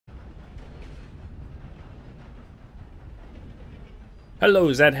Hello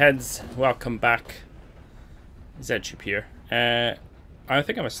Zedheads, welcome back. Zedship here. I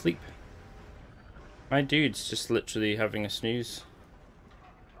think I'm asleep. My dude's just literally having a snooze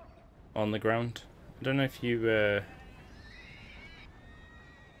on the ground. I don't know if you do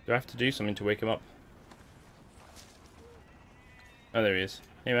I have to do something to wake him up? Oh, there he is.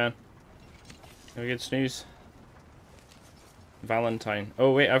 Hey man. Have a good snooze. Valentine. Oh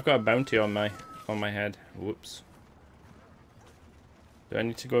wait, I've got a bounty on my head. Whoops. Do I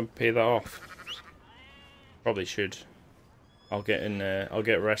need to go and pay that off? Probably should. I'll get in. I'll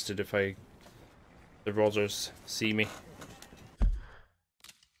get arrested if the robbers see me.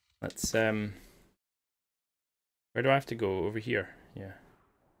 Let's where do I have to go? Over here. Yeah.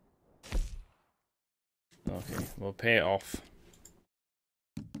 Okay, we'll pay it off.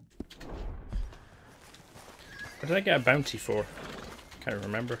 What did I get a bounty for? Can't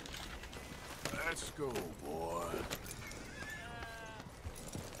remember. Let's go, boy.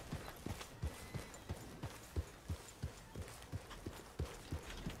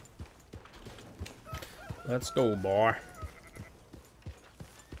 Let's go, boy.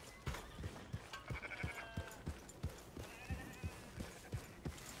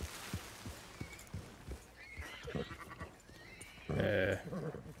 There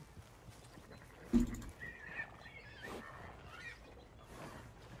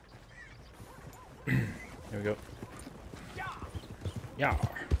we go. Yeah.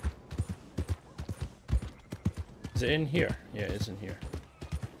 Is it in here? Yeah, it's in here.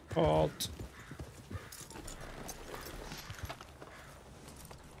 Halt.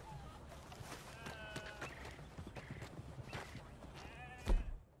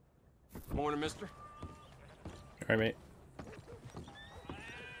 Morning, mister. Alright, mate.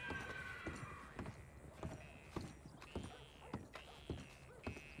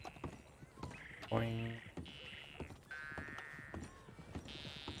 Boing.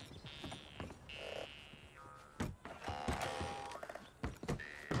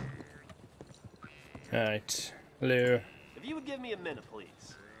 Alright. Hello. If you would give me a minute, please.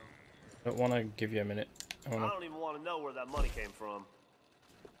 Don't want to give you a minute. I don't even want to know where that money came from.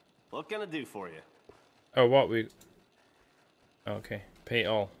 What can I do for you? Oh, what we... Okay. Pay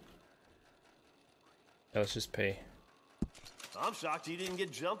all. Yeah, let's just pay. I'm shocked you didn't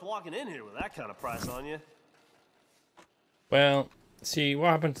get jumped walking in here with that kind of price on you. Well, see, what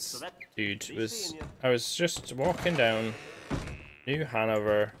happened, So dude, was I was just walking down New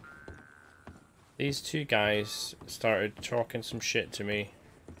Hanover. These two guys started talking some shit to me.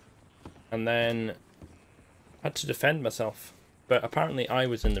 And then I had to defend myself. But apparently I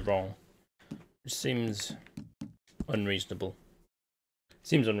was in the wrong. Which seems unreasonable.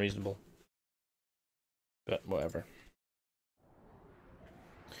 Seems unreasonable. But whatever.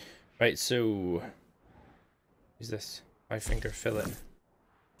 Right, so... Who's this? 5-finger fillet.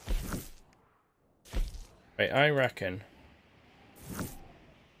 Right, I reckon...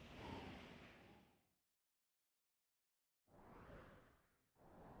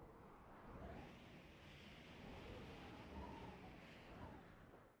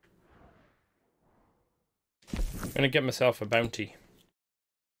 I'm gonna get myself a bounty.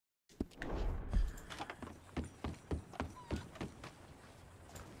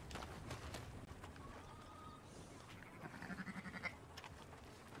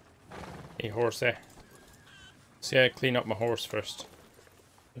 Hey, horse there. See, I clean up my horse first.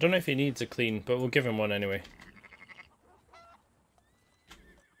 I don't know if he needs a clean, but we'll give him one anyway.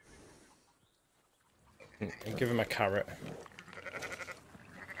 I'll give him a carrot.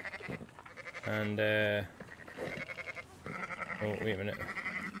 And, oh, wait a minute.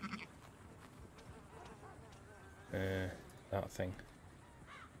 That thing.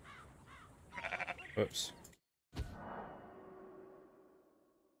 Whoops.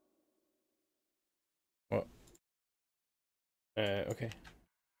 What? Okay.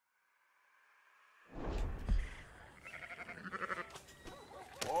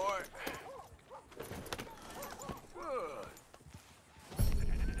 Boy.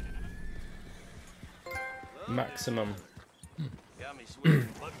 Maximum. Got me sweet.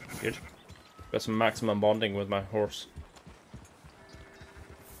 Good. Got some maximum bonding with my horse.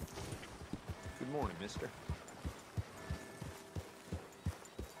 Good morning, mister.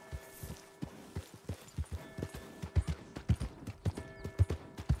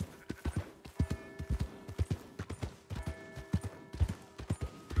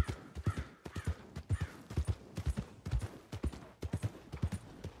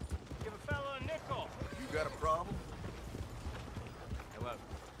 Give a fellow a nickel. You got a problem? Hello.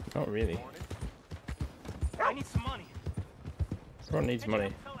 Not really. I need some money. Everyone needs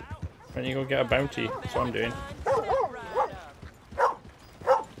money. Why don't you go get a bounty? That's what I'm doing.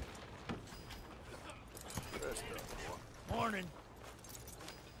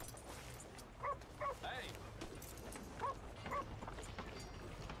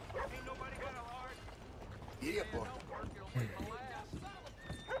 Yeah, boy.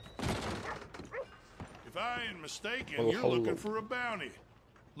 If I ain't mistaken, Oh, you're hello. looking for a bounty.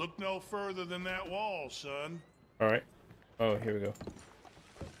 Look no further than that wall, son. Alright. Oh, here we go.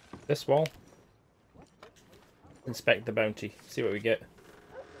 This wall. Inspect the bounty. See what we get.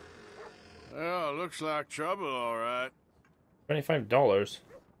 Well, looks like trouble, all right. $25.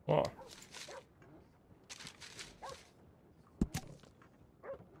 What?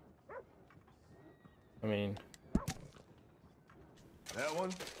 I mean... That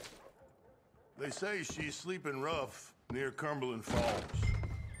one? They say she's sleeping rough near Cumberland Falls.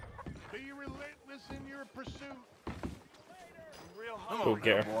 Be relentless in your pursuit. Real Go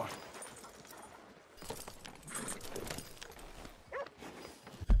get her. Boy.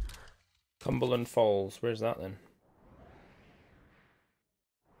 Cumberland Falls. Where's that then?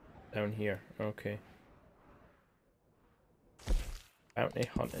 Down here. Okay. Bounty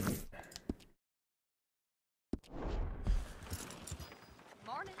hunting.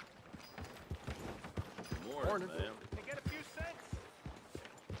 Morning. Morning, ma'am. Can I get a few cents?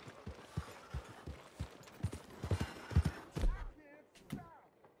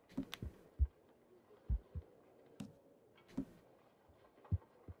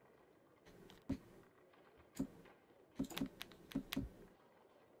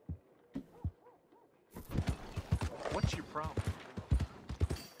 What's your problem?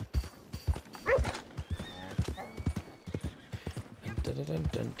 Dun, dun,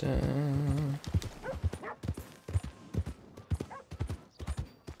 dun, dun.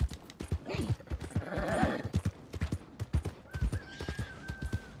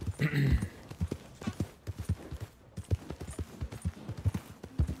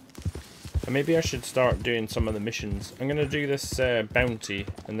 Maybe I should start doing some of the missions. I'm gonna do this bounty,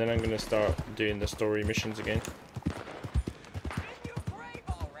 and then I'm gonna start doing the story missions again.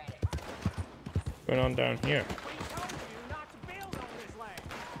 What's going on down here? We told you not to build on this land.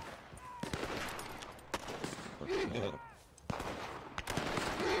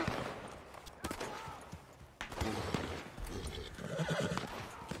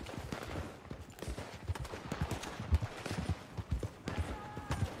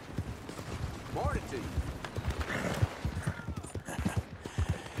 Morning to you.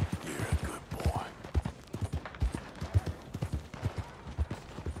 You're a good boy.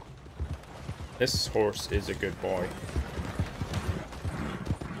 This horse is a good boy.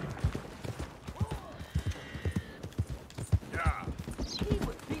 Yeah. He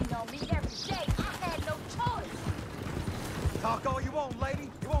was beating on me every day. I had no choice. Talk all you want, lady.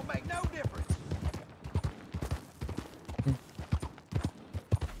 It won't make no difference.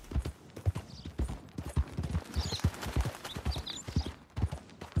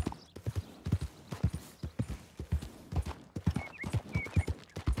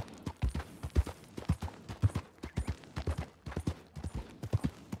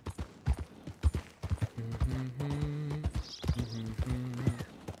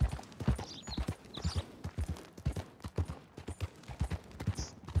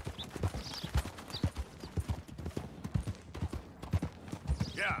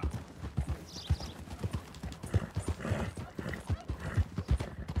 Yeah.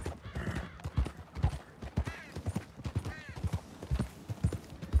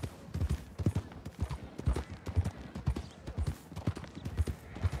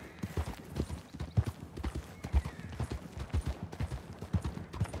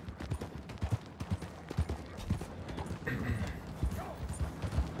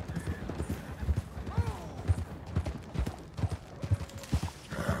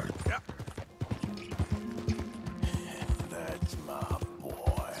 That's my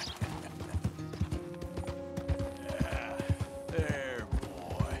boy. Yeah, there,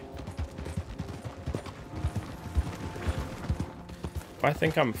 boy. I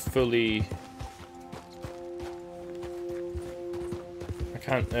think I'm fully... I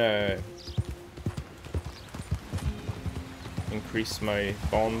can't increase my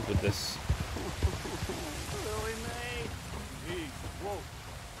bond with this. Lily Mae. Hey, Whoa.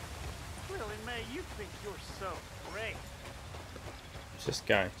 Lily Mae, you think you're so great. It's this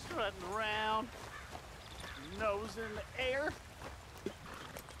guy. Strutting around, nose in the air,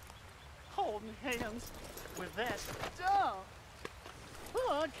 holding hands with that dumb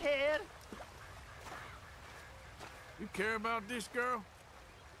kid. You care about this girl?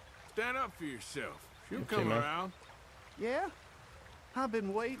 Stand up for yourself. She'll Okay, come man. around. Yeah, I've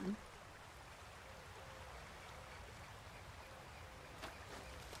been waiting.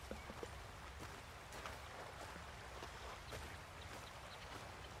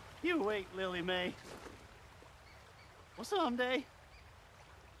 You wait, Lily Mae. Well, someday,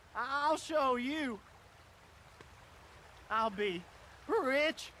 I'll show you I'll be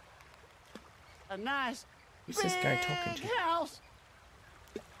rich. A nice Who's this guy talking to? big house.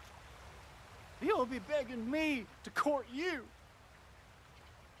 You'll be begging me to court you.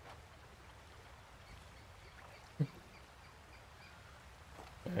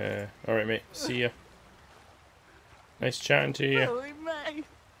 Alright, mate. See ya. Nice chatting to you. Willie Mae.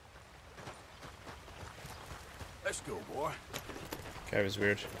 Let's go, boy. Guy was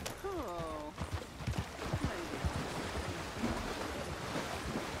weird. Oh.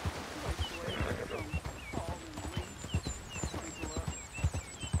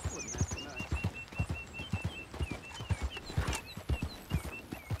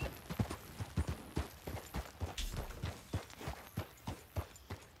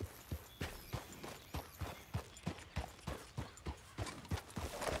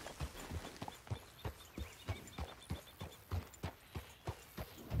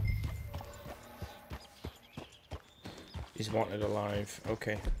 He's wanted alive.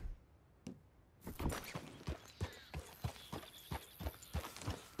 Okay.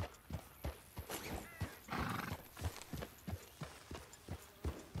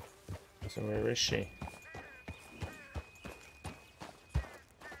 So where is she?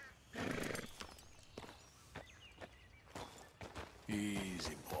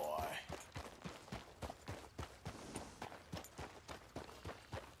 Easy, boy.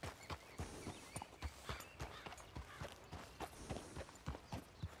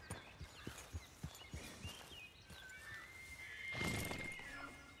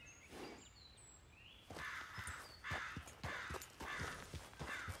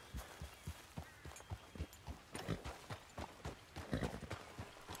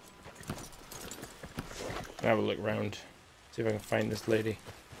 Have a look around. See if I can find this lady.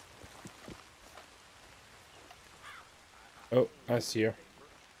 Oh, I see her.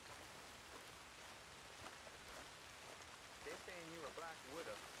 They're saying you were Black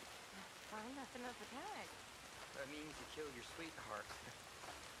Widow. Why nothing of the kind? That means you killed your sweetheart.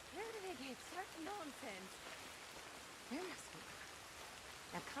 Where did they get such nonsense? You're my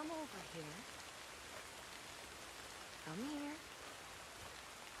sweetheart. Now come over here. Come here.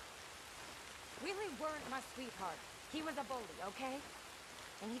 Willie weren't my sweetheart. He was a bully, okay?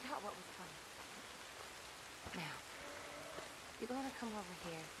 And he got what was coming. Now, you gonna come over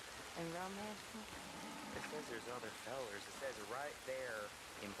here and romance me? It says there's other fellers. It says right there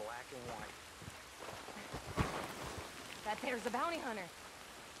in black and white. That there's a bounty hunter.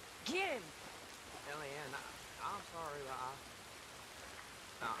 Get him! Eliane, I'm sorry, but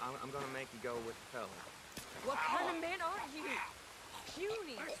I'm gonna make you go with the fella. What kind of man are you?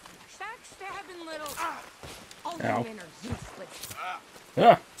 Puny, backstabbing little... All you Ow. men are useless.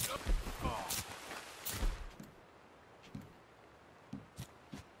 Ah!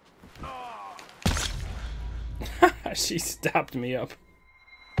 She stabbed me up.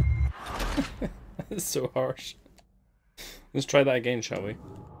 That's so harsh. Let's try that again, shall we?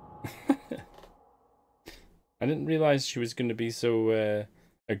 I didn't realize she was going to be so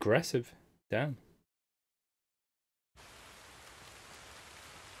aggressive. Damn.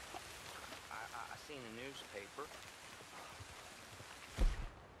 I seen a newspaper.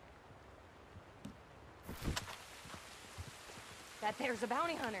 That there's a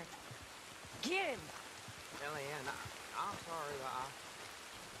bounty hunter. Get him! Eliane, I'm sorry, but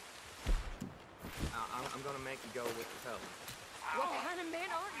I'm gonna make you go with the fella. What kind of man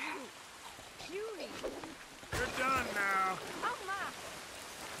are you? Puny. You're done now. Oh my!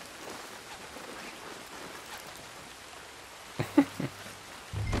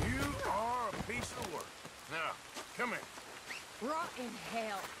 You are a piece of work. Now, come here. Rot in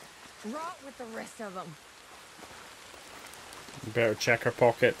hell. Rot with the rest of them. You better check her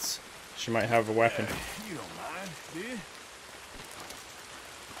pockets. She might have a weapon. You don't mind, do you?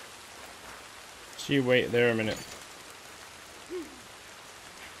 She wait there a minute.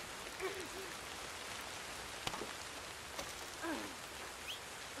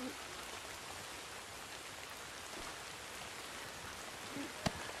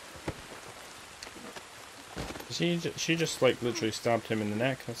 She just like literally stabbed him in the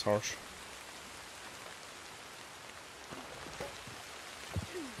neck. That's harsh.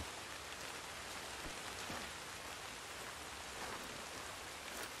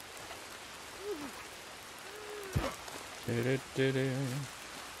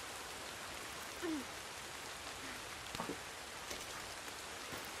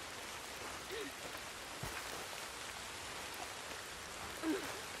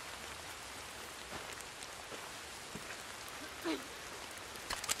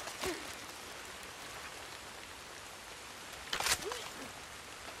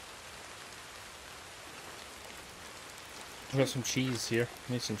 I've got some cheese here.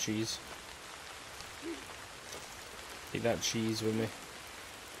 Need some cheese. Take that cheese with me.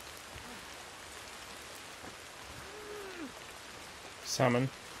 Salmon.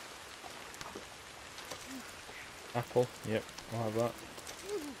 Apple. Yep, I'll have that.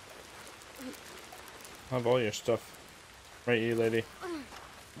 I'll have all your stuff. Right, you lady.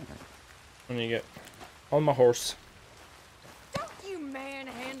 When you get on my horse. Don't you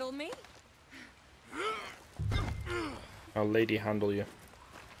manhandle me. I'll lady handle you.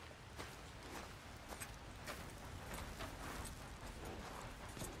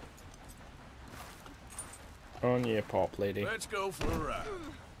 On your pop, lady. Let's go for a ride.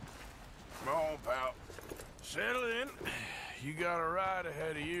 Come on, pal. Settle in. You got a ride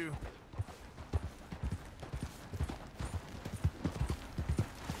ahead of you.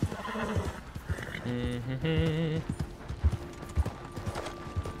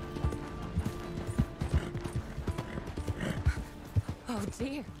 Oh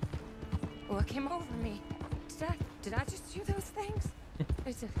dear. What came over me? Did I just do those things?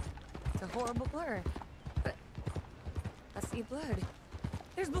 It's a horrible blur. But I see blood.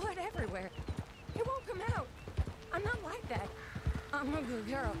 There's blood everywhere. It won't come out. I'm not like that. I'm a good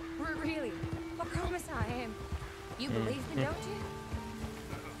girl. Really. I promise I am. You believe me, don't you?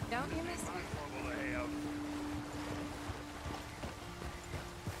 Don't you, mister?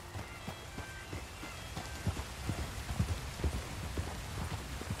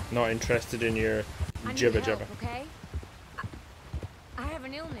 Not interested in your jibber jabber. Okay? I have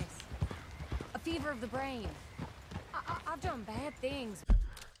an illness. A fever of the brain. I've done bad things.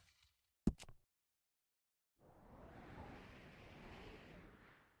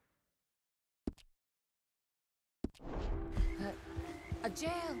 But a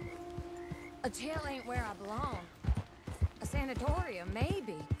jail. A jail ain't where I belong. A sanatorium,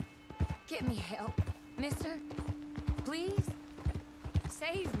 maybe. Get me help, mister. Please?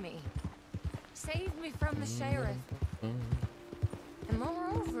 Save me. Save me from the sheriff. And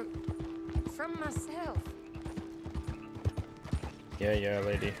moreover, from myself. Yeah,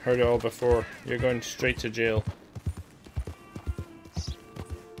 lady. Heard it all before. You're going straight to jail.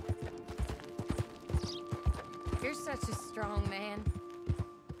 You're such a strong man.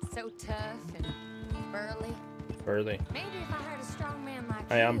 So tough and burly. Burly. Maybe if I had a strong man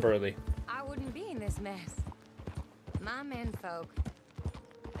like I you, am burly. I wouldn't be in this mess. My menfolk,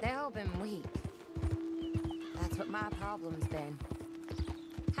 they've all been weak. That's what my problem's been.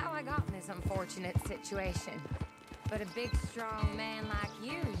 How I got in this unfortunate situation. But a big, strong man like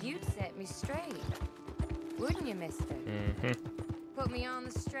you, you'd set me straight. Wouldn't you, mister? Put me on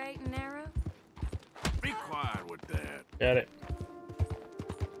the straight and narrow? Be quiet with that. Got it.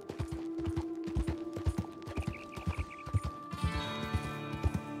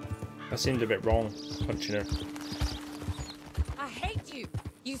 That seemed a bit wrong, punching her. I hate you,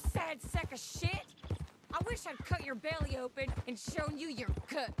 you sad sack of shit. I wish I'd cut your belly open and shown you your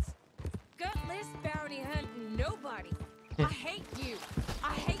guts. Gutless bounty hunting nobody. I hate you.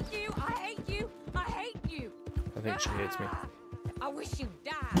 I hate you. I hate you. I hate you. I think she hates me. I wish you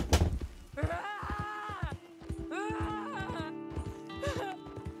died.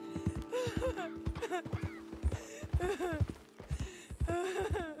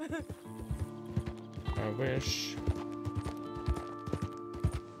 I wish.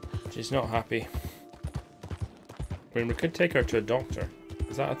 She's not happy. I mean, we could take her to a doctor.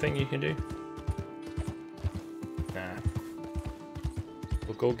 Is that a thing you can do? Nah.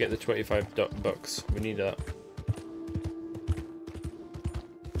 We'll go get the 25 bucks. We need that.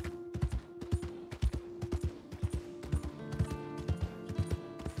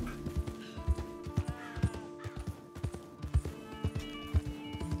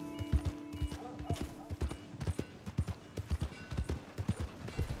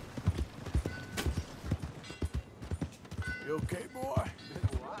 You okay, boy?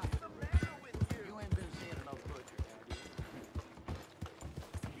 You ain't been seeing enough butcher,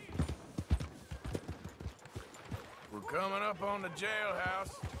 We're coming up on the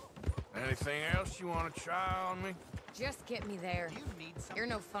jailhouse. Anything else you want to try on me? Just get me there. You're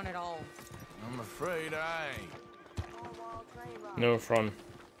no fun at all. I'm afraid I ain't. No fun.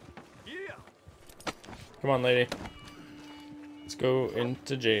 Come on, lady. Let's go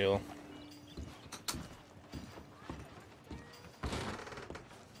into jail.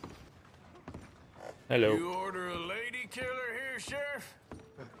 Hello. You order a lady killer here, Sheriff?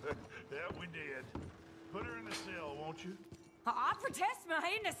 Yeah, we did. Put her in the cell, won't you? I protest my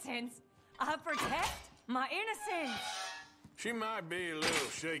innocence. I protest my innocence. She might be a little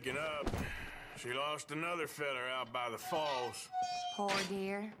shaken up. She lost another feather out by the falls. Poor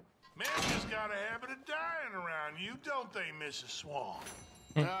dear. Men just got a habit of dying around you, don't they, Mrs. Swan?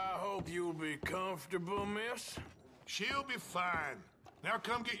 I hope you'll be comfortable, miss. She'll be fine. Now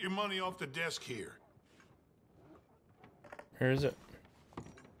come get your money off the desk here. Where is it?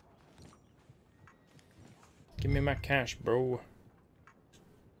 Give me my cash, bro.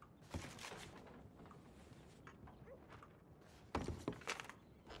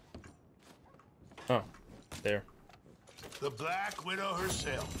 Oh, there. The Black Widow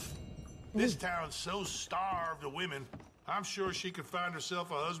herself. This town's so starved of women, I'm sure she could find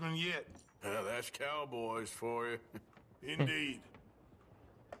herself a husband yet. That's cowboys for you. Indeed.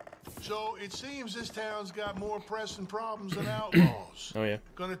 So it seems this town's got more pressing problems than outlaws. Oh yeah.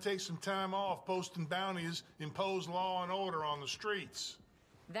 Gonna take some time off posting bounties, impose law and order on the streets.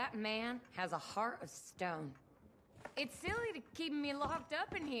 That man has a heart of stone. It's silly to keep me locked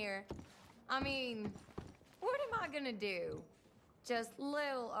up in here. I mean, what am I gonna do? Just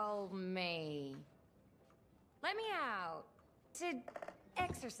little old me. Let me out to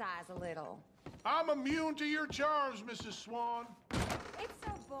exercise a little. I'm immune to your charms, Mrs. Swan. It's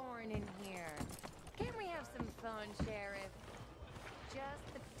so boring in here. Can't we have some fun, Sheriff?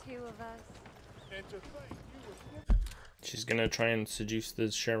 Just the two of us. And to think you were... She's gonna try and seduce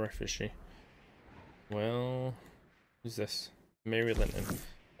the sheriff, is she? Well, who's this? Mary Linton.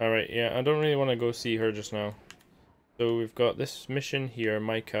 Alright, yeah, I don't really want to go see her just now. So we've got this mission here,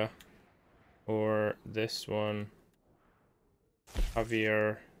 Micah. Or this one.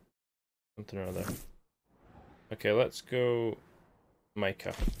 Javier. Something or other. Okay, let's go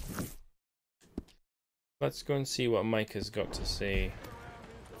Micah. Let's go and see what Micah's got to say.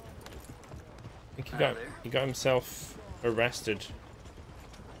 I think he got himself arrested.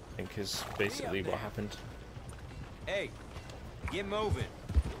 I think is basically what happened. Hey, get moving.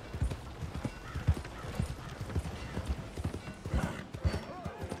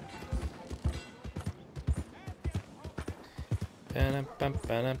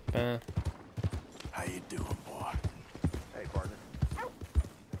 Ba-da-ba-ba-da-ba. How you doing, boy? Hey, partner.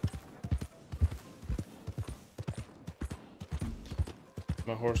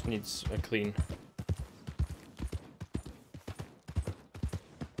 My horse needs a clean.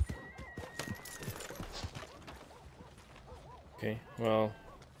 Okay, well,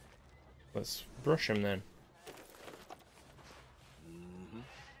 let's brush him then.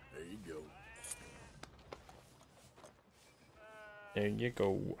 There you go. There you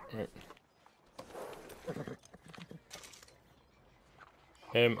go. Right.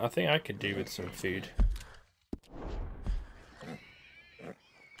 I think I could do with some food.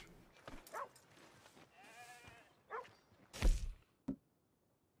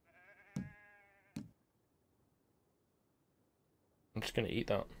 I'm just gonna eat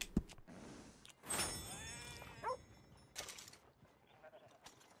that.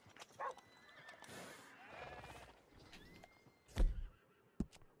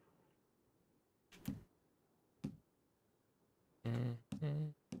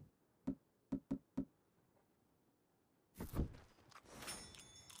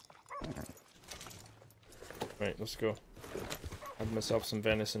 Right, let's go. Have myself some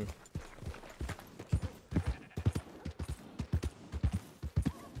venison.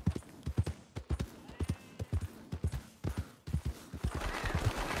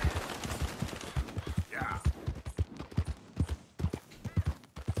 Yeah.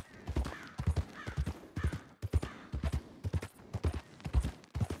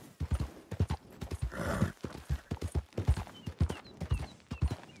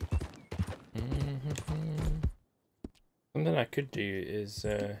 Something I could do is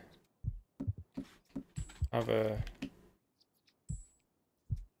have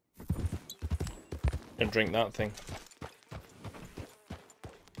and drink that thing.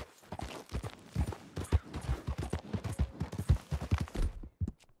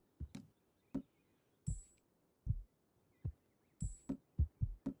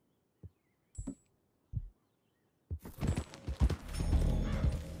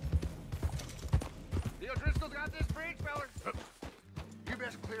 The O'Driscoll's got this bridge, feller. You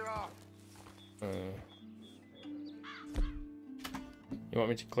best clear off. You want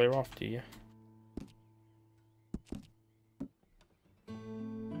me to clear off, do you?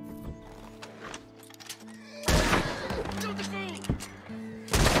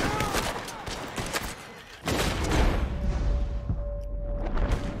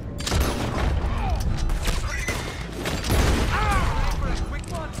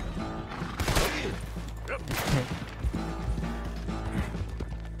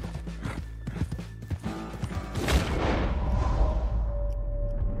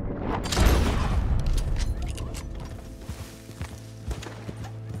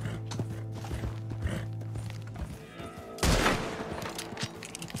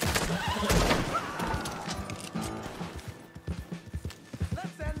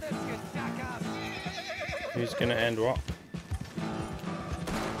 gonna end what?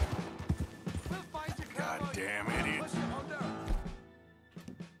 Goddamn idiots.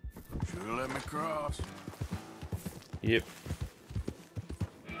 Should've let me cross. Yep.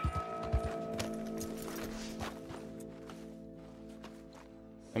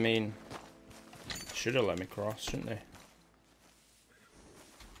 I mean, should have let me cross, shouldn't they?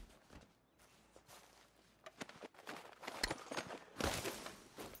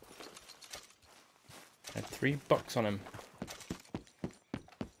 I had $3 on him.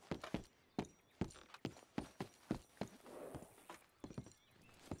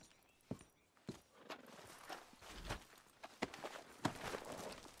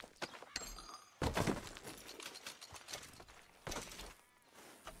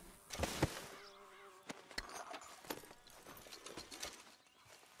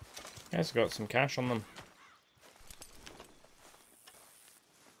 Guys got some cash on them.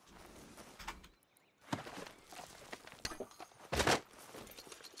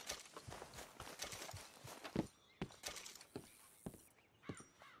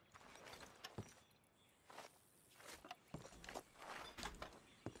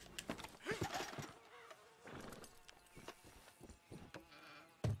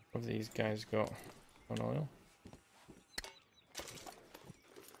 What have these guys got on oil?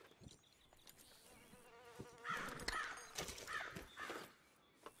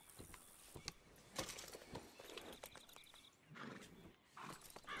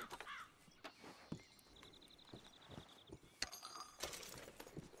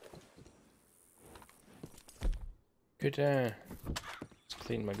 Good, let's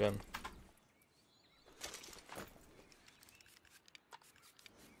clean my gun.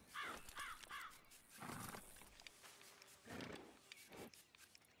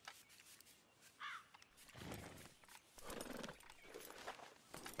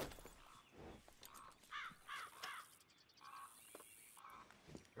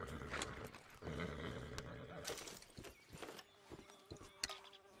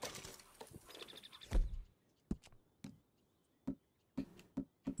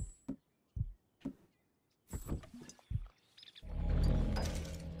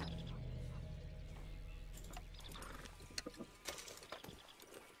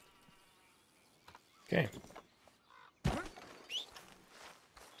 Okay.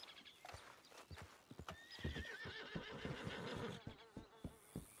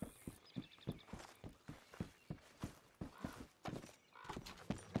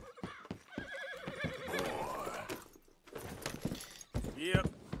 Yep.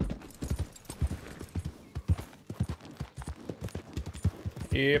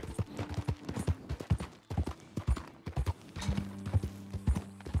 Yep.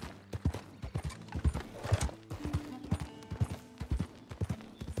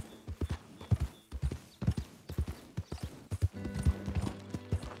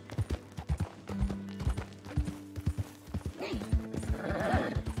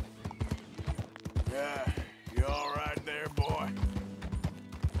 Yeah, you all right there, boy?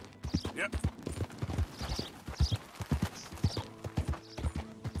 Yep.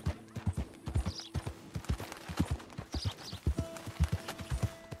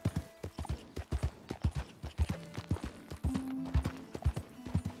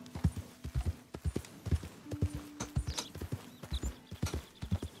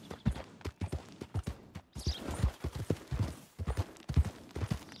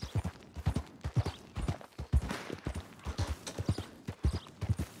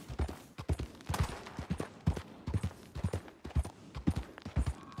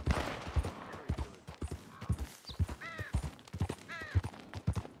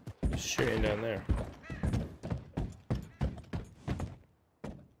 Shooting down there.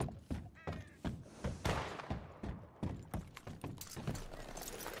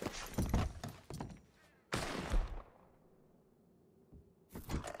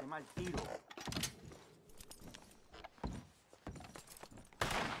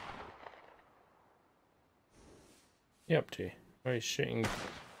 You up to? Oh, he's shooting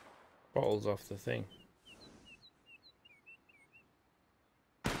bottles off the thing.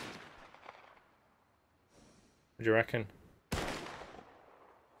 What do you reckon?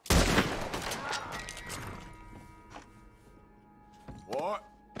 What?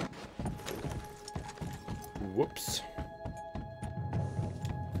 Whoops.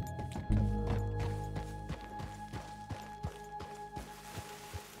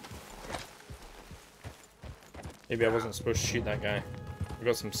 Maybe I wasn't supposed to shoot that guy. I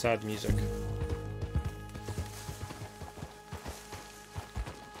got some sad music.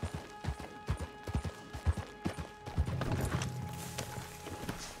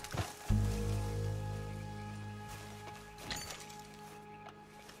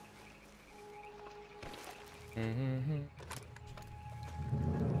 Mm-hmm.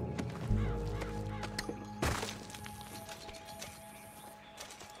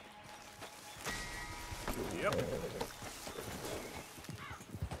 Yep.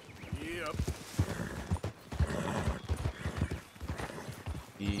 Yep.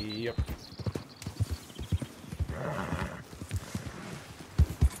 Yep.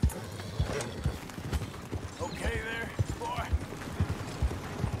 Okay there, boy.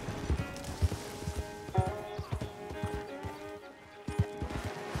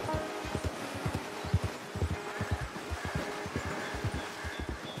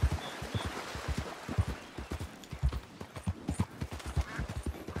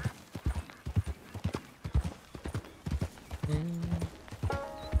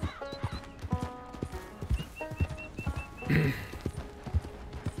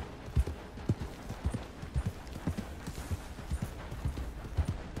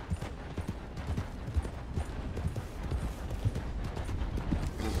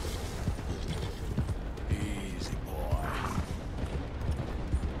 Easy, boy.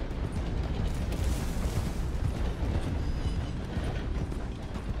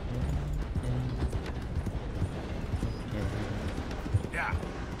 Yeah.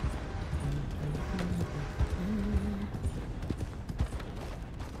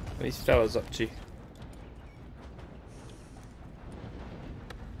 What are these fellas up to?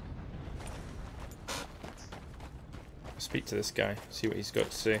 Speak to this guy, see what he's got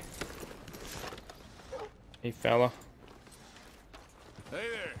to say. Hey fella. Hey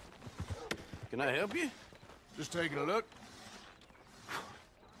there. Can I help you? Just taking a look.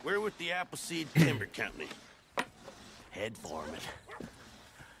 We're with the Appleseed Timber Company. Head foreman. Oh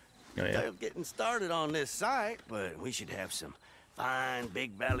yeah. They're getting started on this site, but we should have some fine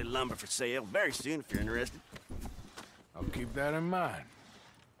Big Valley lumber for sale very soon if you're interested. I'll keep that in mind.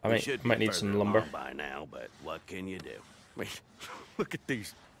 I We might should need be some further lumber. along by now, but what can you do? I mean, look at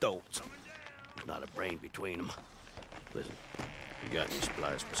these dolts. There's not a brain between them. Listen, you got any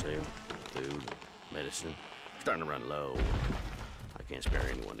supplies for sale? Food, medicine? Starting to run low. I can't spare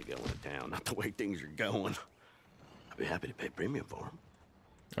anyone to go into town, not the way things are going. I'd be happy to pay premium for them.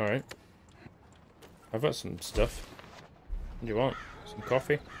 Alright. I've got some stuff. What do you want? Some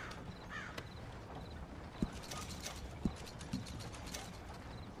coffee?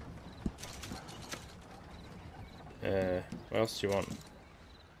 What else do you want?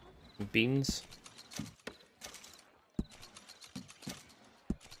 Beans?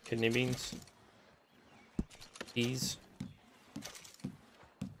 Kidney beans? Peas?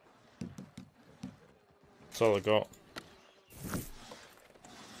 That's all I got.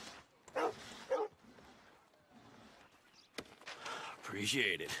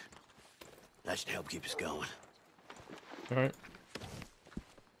 Appreciate it. That should help keep us going. Alright.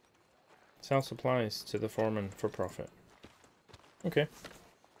 Sell supplies to the foreman for profit. Okay.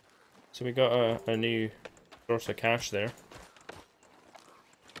 So we got a new source of cash there.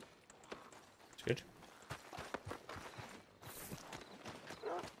 It's good.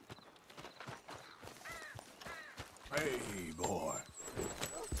 Hey, boy.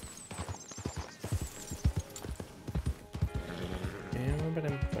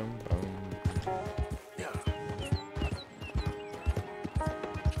 Yeah.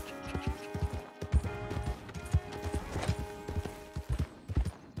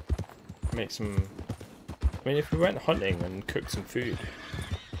 Make some... I mean, if we went hunting and cooked some food,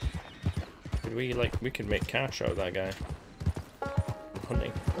 could we, like, we could make cash out of that guy.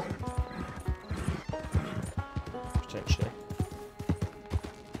 Hunting. Potentially.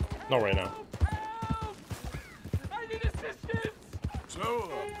 Not right now. I need assistance! Slow up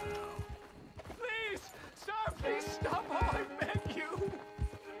now. Please! Sir, please stop! Oh, I beg you!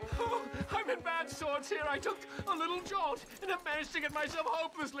 Oh, I'm in bad sorts here. I took a little jolt and have managed to get myself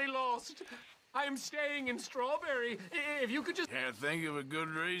hopelessly lost. I am staying in Strawberry. If you could just... Can't think of a good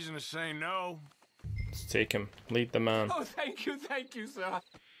reason to say no. Let's take him. Lead the man. Oh, thank you, sir.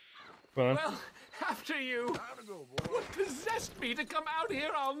 Come on. Well, after you. Time to go, boy. What possessed me to come out here,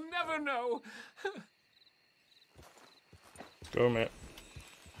 I'll never know. Let's go, mate.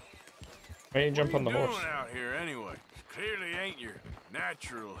 Why don't you jump on the What are you horse? doing out here anyway? Clearly ain't your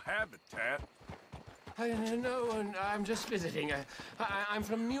natural habitat. No, I'm just visiting. I'm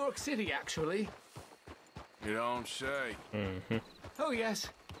from New York City, actually. You don't say. Mm-hmm. Oh, yes.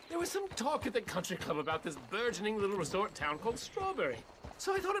 There was some talk at the country club about this burgeoning little resort town called Strawberry.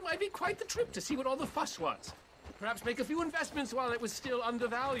 So I thought it might be quite the trip to see what all the fuss was. Perhaps make a few investments while it was still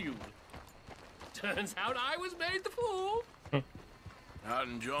undervalued. Turns out I was made the fool. Not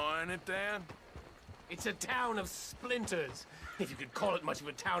enjoying it, then? It's a town of splinters, if you could call it much of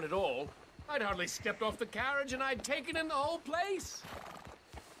a town at all. I'd hardly stepped off the carriage and I'd taken in the whole place.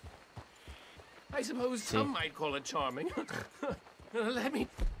 I suppose some might call it charming. Let me...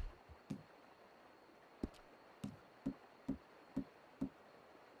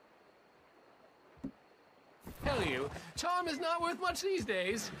 tell you, charm is not worth much these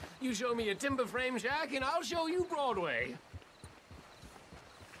days. You show me a timber frame shack and I'll show you Broadway.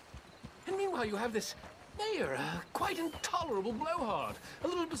 And meanwhile you have this mayor, a quite intolerable blowhard. A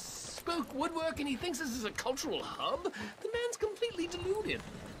little bespoke woodwork and he thinks this is a cultural hub? The man's completely deluded.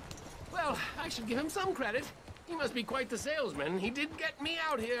 Well, I should give him some credit. He must be quite the salesman. He did get me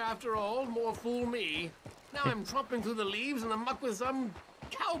out here after all. More fool me. Now I'm tromping through the leaves in the muck with some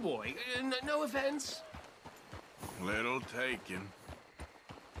cowboy. No offense. Little taken.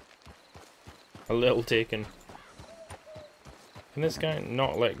 A little taken. Can this guy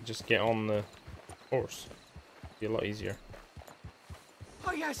not, like, just get on the horse? Be a lot easier.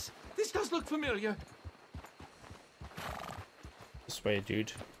 Oh yes, this does look familiar. This way,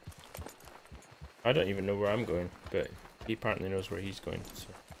 dude. I don't even know where I'm going, but he apparently knows where he's going, so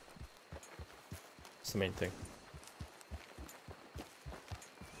that's the main thing.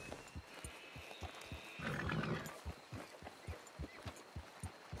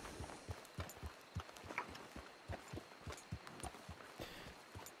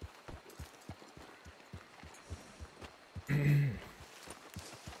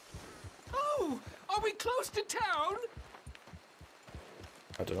 Oh, are we close to town?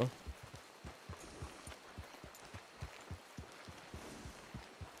 I don't know.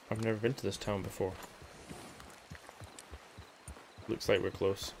 I've never been to this town before. Looks like we're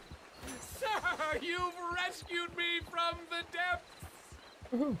close. Sir, you've rescued me from the depths!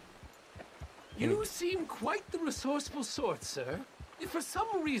 Woohoo. You seem quite the resourceful sort, sir. If for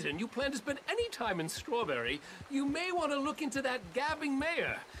some reason you plan to spend any time in Strawberry, you may want to look into that gabbing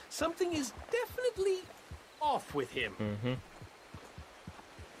mayor. Something is definitely off with him. Mm-hmm.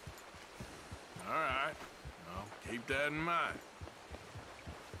 All right. I'll keep that in mind.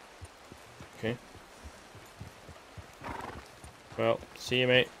 Okay. Well, see you,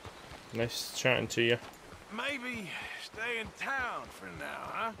 mate. Nice chatting to you. Maybe stay in town for now,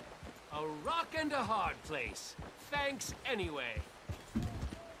 huh? A rock and a hard place. Thanks anyway.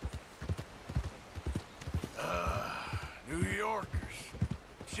 New Yorkers.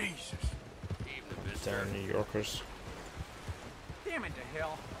 Jesus. Damn New Yorkers. Damn it to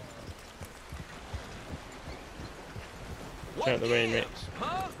hell. Get out of the way, mate.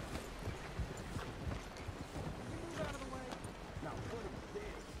 Huh?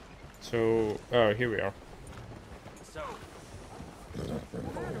 So, oh, here we are. So,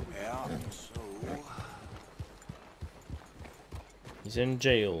 Yeah, so... He's in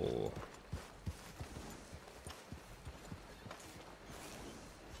jail.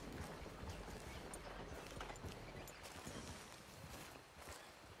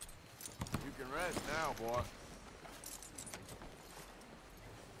 You can rest now, boy.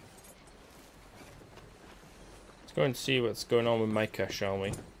 Let's go and see what's going on with Micah, shall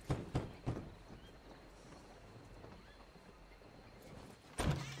we?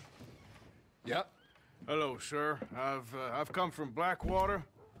 Yep. Hello, sir. I've come from Blackwater.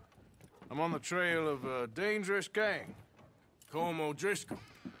 I'm on the trail of a dangerous gang. Colm O'Driscoll.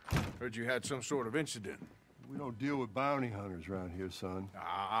 Heard you had some sort of incident. We don't deal with bounty hunters around here, son.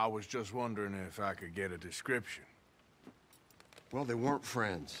 I was just wondering if I could get a description. Well, they weren't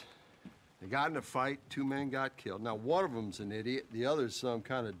friends. They got in a fight, 2 men got killed. Now, one of them's an idiot, the other's some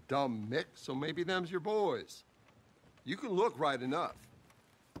kind of dumb mix, so maybe them's your boys. You can look right enough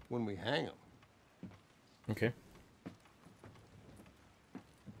when we hang them. Okay.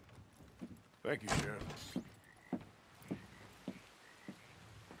 Thank you, Sheriff.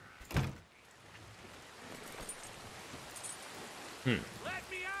 Let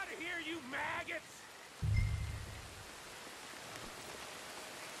me out of here, you maggots!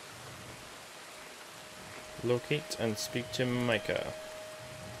 Locate and speak to Micah.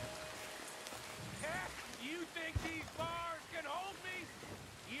 You think these bars can hold me?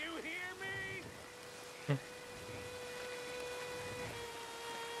 You hear me?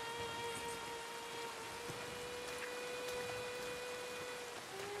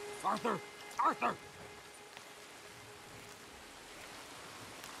 Arthur! Arthur!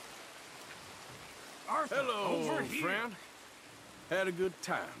 Arthur! Hello, over old here. friend. Had a good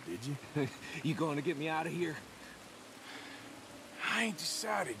time, did you? You going to get me out of here? I ain't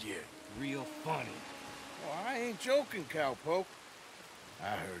decided yet. Real funny. Oh, I ain't joking, cowpoke.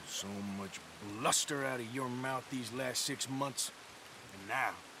 I heard so much bluster out of your mouth these last 6 months. And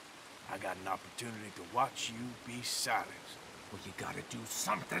now, I got an opportunity to watch you be silenced. Well, you gotta do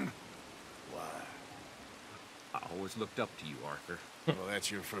something. Why? I always looked up to you, Arthur. Well, that's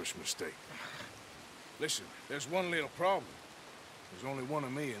your first mistake. Listen, there's one little problem. There's only one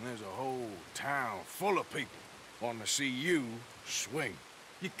of me, and there's a whole town full of people wanting to see you swing.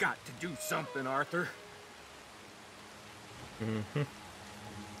 You got to do something, Arthur. You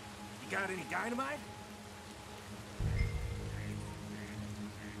got any dynamite?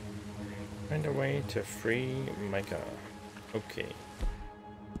 Find a way to free Micah. Okay.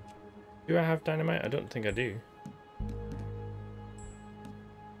 Do I have dynamite? I don't think I do.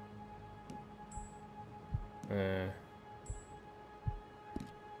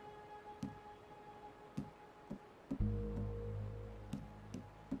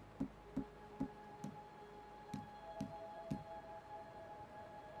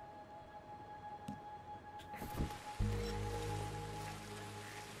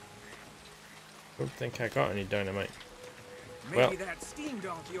 Don't think I got any dynamite. Maybe Well, that steam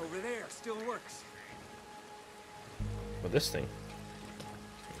donkey over there still works. with this thing.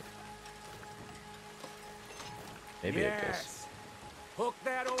 Maybe it does. Yes. Hook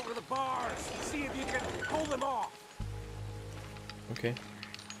that over the bars. See if you can pull them off. Okay.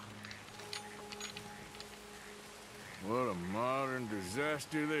 What a modern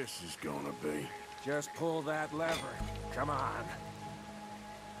disaster this is gonna be. Just pull that lever. Come on.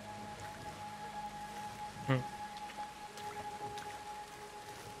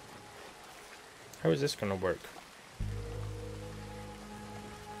 How is this gonna work?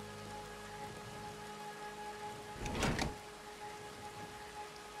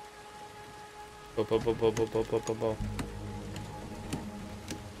 Bo, bo, bo, bo, bo, bo, bo, bo, bo.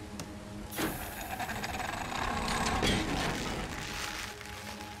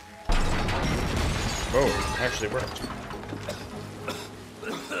 Oh, it actually worked.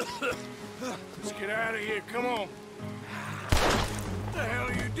 Let's get out of here, come on. What the hell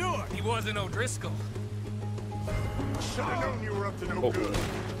are you doing? He wasn't O'Driscoll. Should have known you were up to no Oh. good.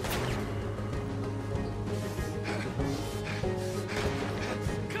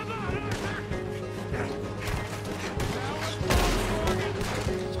 Come on, Arthur!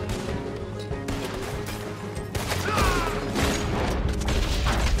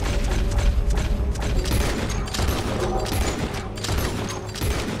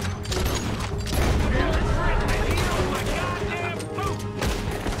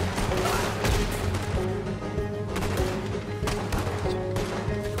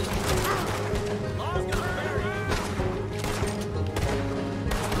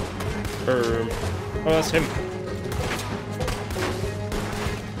 Oh, that's him.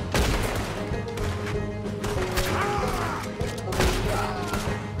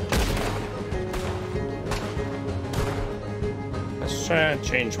 Let's try and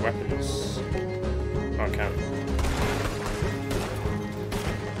change weapons. Oh, I can't.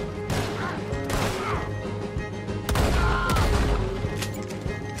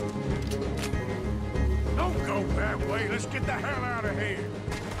 Don't go that way, let's get the hell out of here.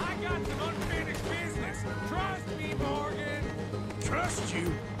 I got some unfinished business. Trust me, Morgan. Trust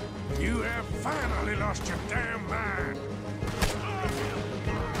you? You have finally lost your damn mind.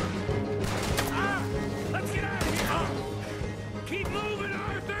 Let's get out of here. Keep moving,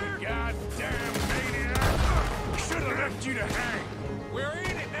 Arthur. Goddamn maniac! Should have left you to hang. We're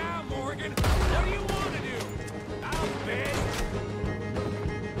in it now, Morgan. What do you want to do? I'll bet.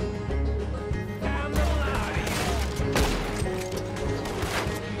 Down the line.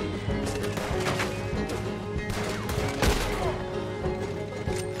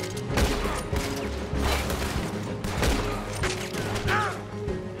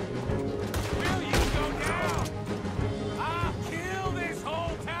 Will you go down? I'll kill this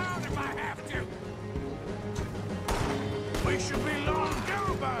whole town if I have to. We should be long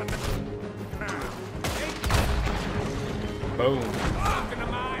gone by now. Boom. Something of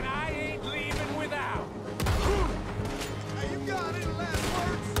mine I ain't leaving without. Hey, you got any last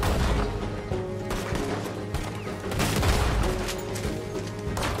words?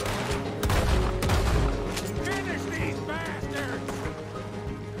 Finish these bastards!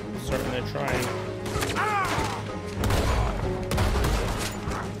 Certainly trying.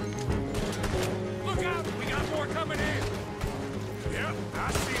 Look out! We got more coming in! Yep,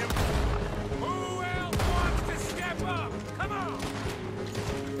 I see him. Who else wants to step up? Come on!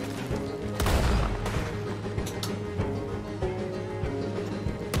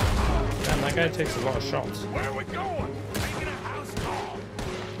 Man, that guy takes a lot of shots. Where are we going? Making a house call!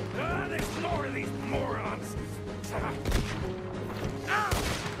 There's more of these morons!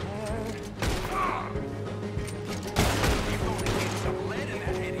 You're gonna get some lead in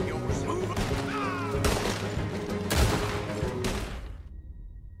that head of yours. Move!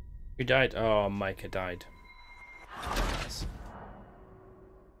 Who died? Oh, Micah died. Yes.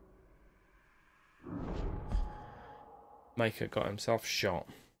 Micah got himself shot.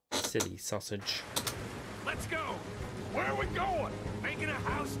 Silly sausage. Let's go. Where are we going? Making a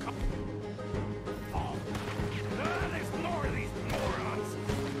house call. Oh. There's more of these morons.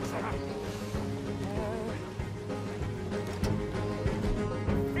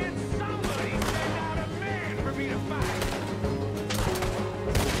 Can somebody send out a man for me to fight?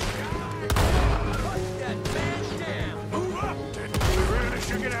 Put that man down. Move up. We're ready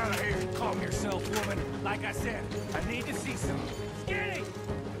to get out of here. Calm yourself, woman. Like I said, I need to see some. Skinny,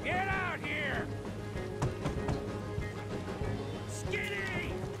 get out here.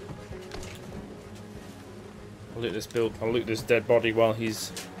 Skinny. I'll loot this build. I'll loot this dead body while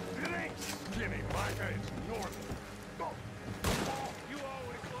he's. It ain't Skinny, Micah. It's Norman. Go. You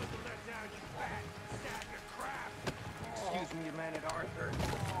always want to let down, you fat sack of crap. Excuse me, man at Arthur.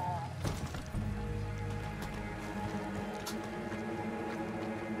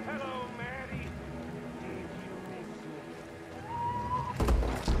 Hello, Maddie.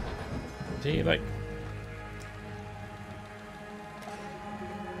 See, like.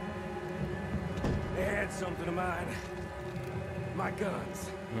 They had something of mine. My guns.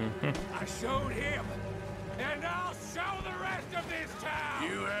 I showed him. And I'll show the rest of this town.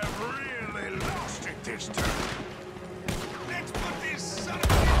 You have really lost it this time. Let's put this son of a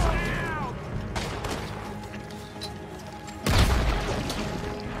bitch down.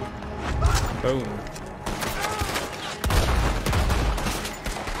 Boom.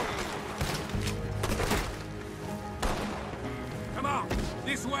 Come on,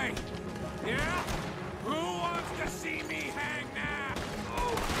 this way. Yeah? Who wants to see me hang now?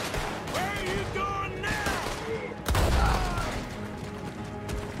 Oh, where are you going now?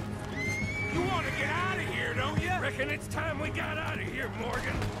 You want to get out of here, don't you? Reckon it's time we got out of here,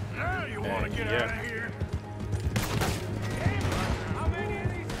 Morgan. Now you want to get yeah. out of here. How many of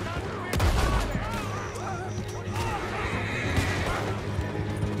these sons of bitches are there?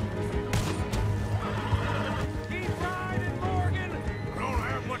 Keep riding, Morgan. I don't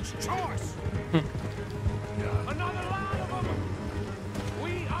have much choice. Another lot of them.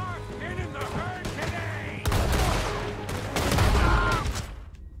 We are in the herd today.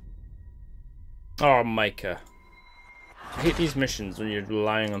 Oh, Micah. I hate these missions when you're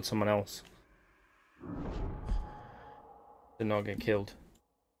relying on someone else to not get killed.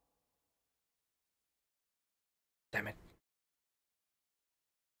 Damn it.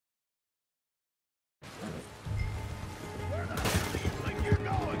 Where the hell do you think you're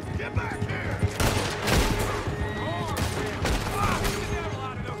going? Get back here.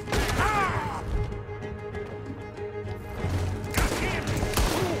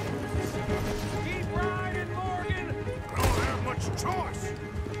 Keep riding, Morgan. I don't have much choice.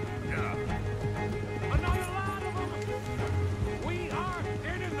 Yeah. Another lot of them. We are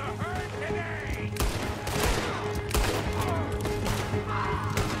in the herd today.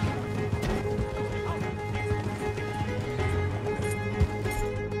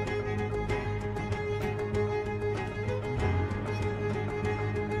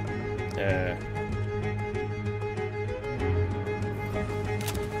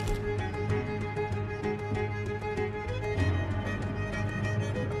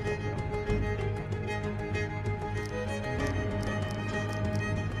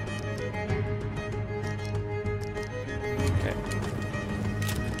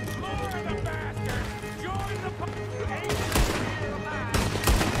 More of the bastards. Join the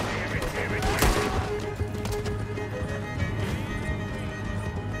Damn it.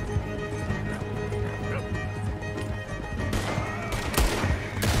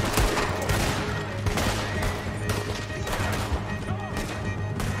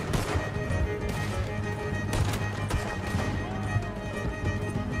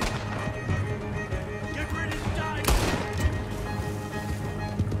 Get ready to die.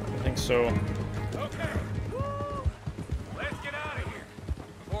 I think so. Okay. Let's get out of here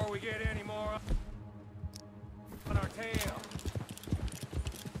before we get any more on our tail.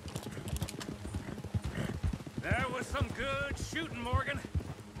 That was some good shooting, Morgan.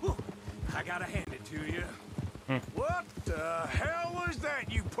 Whew. I gotta hand it to you. What the hell was that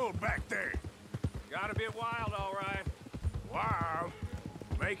you pulled back there? Got a bit wild, all right. Wow.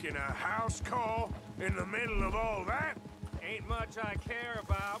 Making a house call in the middle of all that? Ain't much I care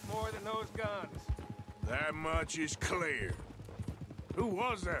about more than those guns. That much is clear. Who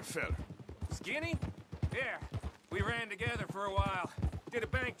was that fella? Skinny? Yeah, we ran together for a while. Did a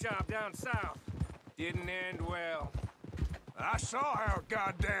bank job down south. Didn't end well. I saw how it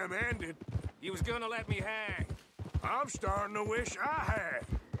goddamn ended. He was gonna let me hang. I'm starting to wish I had.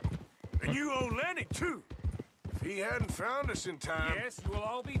 And you owe Lenny, too. If he hadn't found us in time... Yes, you will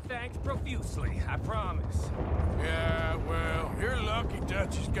all be thanked profusely, I promise. Yeah, well, you're lucky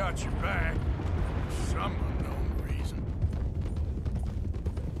Dutch has got your back. For some unknown reason.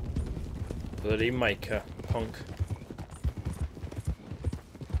 Bloody Micah, punk.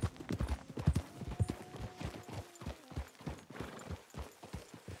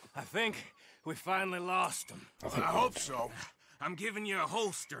 I think we finally lost him. I hope so. I'm giving you a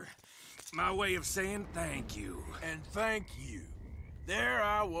holster. My way of saying thank you. And thank you. There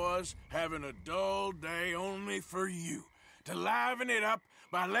I was, having a dull day only for you. To liven it up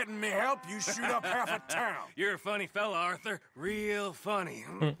by letting me help you shoot up half a town. You're a funny fella, Arthur. Real funny.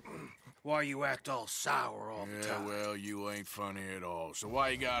 Why you act all sour all the time? Well, you ain't funny at all. So why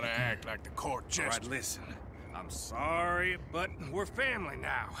you gotta act like the court All jester? right, listen. I'm sorry, but we're family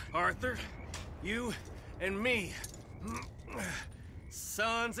now. Arthur, you and me.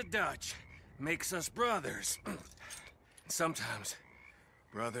 Sons of Dutch. Makes us brothers. Sometimes,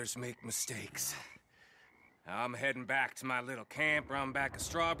 brothers make mistakes. I'm heading back to my little camp around back of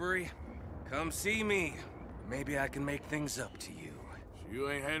Strawberry. Come see me. Maybe I can make things up to you. So you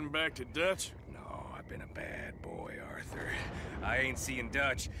ain't heading back to Dutch? No, I've been a bad boy, Arthur. I ain't seeing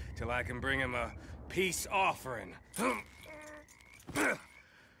Dutch till I can bring him a peace offering.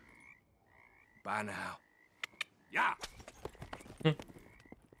 Bye now. Yeah.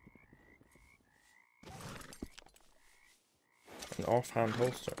 An offhand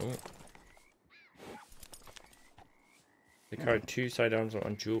holster. Ooh. They carried 2 sidearms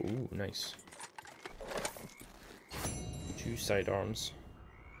on dual. Ooh, nice. 2 sidearms.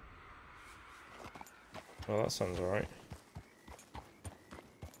 Well, that sounds alright.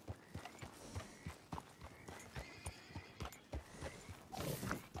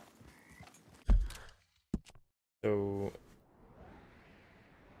 So,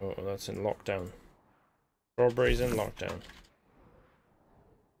 oh, that's in lockdown. Strawberry's in lockdown.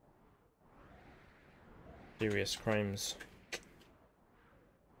 Serious crimes.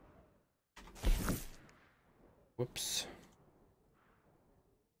 Whoops.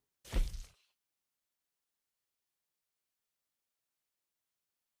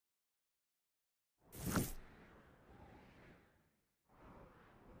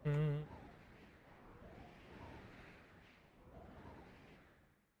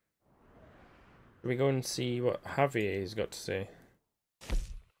 Should we go and see what Javier's got to say?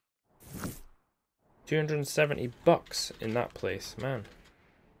 $270 in that place, man.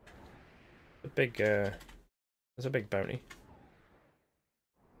 A big, that's a big bounty.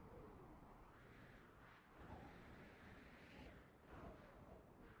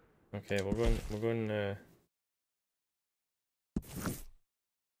 Okay, we're going,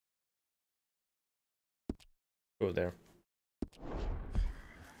 go there.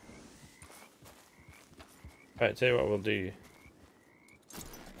 Alright, tell you what we'll do.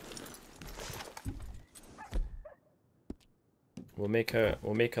 We'll make a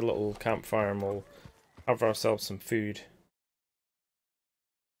little campfire and we'll have ourselves some food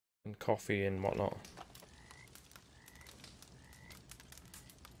and coffee and whatnot.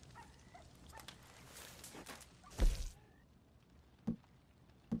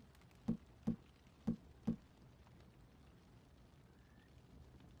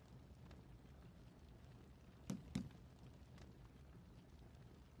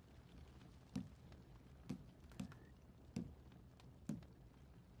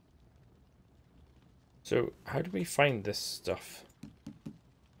 So, how do we find this stuff?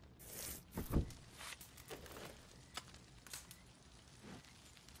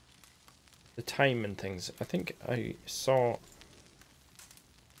 The time and things. I think I saw...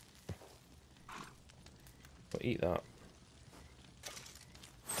 I'll eat that.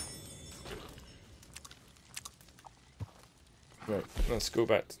 Right, let's go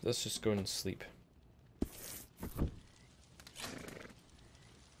back. Let's just go and sleep.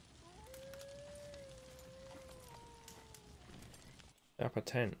 Up a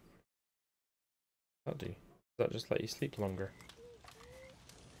tent. That'll do. Does that just let you sleep longer?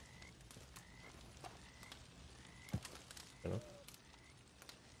 I don't know.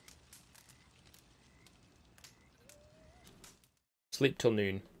 Sleep till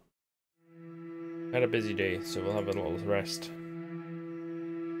noon. Had a busy day, so we'll have a little rest.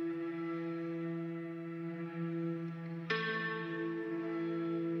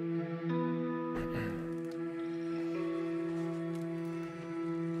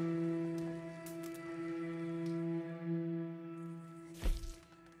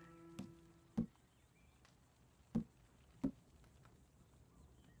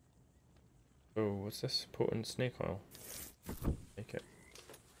 Oh, what's this? Potent snake oil. Make it.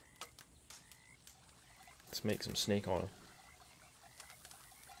 Let's make some snake oil.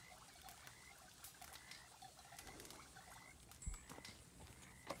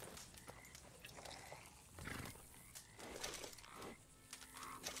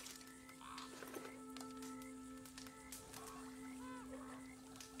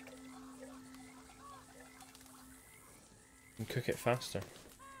 And cook it faster.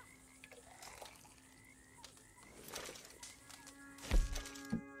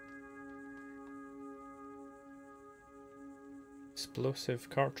 Explosive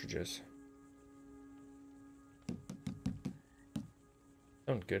cartridges.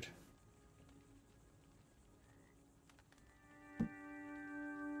 Sound good.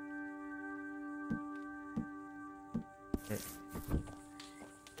 Right.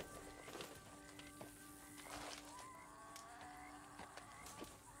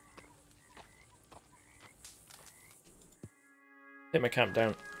 Take my camp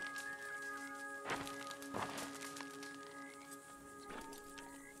down.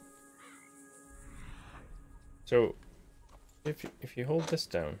 So, if you hold this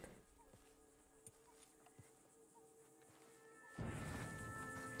down,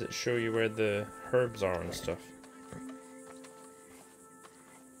 does it show you where the herbs are and stuff?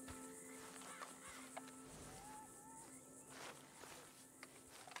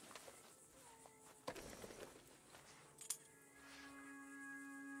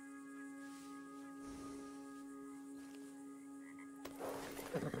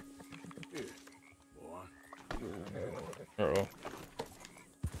 Uh-oh.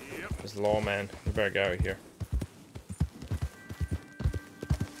 There's lawman. We better get out of here.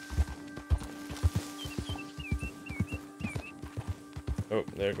 Oh,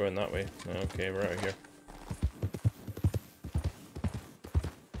 they're going that way. Okay, we're out of here.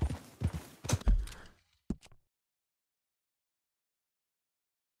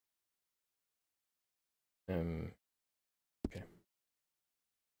 Okay.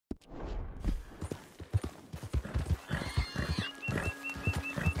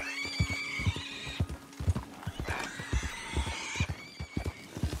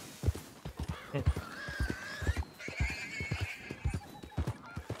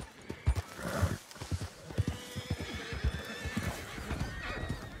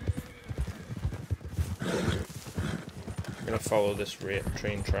 I'm gonna follow this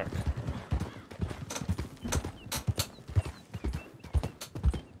train track.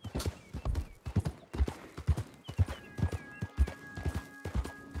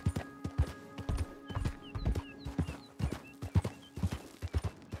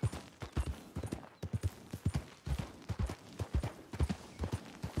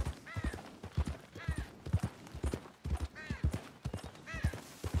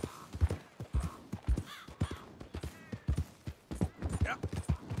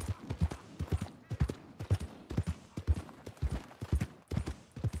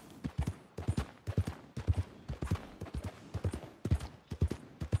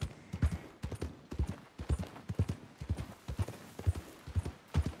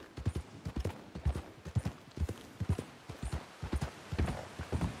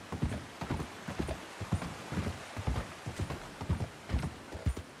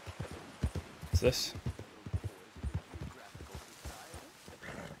 This?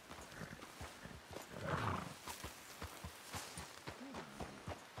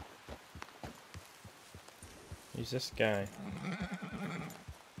 Use this guy.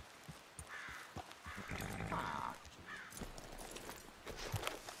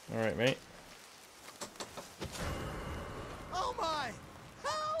 All right, mate. Oh my!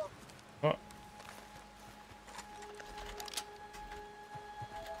 Help! What?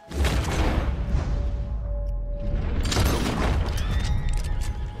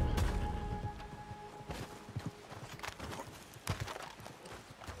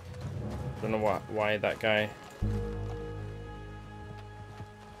 Don't know why that guy.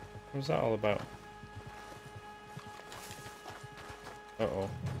 What was that all about? Uh-oh.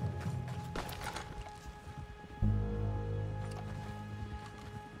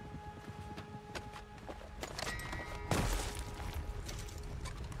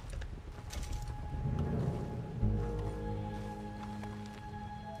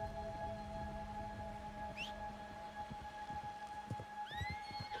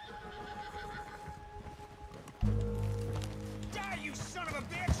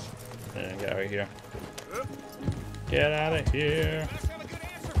 Yeah, get out of here. Get out of here.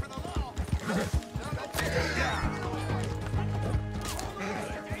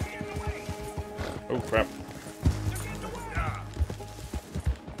 Oh crap.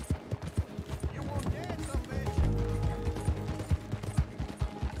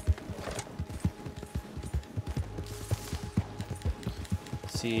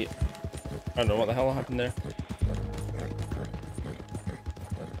 See, I don't know what the hell happened there.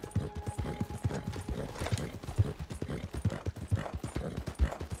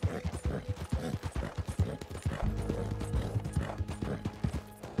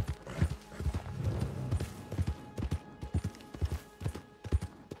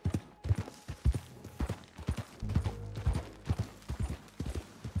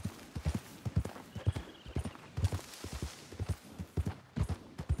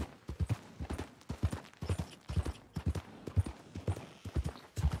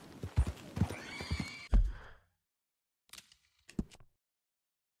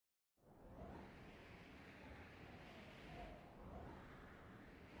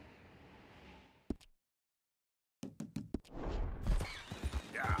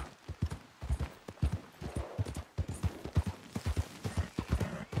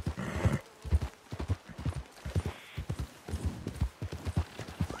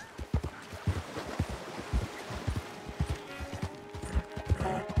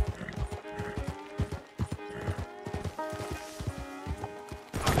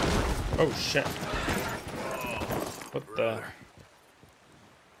 Oh shit. What the?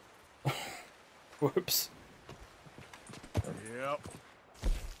 Whoops. Yep.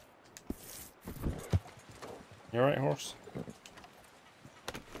 You alright, horse?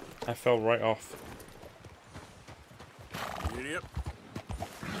 I fell right off. Yep.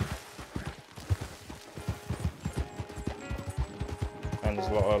 And there's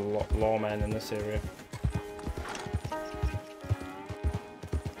a lot of lawmen in this area.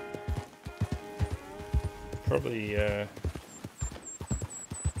 Probably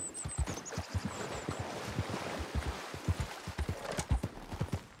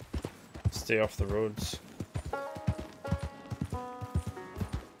stay off the roads.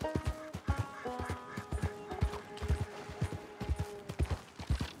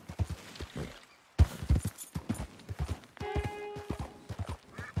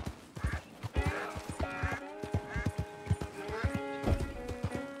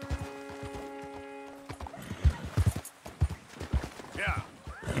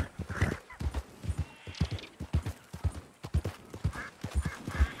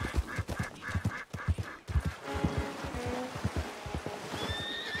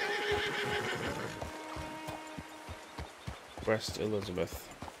 West Elizabeth.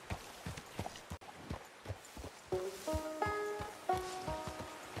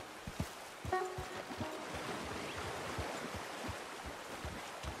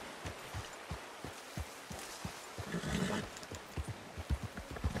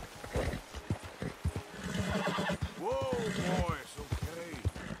 Whoa, boys, okay.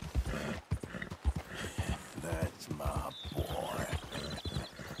 That's my boy.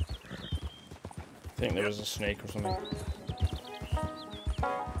 I think there was a snake or something.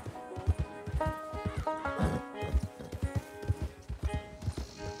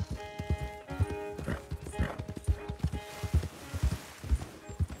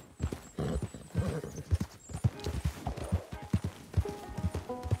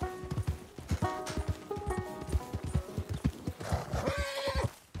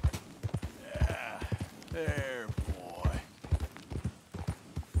 There, boy.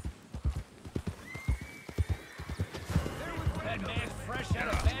 That man's fresh out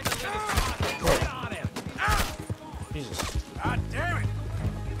of Van der Linde's pocket. Get on him! Jesus. God damn it!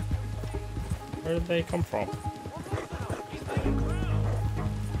 Where did they come from?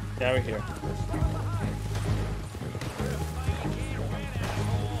 Get out of here.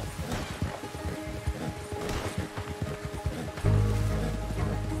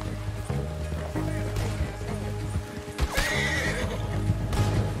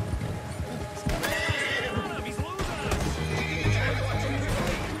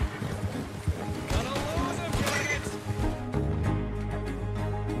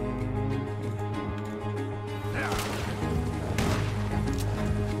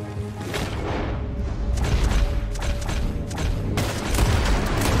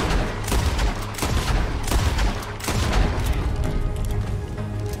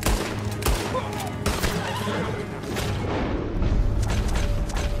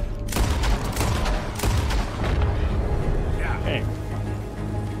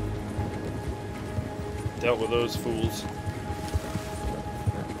 Dealt with those fools.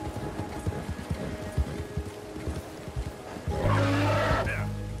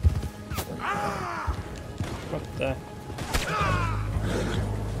 What the?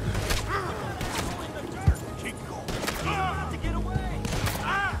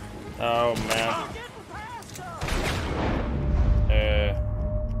 Oh man.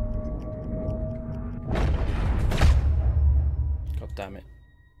 God damn it.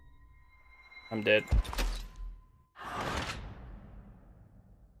 I'm dead.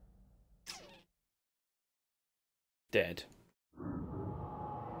 Dead.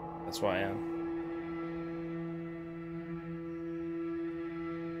 That's what I am.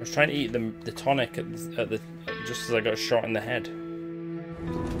 I was trying to eat the tonic just as I got shot in the head.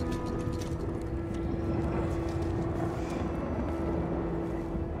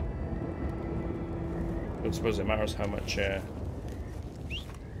 I don't suppose it matters how much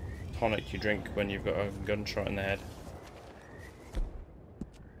tonic you drink when you've got a gunshot in the head.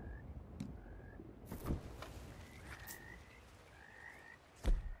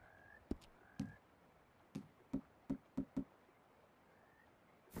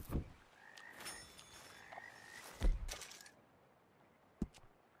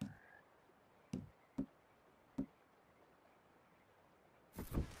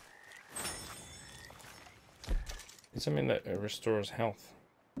 It's something that restores health.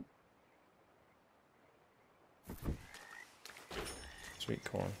 Sweet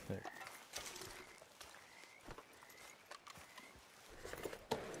corn. There.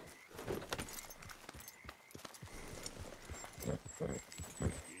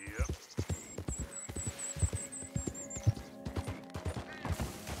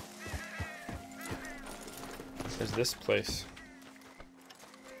 There's this place.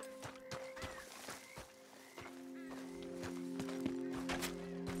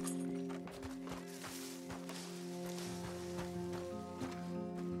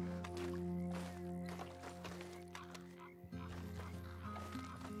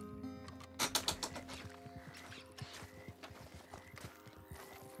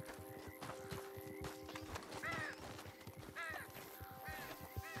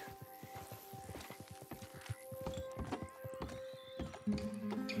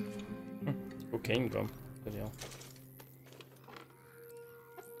 Cocaine gum. Bloody hell.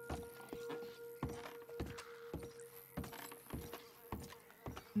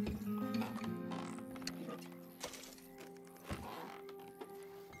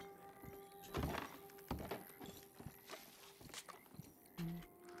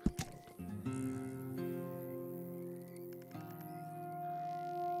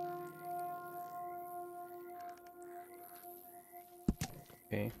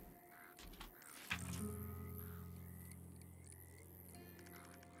 Okay.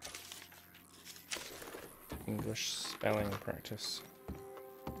 English spelling practice.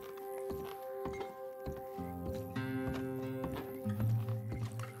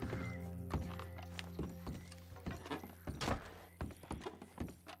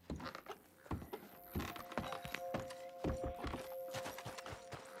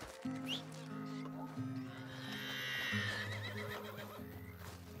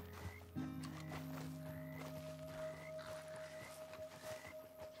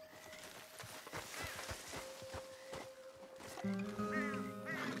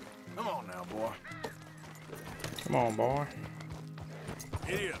 Come on now, boy. Come on, boy.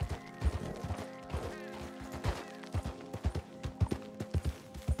 Giddy up.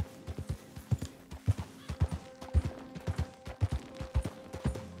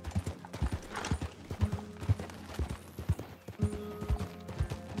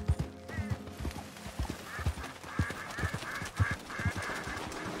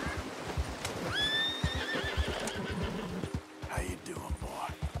 How you doing, boy?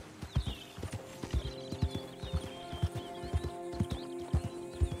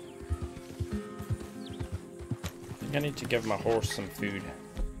 I think I need to give my horse some food.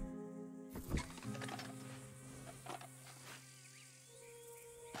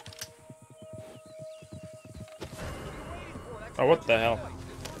 Oh, what the hell?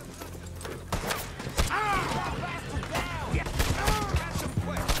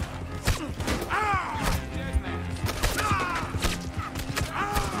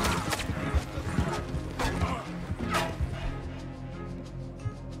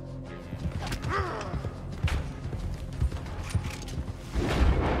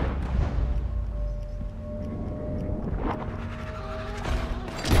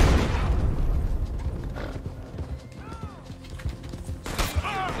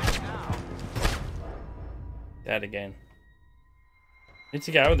 Dead again. Need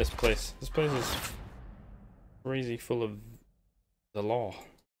to get out of this place. This place is crazy full of the law.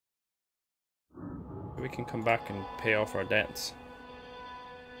 We can come back and pay off our debts.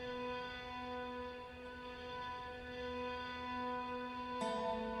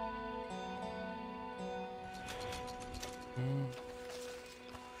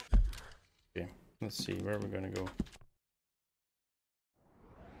 Okay, let's see, where are we gonna go?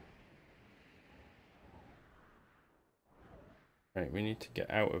 Right, we need to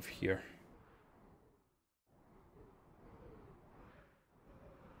get out of here.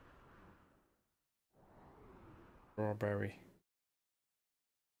 strawberry.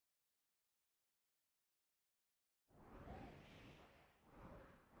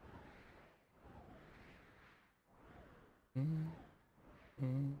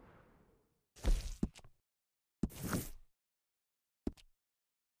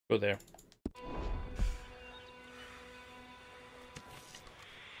 Go there.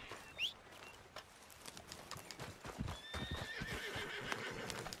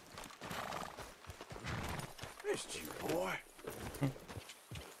 Missed you, boy.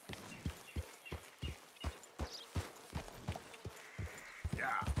 Yeah.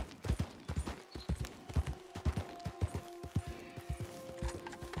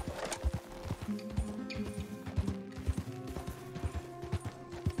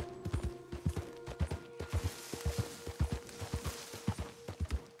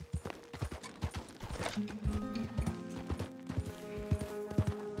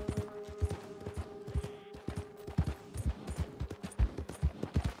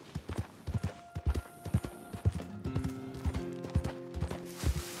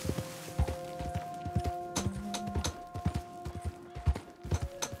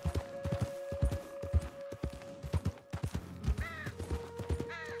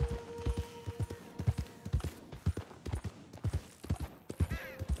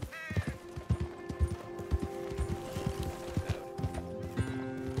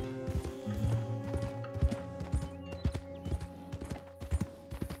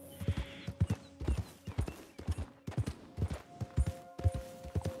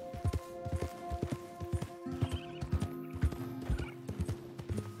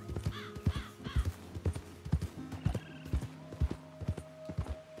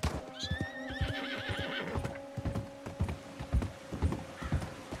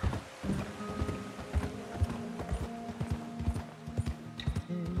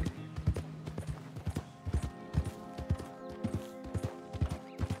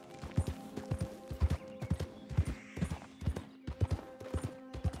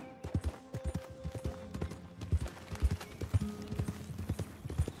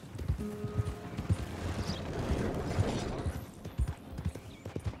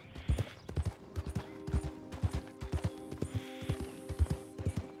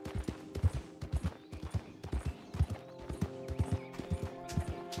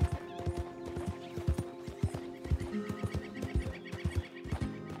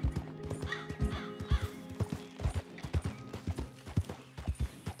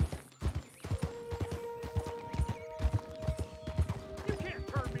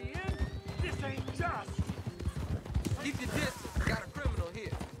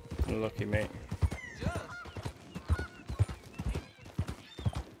 Lucky mate.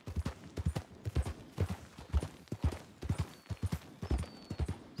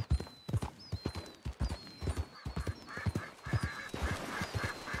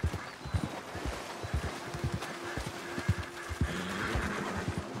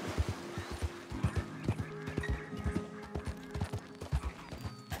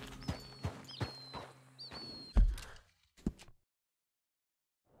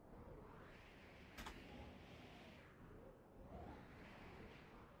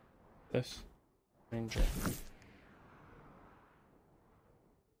 This ranger.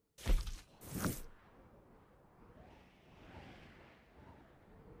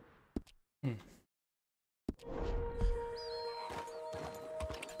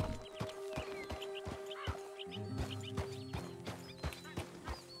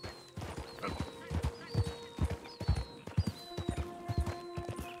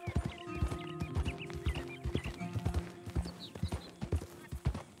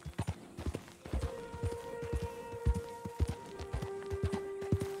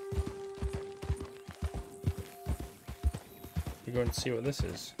 We're going to see what this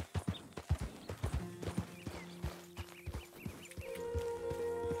is.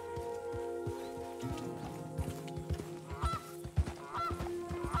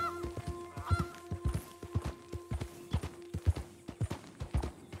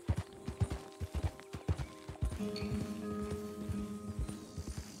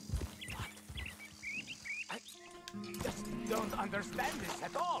 I just don't understand this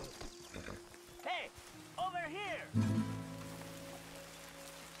at all. Hey, over here!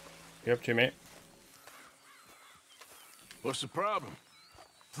 You up to, mate? What's the problem?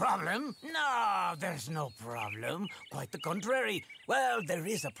 Problem? No, there's no problem. Quite the contrary. Well, there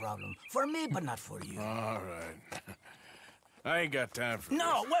is a problem. For me, but not for you. All right. I ain't got time for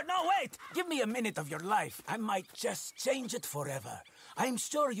No, this. no, wait! Give me a minute of your life. I might just change it forever. I'm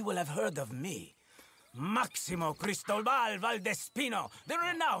sure you will have heard of me. Maximo Cristobal Valdespino, the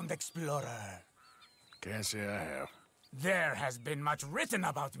renowned explorer. Can't say I have. There has been much written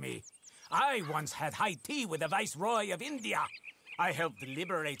about me. I once had high tea with the Viceroy of India. I helped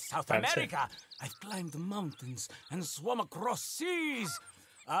liberate South America. I've climbed mountains and swum across seas.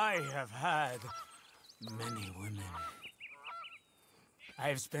 I have had many women.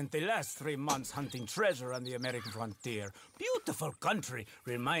 I've spent the last 3 months hunting treasure on the American frontier. Beautiful country.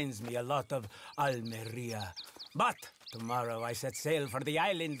 Reminds me a lot of Almeria. But tomorrow I set sail for the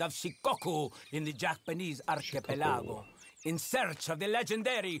island of Shikoku in the Japanese archipelago in search of the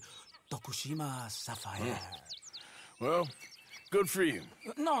legendary Tokushima sapphire. Well, good for you.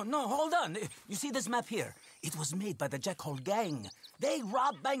 No, hold on. You see this map here? It was made by the Jackhole Gang. They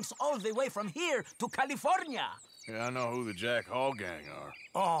rob banks all the way from here to California. Yeah, I know who the Jack Hall Gang are.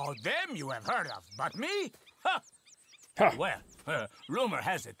 Oh, them you have heard of, but me? Huh. Well, rumor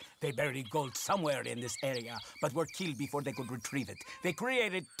has it they buried gold somewhere in this area, but were killed before they could retrieve it. They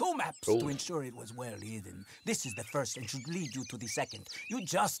created 2 maps to ensure it was well hidden. This is the first and should lead you to the second. You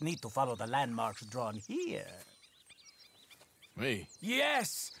just need to follow the landmarks drawn here. Me?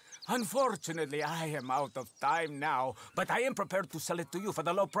 Yes! Unfortunately, I am out of time now, but I am prepared to sell it to you for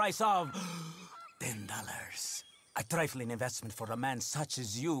the low price of $10. A trifling investment for a man such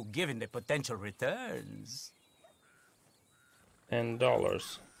as you, given the potential returns.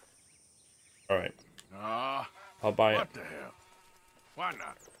 $10. Alright. I'll buy it. What the hell? Why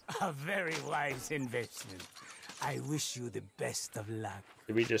not? A very wise investment. I wish you the best of luck.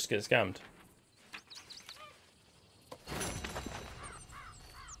 Did we just get scammed?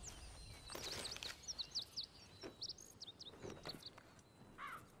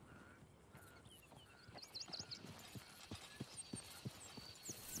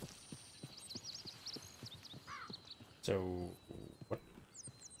 So, what?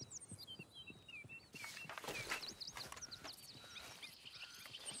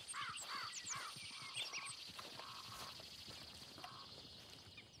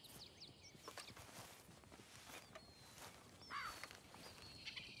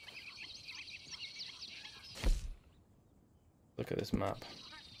 Look at this map.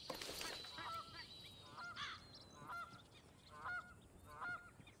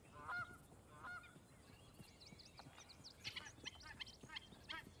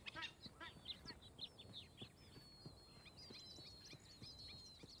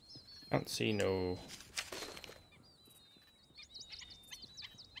 Can't see no.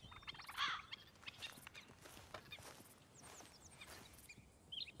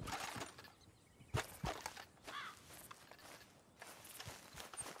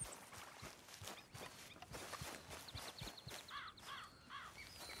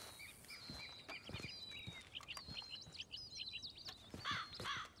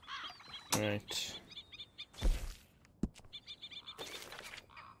 Right.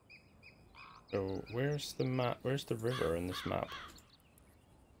 So, where's the map? Where's the river in this map?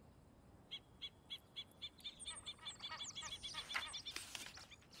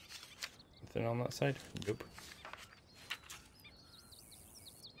 Anything on that side? Nope.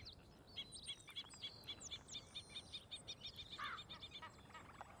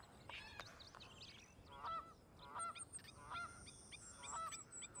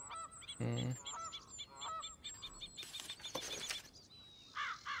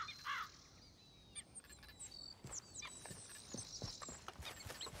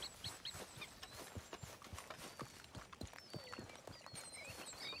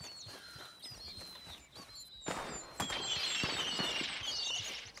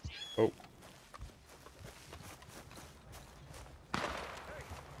 Oh.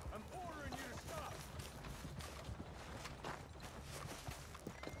 I'm ordering you to stop.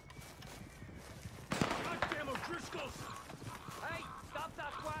 Goddamn O'Driscolls! Hey, stop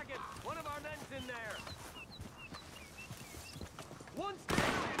that wagon! One of our men's in there! One's down!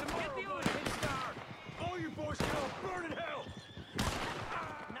 Get the other kid star! All you boys get all burn in hell!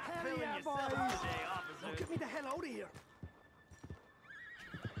 Not feeling yourself today, officer. Now get me the hell out of here.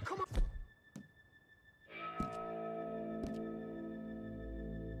 Come on.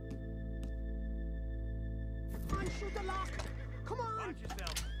 Shoot the lock. Come on. Watch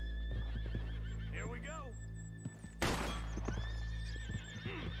yourself. Here we go.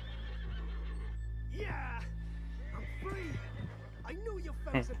 Yeah. I'm free. I knew you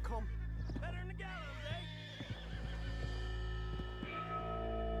fellas would come. Better than the gallows, eh?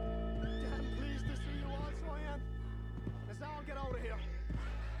 Damn pleased to see you all, so I am. Let's all get out of here.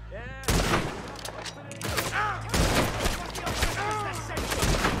 Yeah.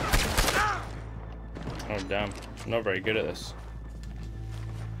 Oh damn, I'm not very good at this.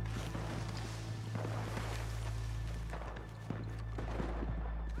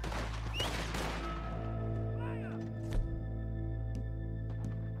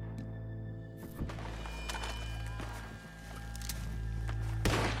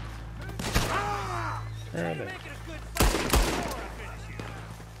 Where are they?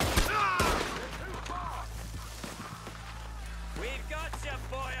 We've got you,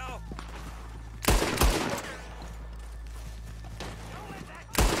 boyo.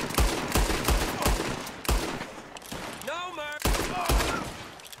 No mer.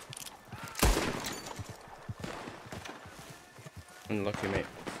 Unlucky, mate.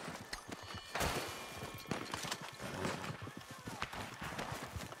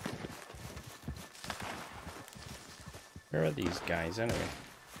 Where are these guys anyway?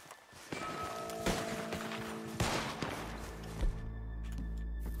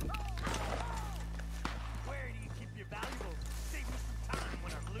 Where do you keep your valuables? Save me some time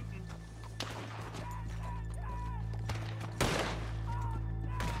when I'm looting.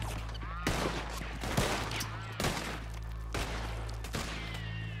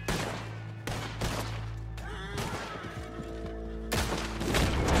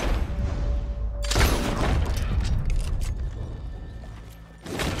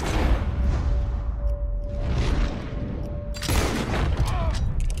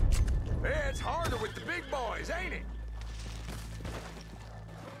 It's harder with the big boys, ain't it?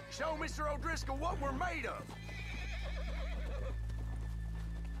 Show Mr. O'Driscoll what we're made of.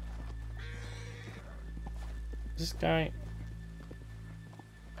 This guy.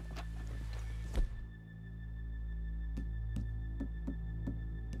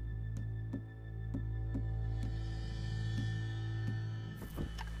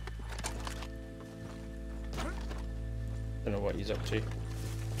 Don't know what he's up to.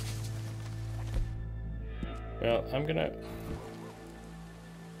 Well, I'm gonna...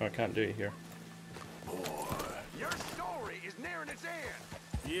 Oh, I can't do it here. Your story is nearing its end.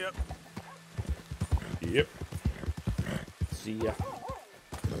 Yep. Yep. See ya.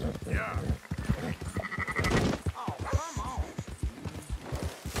 Yeah. Oh, come on.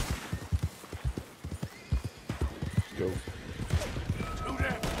 Go. Do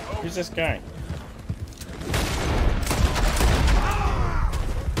that. Who's this guy?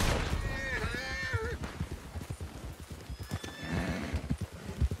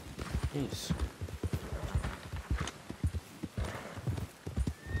 Jeez.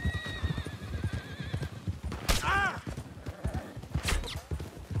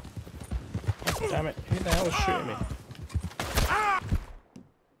 Oh, damn it. Who the hell is shooting me?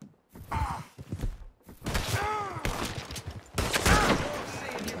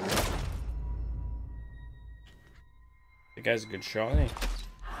 The guy's a good shot, isn't he?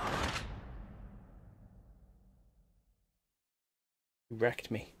 He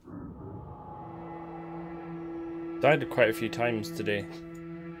wrecked me. Died quite a few times today.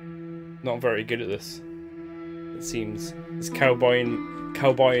 Not very good at this. It seems. It's cowboy and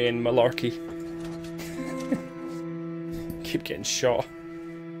malarkey. Keep getting shot.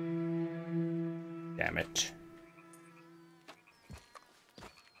 Damn it.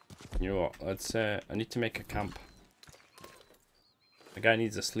 You know what? Let's. I need to make a camp. The guy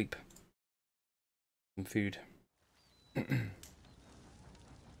needs a sleep. Some food.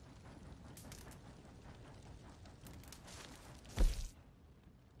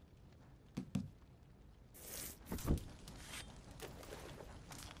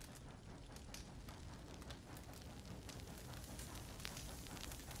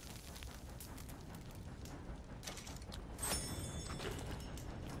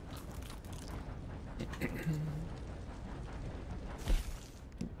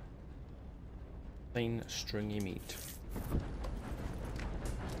 Plain stringy meat.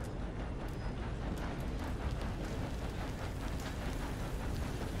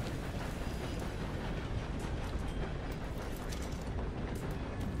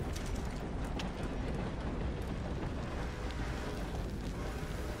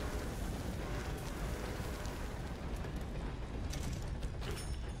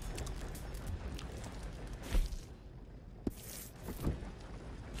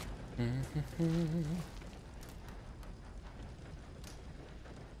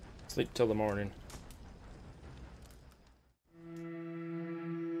 Sleep till the morning.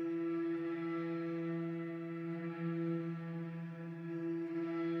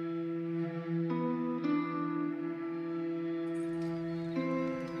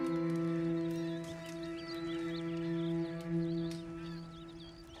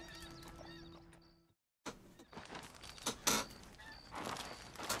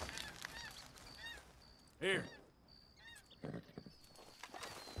 Here.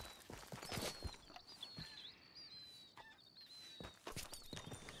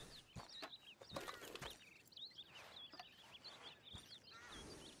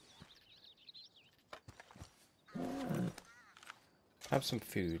 Have some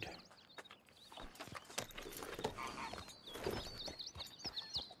food.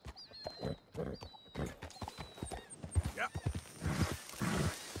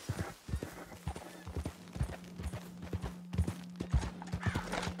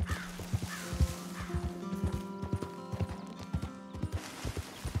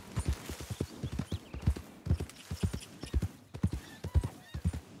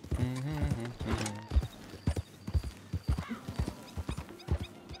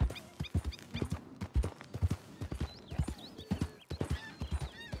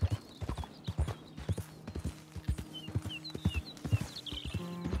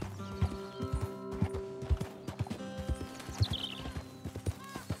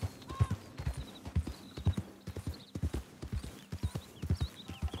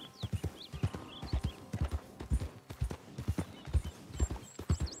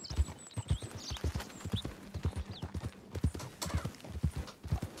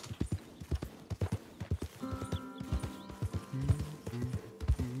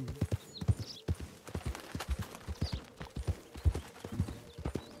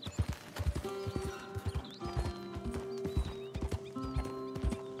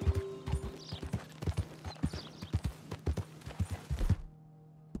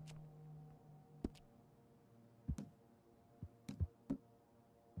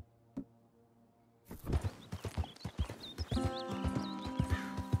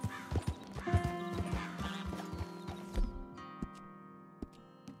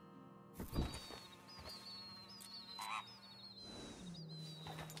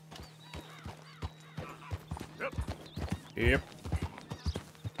 Yep.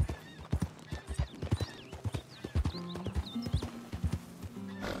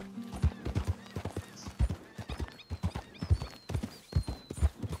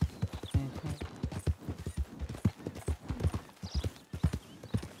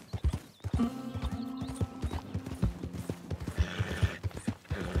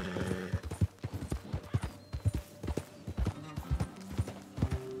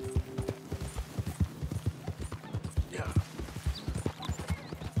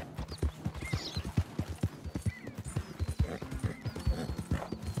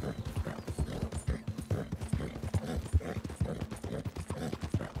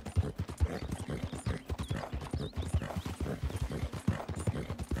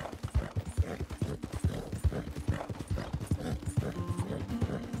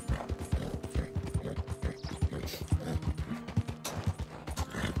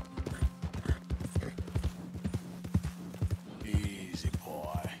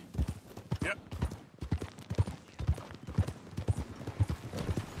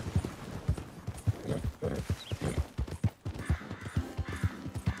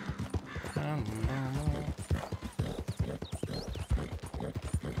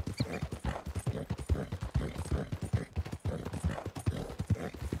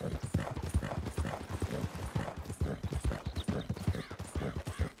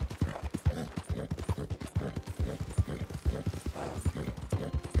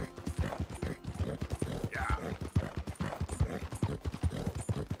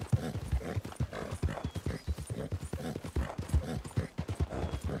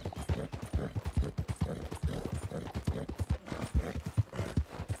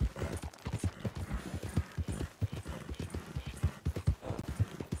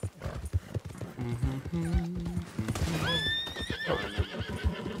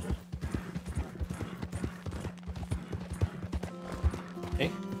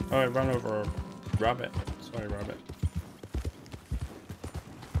 Hey, oh, I ran over a rabbit. Sorry, rabbit.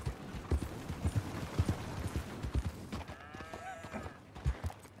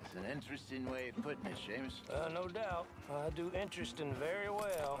 It's an interesting way of putting it, Seamus. No doubt. I do interesting very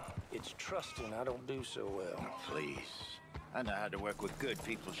well. It's trusting I don't do so well. Please. I know how to work with good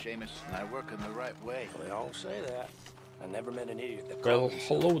people, Seamus, and I work in the right way. They all say that. I never met an idiot that Well, called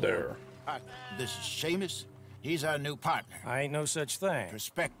hello there. This is Seamus. He's our new partner. I ain't no such thing.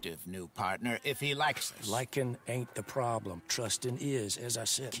 Prospective new partner, if he likes us. Liking ain't the problem. Trusting is. As I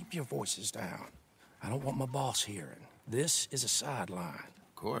said, keep your voices down. I don't want my boss hearing. This is a sideline.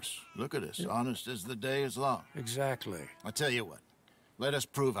 Of course. Look at us. Honest as the day is long. Exactly. I'll tell you what. Let us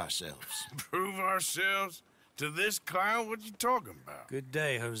prove ourselves. Prove ourselves? To this clown? What you talking about? Good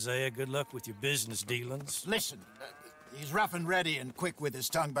day, Hosea. Good luck with your business dealings. Listen, he's rough and ready and quick with his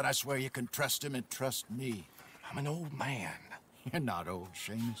tongue, but I swear you can trust him and trust me. I'm an old man. You're not old,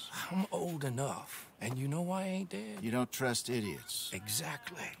 Seamus. I'm old enough. And you know I ain't dead. You don't trust idiots.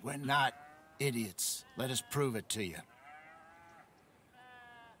 Exactly. We're not idiots. Let us prove it to you.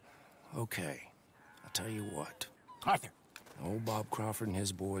 Okay. I'll tell you what. Arthur. Old Bob Crawford and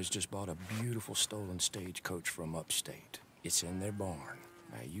his boys just bought a beautiful stolen stagecoach from upstate. It's in their barn.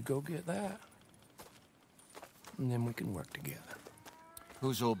 Now you go get that, and then we can work together.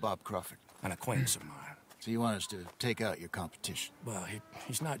 Who's old Bob Crawford? An acquaintance of mine. So you want us to take out your competition? Well,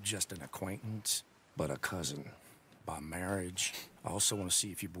 he's not just an acquaintance, but a cousin. By marriage. I also want to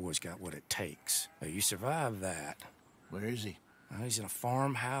see if you boys got what it takes. Now, you survive that. Where is he? He's in a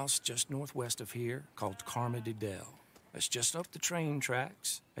farmhouse just northwest of here called Carmody Dell. It's just up the train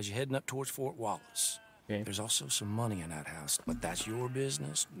tracks as you're heading up towards Fort Wallace. Okay. There's also some money in that house, but that's your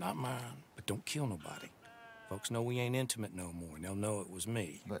business, not mine. But don't kill nobody. Folks know we ain't intimate no more, and they'll know it was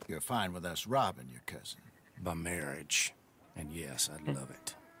me. But you're fine with us robbing your cousin. By marriage. And yes, I'd love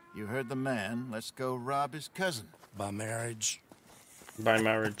it. You heard the man. Let's go rob his cousin. By marriage. By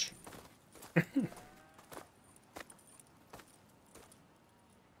marriage.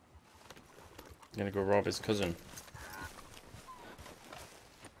 Gonna go rob his cousin.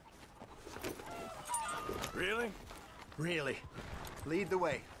 Really? Really. Lead the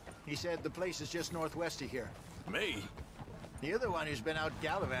way. He said the place is just northwest of here. Me? You're the one who's been out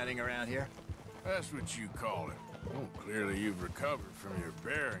gallivanting around here. That's what you call it. Oh, clearly you've recovered from your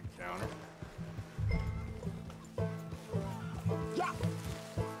bear encounter. Yeah!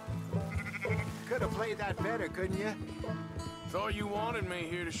 Could have played that better, couldn't you? Thought you wanted me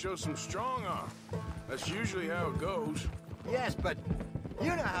here to show some strong arm. That's usually how it goes. Yes, but you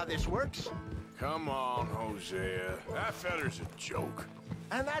know how this works. Come on, Hosea. That feller's a joke.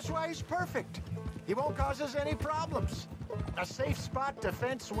 And that's why he's perfect. He won't cause us any problems. A safe spot to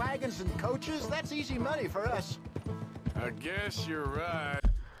fence wagons and coaches, that's easy money for us. I guess you're right.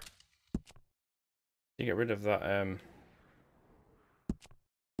 You get rid of that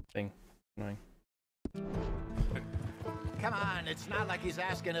thing. Annoying. Come on, it's not like he's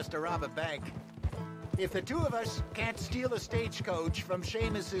asking us to rob a bank. If the two of us can't steal a stagecoach from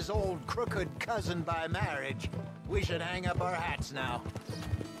Seamus's old crooked cousin by marriage, we should hang up our hats now.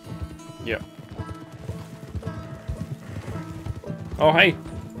 Yep. Oh, hey.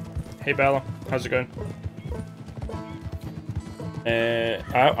 Hey, Bella. How's it going?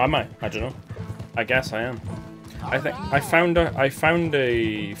 Am I? I don't know. I guess I am. I think I found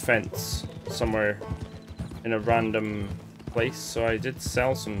a fence somewhere in a random place, so I did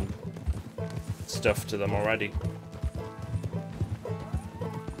sell some stuff to them already.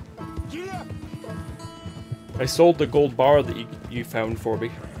 I sold the gold bar that you found for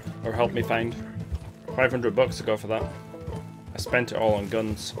me, or helped me find. $500 to go for that. I spent it all on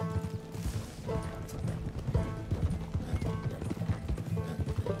guns.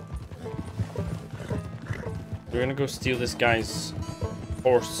 We're gonna go steal this guy's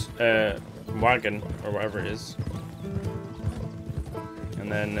horse, wagon, or whatever it is.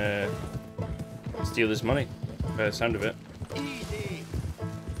 And then, steal his money, by the sound of it. Easy.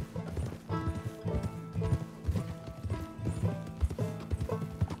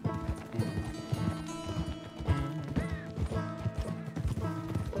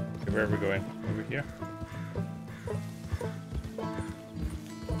 Okay, where are we going? Over here?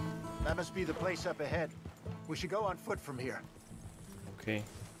 That must be the place up ahead. We should go on foot from here. Okay,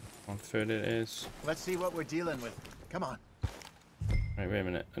 on foot it is. Let's see what we're dealing with. Come on. Right, wait a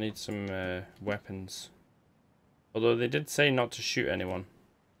minute. I need some weapons. Although they did say not to shoot anyone.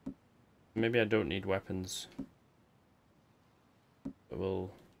 Maybe I don't need weapons. But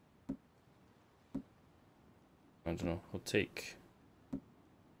we'll... I don't know. We'll take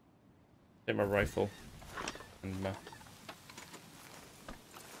my rifle and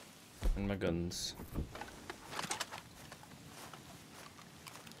my guns.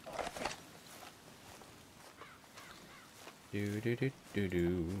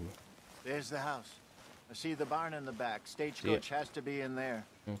 Do. There's the house. I see the barn in the back. Stagecoach has to be in there.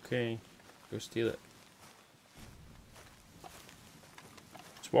 Okay, go steal it.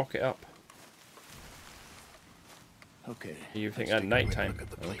 Just walk it up. Okay. You think at night time?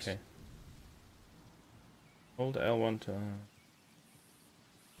 Okay. Hold L1 to.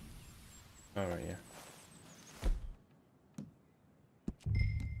 All right, yeah.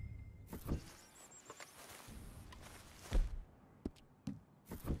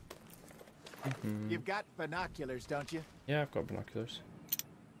 You've got binoculars, don't you? Yeah, I've got binoculars.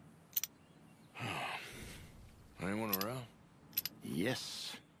 Anyone around?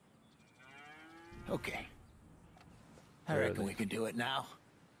 Yes. Okay. I reckon we can do it now.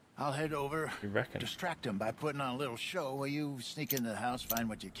 I'll head over. You reckon? Distract them by putting on a little show while you sneak into the house, find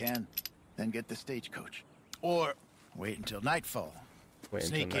what you can, then get the stagecoach. Or wait until nightfall.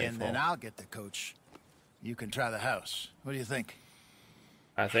 Sneak in, then I'll get the coach. You can try the house. What do you think?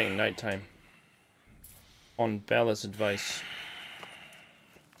 I think nighttime. On Bella's advice.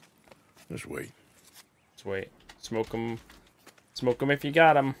 Just wait. Let's wait. Smoke 'em. Smoke 'em if you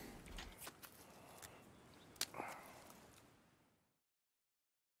got 'em.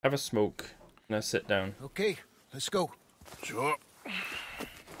 Have a smoke. Now sit down. Okay, let's go. Sure.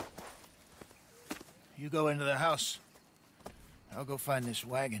 You go into the house. I'll go find this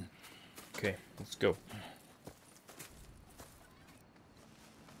wagon. Okay, let's go.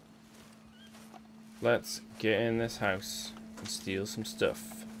 Let's get in this house and steal some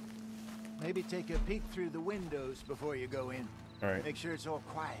stuff. Maybe take a peek through the windows before you go in. All right. Make sure it's all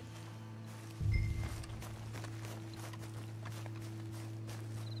quiet.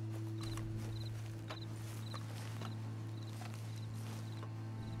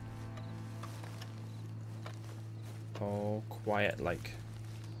 All quiet like.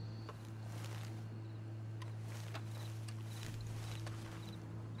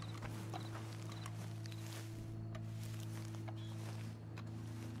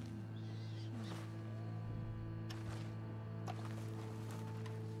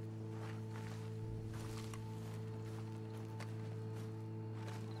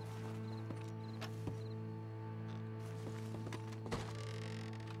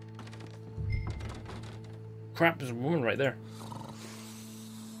 Crap, there's a woman right there.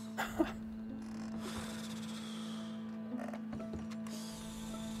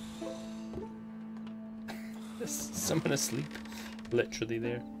 There's someone asleep, literally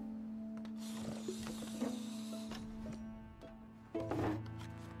there.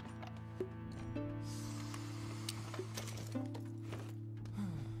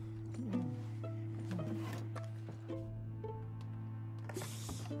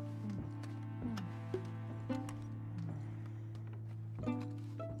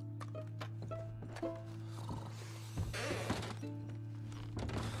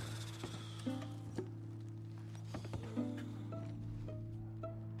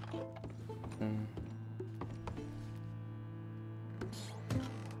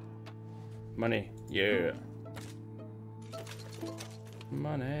 Money, yeah.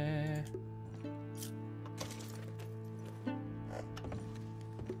 Money.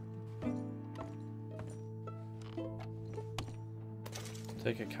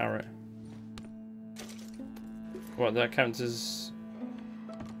 Take a carrot. What, that counts as...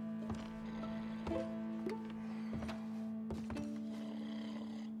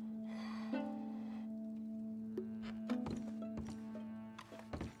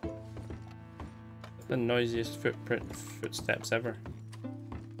 the noisiest footsteps ever.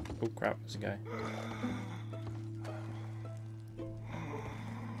 Oh crap, there's a guy.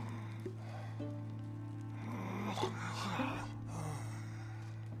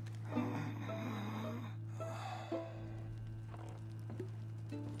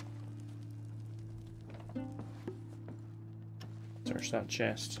 Search that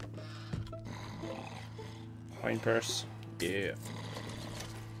chest. Coin purse. Yeah.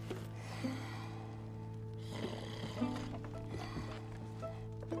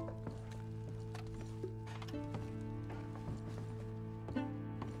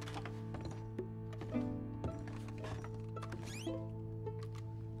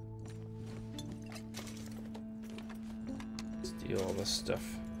 Steal all this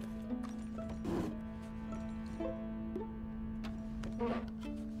stuff.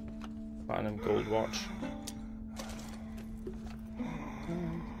 Platinum gold watch.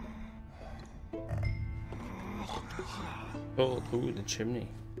 Oh, ooh, the chimney.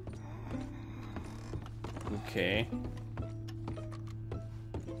 Okay.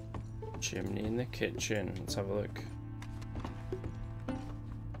 Chimney in the kitchen. Let's have a look.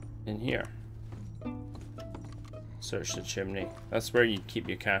 In here. Search the chimney. That's where you keep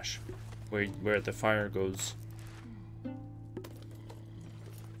your cash. Where the fire goes.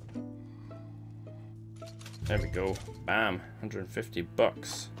 There we go. Bam. 150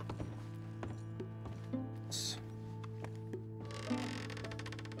 bucks.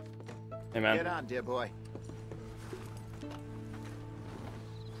 Hey man. Get on, dear boy.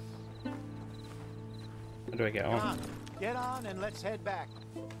 How do I get on? Get on and let's head back.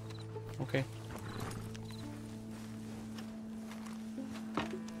 Okay.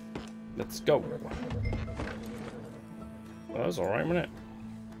 Let's go. Well, that was alright, wasn't it?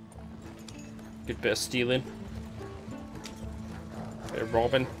 Good bit of stealing. Bit of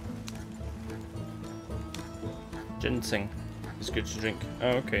robbing. Ginseng is good to drink. Oh,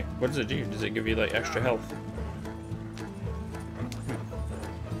 okay. What does it do? Does it give you like extra health?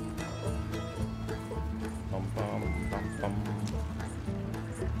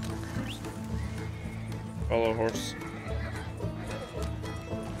 Follow horse.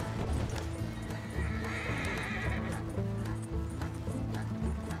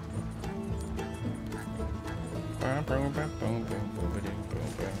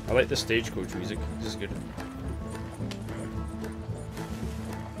 I like the stagecoach music. This is good.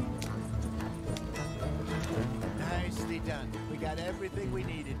 Nicely done. We got everything we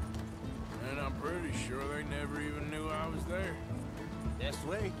needed. And I'm pretty sure they never even knew I was there. Best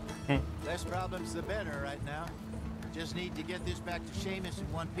way. Less problems the better right now. Just need to get this back to Seamus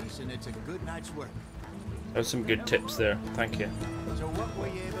in one piece, and it's a good night's work. There's some good tips there. Thank you. So what were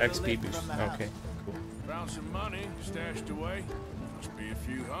you able to XP lift boost. from the house? Okay, cool. Found some money stashed away. Must be a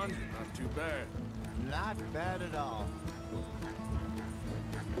few hundred. Not too bad. Not bad at all.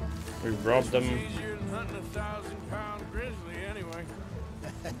 We robbed them. It's easier than hunting a 1,000-pound grizzly, anyway.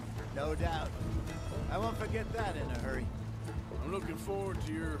 No doubt. I won't forget that in a hurry. I'm looking forward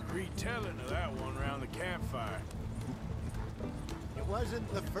to your retelling of that one around the campfire. It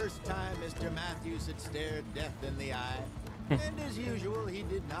wasn't the first time Mr. Matthews had stared death in the eye. And as usual, he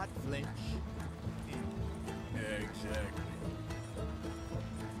did not flinch. Yeah, exactly.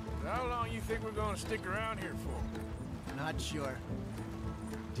 How long you think we're gonna stick around here for? Not sure.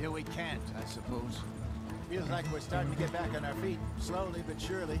 Till we can't, I suppose. Feels like we're starting to get back on our feet, slowly but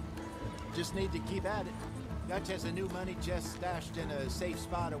surely. Just need to keep at it. Dutch has a new money chest stashed in a safe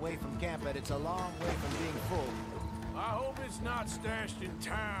spot away from camp, but it's a long way from being full. I hope it's not stashed in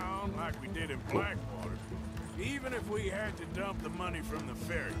town like we did in Blackwater. Even if we had to dump the money from the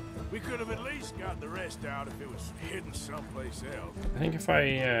ferry, we could have at least got the rest out if it was hidden someplace else. I think if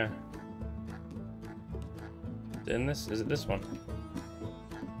I in this, is it this one?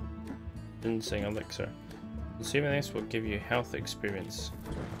 Ginseng elixir. Assuming this will give you health experience.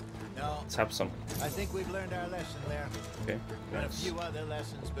 No. Let's have some. I think we've learned our lesson there. Okay. And Nice. a few other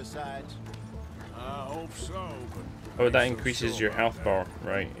lessons besides. I hope so, but... Oh, that increases your health bar,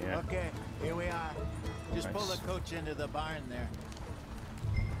 right? Yeah. Okay, here we are. Just pull Nice. the coach into the barn there.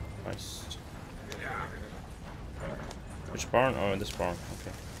 Nice. Which barn? Oh, this barn.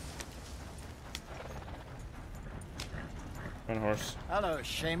 Okay. One horse. Hello,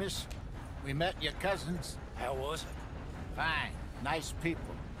 Seamus. We met your cousins. How was it? Fine. Nice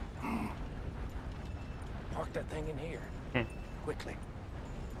people. Park that thing in here. Quickly.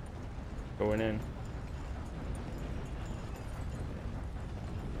 Going in.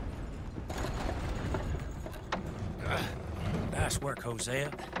 Nice work, Hosea.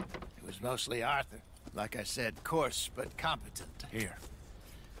 It was mostly Arthur. Like I said, coarse but competent. Here.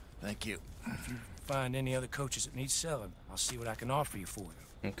 Thank you. If you find any other coaches that need selling, I'll see what I can offer you for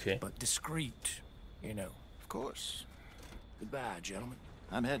them. Okay. But discreet, you know. Of course. Goodbye, gentlemen.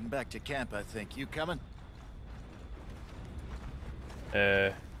 I'm heading back to camp, I think. You coming?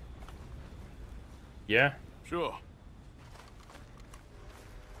 Yeah. Sure.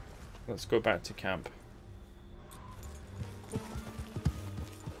 Let's go back to camp.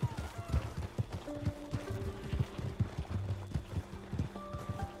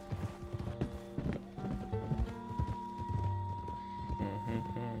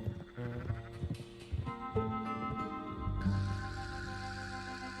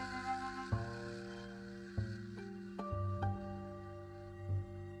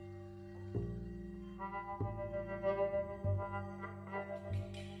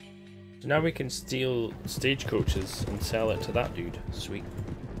 So now we can steal stagecoaches and sell it to that dude. Sweet.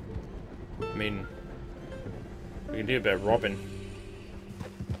 I mean, we can do a bit of robbing.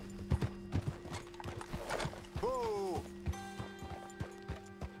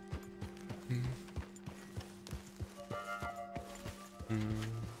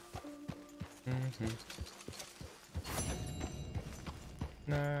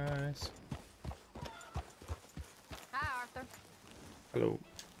 Nice. Hi, Arthur. Hello.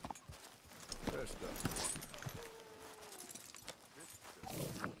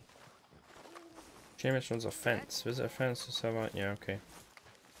 Seamus runs a fence. Visit a fence to sell out. Yeah, okay.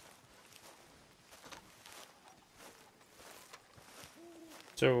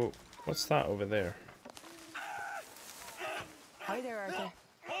 So, what's that over there? Hi there, Arthur.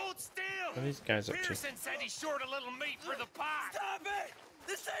 Hold still! What are these guys up to? Pearson said he short a little meat for the pot. Stop it!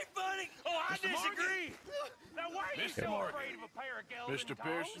 This ain't funny! Oh, I disagree! Now why are you Mr. so Morgan. afraid of a pair of gelding Mr. dogs?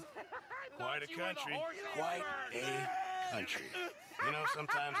 Pearson, quite a You were the country. horse Quite whisperer. a country. You know,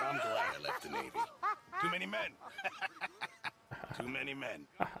 sometimes I'm glad I left the Navy. Too many men. Too many men.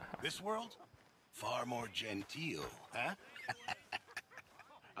 This world, far more genteel, huh?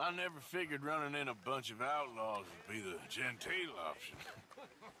 I never figured running in a bunch of outlaws would be the genteel option.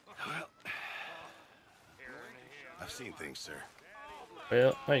 Well, I've seen things, sir.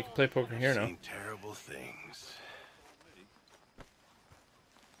 Well, oh, you can play poker here now. I've seen terrible things.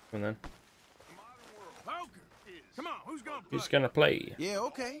 And then, Poker! Come on, who's gonna play? who's gonna play? Yeah,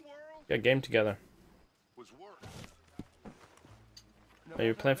 okay. Get a game together. Oh,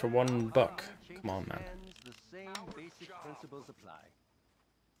 you're playing for $1. Come on, man. The same basic principles apply.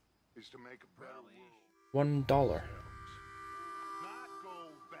 Is to make a better world. $1. Not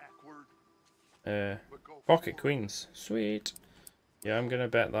go backward. Pocket queens. Sweet. Yeah, I'm gonna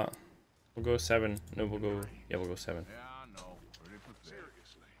bet that. We'll go 7. No, we'll go... Yeah, we'll go 7. Yeah, I know. Pretty pathetic.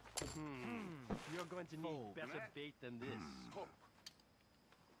 You're going to need better bait than this.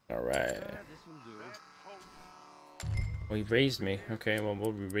 Alright. This will do. Well, he raised me. Okay, well,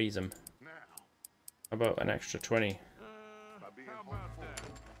 we'll raise him. How about an extra 20?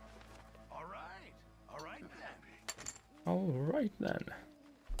 Alright then.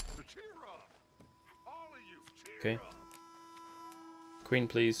 Okay. Queen,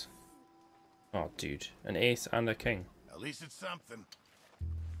 please. Oh, dude. An ace and a king. At least it's something.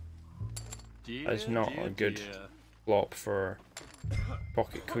 That is not a good flop for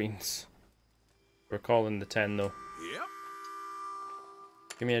pocket queens. We're calling the 10 though. Yep.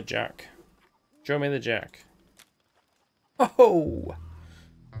 Give me a jack. Show me the jack. Oh!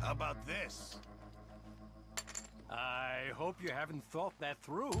 How about this? I hope you haven't thought that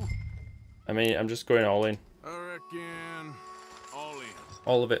through. I mean, I'm just going all in. I reckon all in.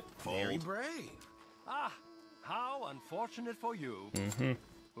 All of it. Very brave. Ah, how unfortunate for you. Mm-hmm.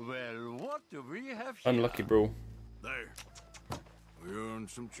 Well, what do we have here? Unlucky, bro. There. We're in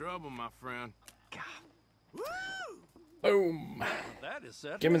some trouble, my friend. Woo! Boom. Well, that is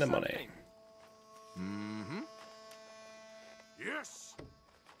certainly Give me the something. money. Mm-hmm. Yes.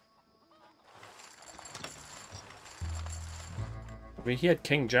 Well, he had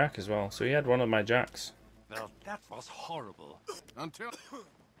King Jack as well, so he had one of my jacks. Well, that was horrible. Until.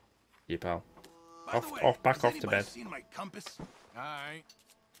 Yeah, pal. By the way, Back has off to anybody bed. Seen my compass? I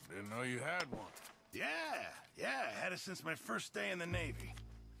didn't know you had one. Yeah, I had it since my first day in the Navy.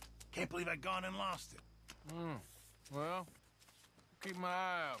 Can't believe I'd gone and lost it. Well, keep my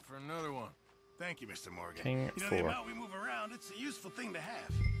eye out for another one. Thank you, Mr. Morgan. King you know, 4. the amount we move around, it's a useful thing to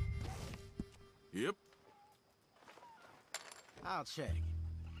have. Yep. I'll check.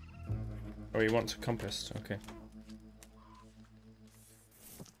 Oh, he wants a compass. Okay.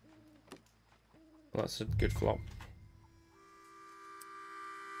 Well, that's a good flop.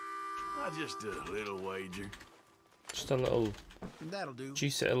 Just a little wager. Just a little... That'll do.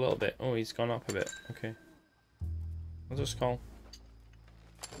 Juice it a little bit. Oh, he's gone up a bit. Okay. I'll just call.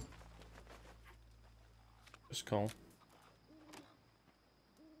 Just call.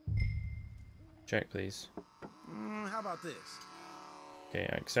 Check, please. How about this? Okay,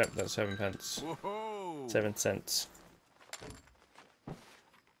 I accept that 7 pence. Whoa. 7 cents.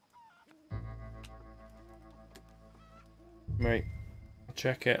 Right.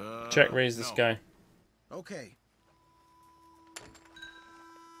 Check it. Check raise this guy. Okay.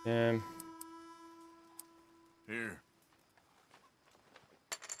 Here.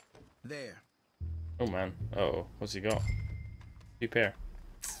 There. Oh man. Uh oh. What's he got? 2 pair.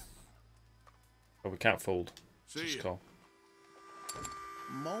 Oh, we can't fold. Just call.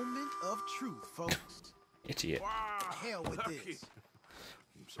 Moment of truth, folks. Idiot. Hell with this.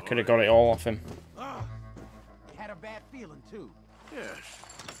 I could have got it all off him. Had a bad feeling too. Yes.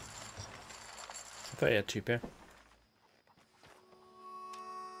 I thought he had 2 pair.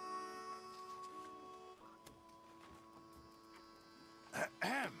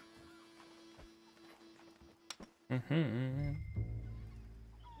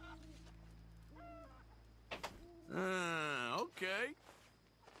 Okay.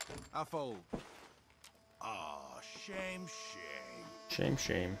 I fold. Aw, shame.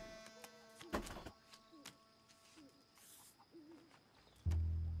 Shame.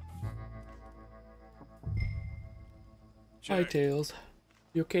 Hi, Tails.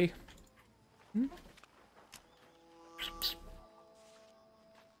 You okay? Hmm?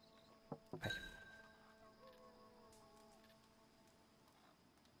 Hi.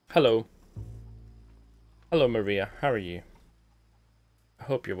 Hello. Hello, Maria. How are you? I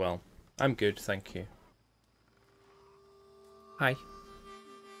hope you're well. I'm good, thank you. Hi.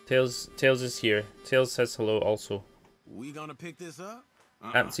 Tails is here. Tails says hello also. We gonna pick this up?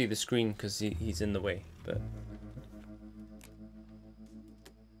 I can't see the screen because he's in the way, but...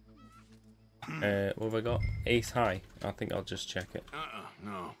 what have I got? Ace high. I think I'll just check it.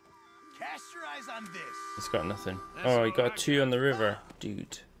 No. Cast your eyes on this. It's got nothing. Oh, he got a 2 on the river.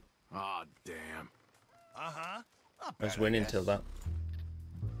 Dude. Aw, damn. Uh-huh. I was winning till that.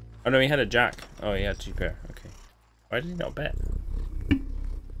 Oh no, he had a jack. Oh, he had 2 pair. Okay. Why did he not bet?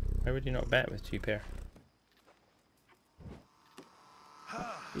 Why would he not bet with 2 pair?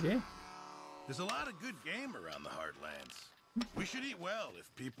 Yeah. There's a lot of good game around the Heartlands. We should eat well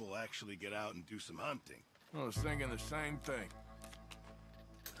if people actually get out and do some hunting. I was thinking the same thing.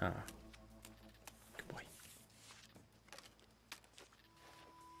 Ah. Good boy.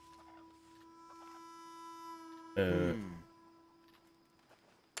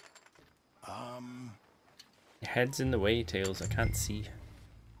 Your head's in the way, Tails. I can't see.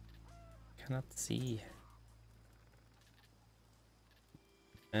 cannot see.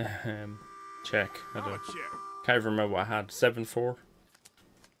 Check. Can't even remember what I had. 7-4.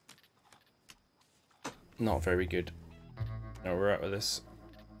 Not very good. No, we're out with this.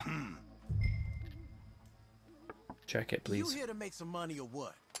 Check it, please. You here to make some money or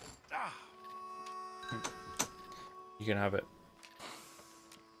what? You can have it.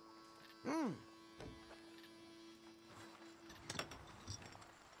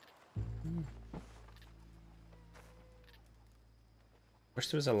 Wish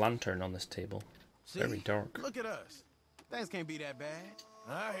there was a lantern on this table. See? Very dark. Look at us. Things can't be that bad.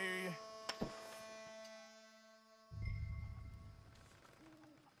 I hear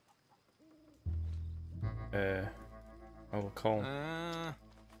you. I will call.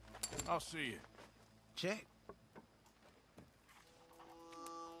 I'll see you. Check.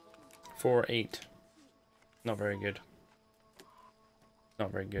 4-8. Not very good.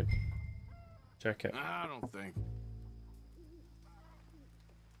 Not very good. Check it. I don't think.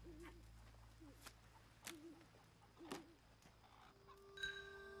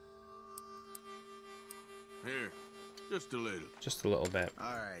 Here, just a little. Just a little bit. All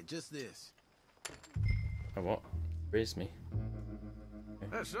right, just this. Oh, what? Raise me. Okay.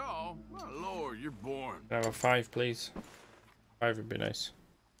 That's all. My lord, you're born. Can I have a 5, please? 5 would be nice.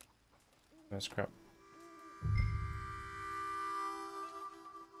 That's crap.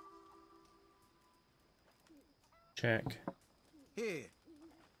 Check. Here,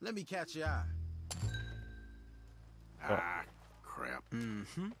 let me catch your eye. Oh. Ah, crap.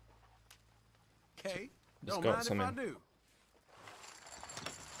 Mm-hmm. Okay. He's Don't got mind something. if I do.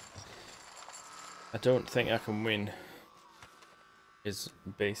 I don't think I can win. Is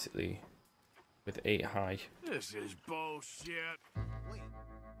basically with 8 high. This is bullshit. Wait.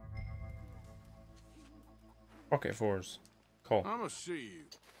 Pocket 4s. Call. I'm gonna see you.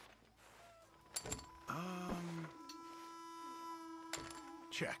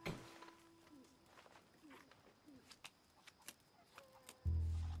 Check.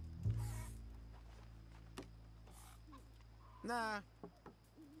 Nah.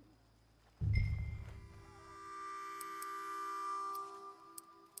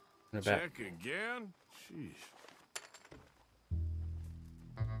 Check again? Jeez.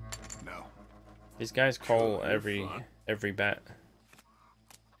 No. These guys call every bet.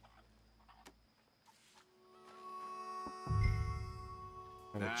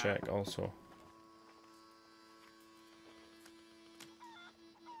 I'm gonna check also.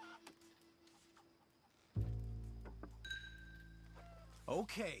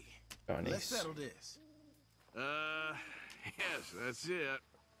 Okay. Got an Let's ace. settle this. Yes, that's it.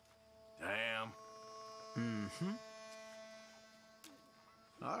 Damn. Mm-hmm.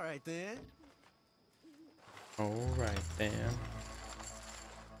 All right then. Alright then.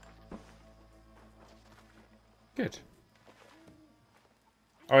 Good.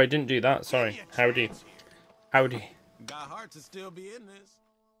 Oh, I didn't do that. Sorry. Howdy. Howdy. Got heart to still be in this.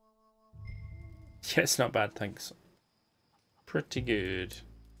 Yeah, it's not bad, thanks. Pretty good.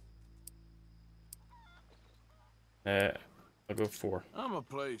 I'll go 4. I'm gonna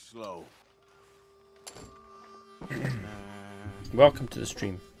play slow. Welcome to the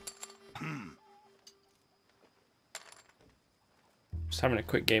stream. Just having a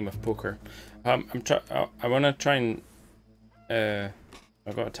quick game of poker. I want to try and. I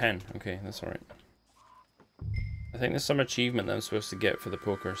got a 10. Okay, that's all right. I think there's some achievement that I'm supposed to get for the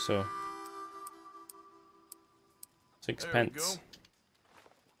poker. So 6 pence.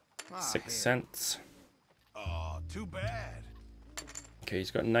 6 cents. Oh, too bad. Okay,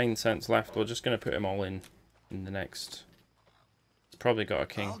 he's got 9 cents left. We're just gonna put him all in the next. He's probably got a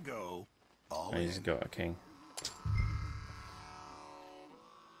king. I'll go all He's in. got a king.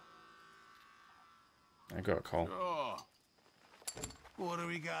 I got a call. Oh. What do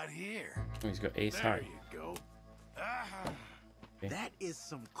we got here? Oh, he's got ace There high. you go. Ah. Okay. That is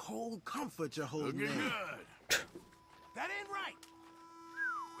some cold comfort you're holding Looking in. good. That ain't right.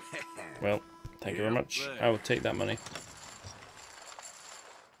 Well, thank you very much. I will take that money.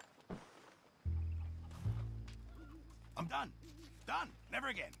 I'm done. Done. Never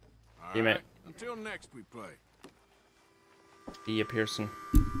again. All You right. mate. Until next we play. See ya, Pearson.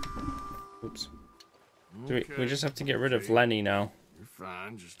 Oops. So we Okay. just have to get rid of See? Lenny now. You're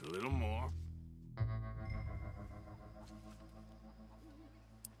fine. Just a little more.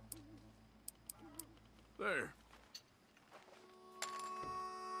 There.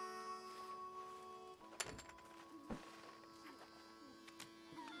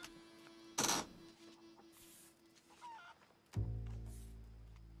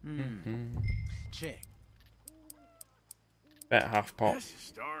 Check. Bet half pot. This is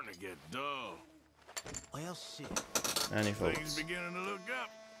starting to get dull. Well, shit. Any Things votes? beginning to look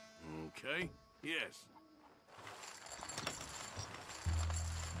up. Okay. Yes.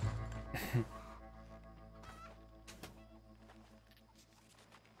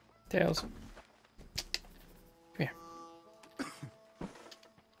 Tails. Come here.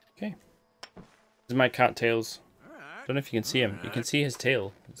 Okay. This is my cat Tails. Don't know if you can see him. You can see his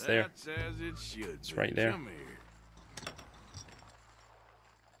tail. It's there. That's as it should It's be. right there. Come here.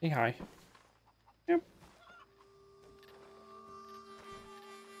 Say hi. Yep.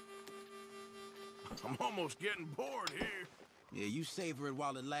 I'm almost getting bored here. Yeah, you savor it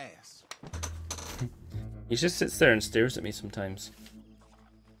while it lasts. He just sits there and stares at me sometimes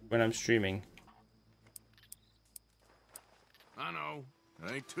when I'm streaming. I know.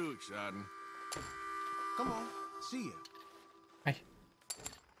 It ain't too exciting. Come on, see ya. Hi.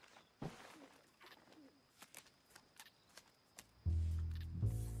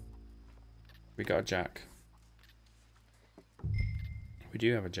 We got a jack. We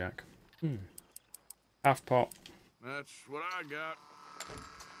do have a jack. Half pot. That's what I got.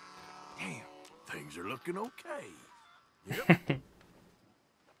 Damn, things are looking okay. Yep.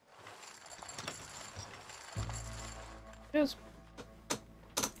 Yes.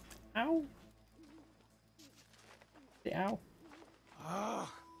 Ow. Ow.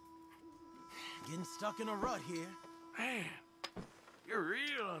 Oh, getting stuck in a rut here. Man, you're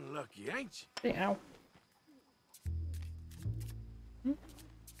real unlucky, ain't Say ow. you?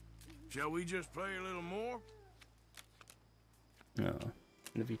 Shall we just play a little more? No.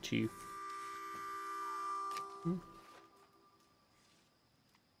 The V2.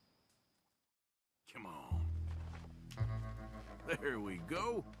 Come on. There we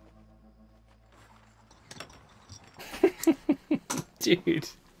go. Dude.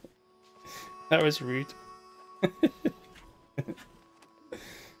 That was rude.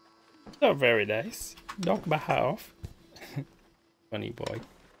 Not very nice. Knock my hat off. Funny boy.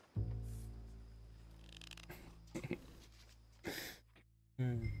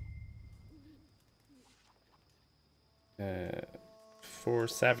 Hmm.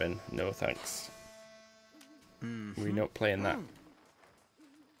 4-7. No thanks. We're not playing that.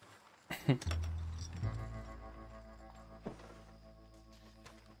 I'm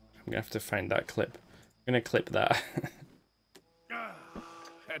gonna have to find that clip. I'm gonna clip that.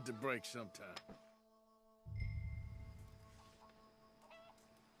 Had to break sometime.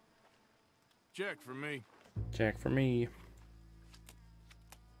 Check for me. Check for me.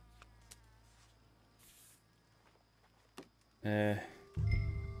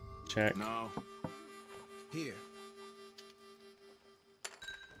 Check. No. Here.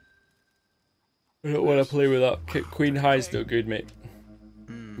 I don't want to play with that. Queen high's no good, mate.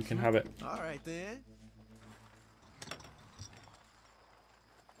 You can have it. All right then.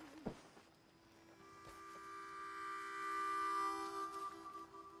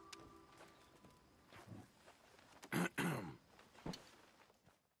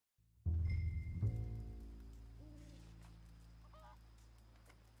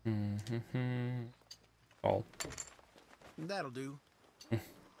 All. That'll do.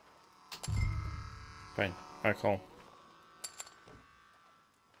 Fine. I call.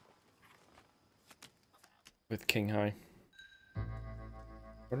 With King High.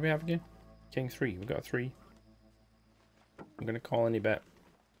 What do we have again? King 3. We got a 3. I'm gonna call any bet.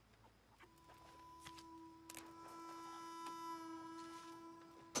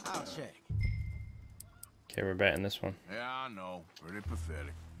 I'll check. Okay, we're betting this one. Yeah, I know. Pretty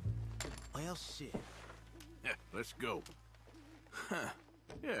pathetic. Well, shit. Yeah, let's go. Huh.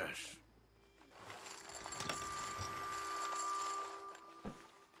 Yes.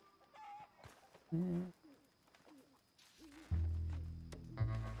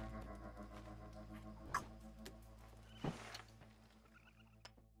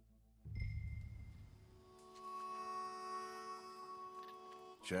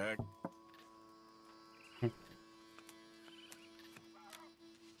 Check.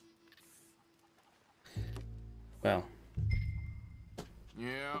 Well.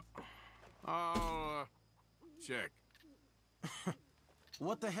 Yeah. I'll check.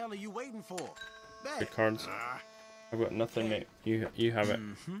 What the hell are you waiting for? Good cards. I've got nothing, mate. You have it.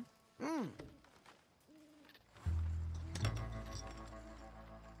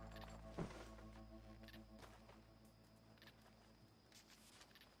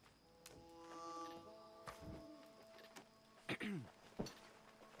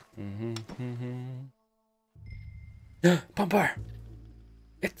 Bumper!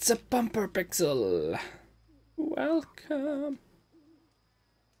 It's a bumper pixel! Welcome!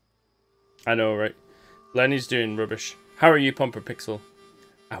 I know, right? Lenny's doing rubbish. How are you, Pumper Pixel?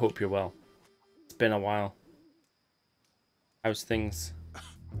 I hope you're well. It's been a while. How's things?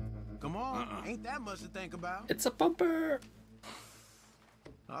 Come on, ain't that much to think about. It's a bumper.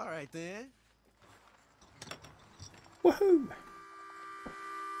 All right then. Woohoo!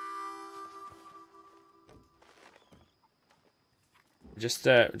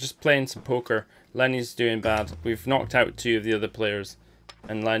 Just playing some poker. Lenny's doing bad. We've knocked out 2 of the other players,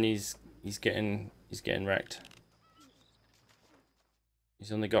 and Lenny's getting wrecked.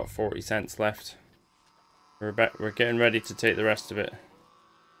 He's only got 40 cents left. We're getting ready to take the rest of it.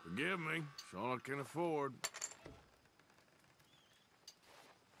 Forgive me, it's all I can afford.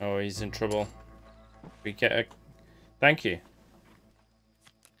 Oh, he's in trouble. We get a... Thank you.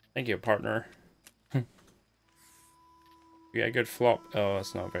 Thank you, partner. We get a good flop. Oh,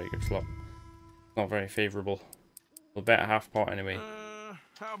 it's not a very good flop. Not very favourable. We'll bet a half pot anyway.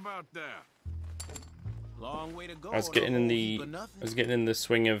 How about that? Long way to go. I was getting in the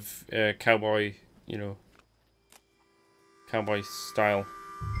swing of cowboy, you know, cowboy style.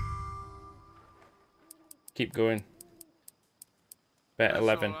 Keep going. Bet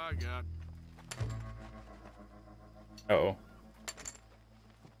 11. Uh-oh.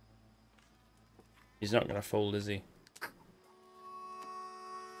 He's not gonna fold, is he?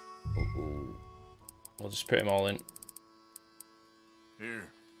 Uh-oh. I'll just put him all in. Here.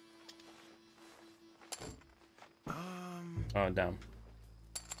 Oh, damn.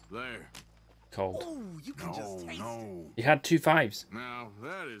 There. Cold. Oh, you can just taste it. He had 2 5s. Now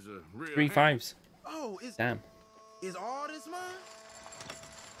that is a real 3 5s. Oh, damn. Is all this mine?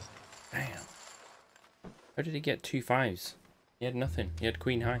 Damn. How did he get 2 5s? He had nothing. He had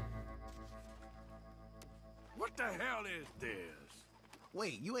queen high. What the hell is this?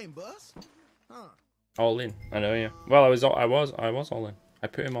 Wait, you ain't bust? Huh? All in. I know, yeah. Well, I was all in. I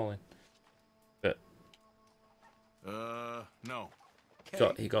put him all in. But no.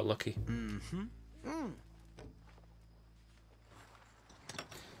 He got lucky.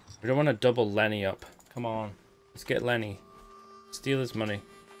 We don't want to double Lenny up. Come on. Let's get Lenny. Steal his money.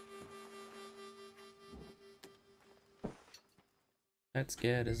 Let's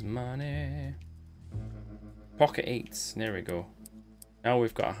get his money. Pocket 8s. There we go. Now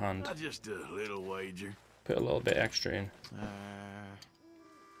we've got a hand. Just a little wager. Put a little bit extra in.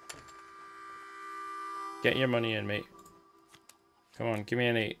 Get your money in, mate. Come on, give me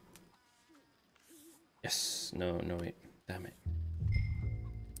an 8. Yes. No 8. Damn it.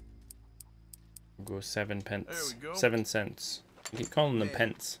 We'll go 7 pence. There we go. 7 cents. You keep calling them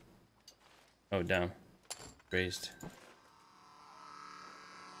pence. Oh, damn. Raised.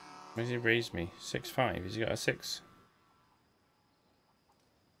 Where's he raised me? 6-5. Has he got a 6?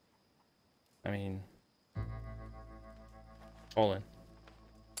 I mean... all in.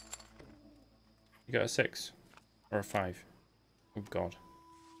 You got a 6? Or a 5? Oh god.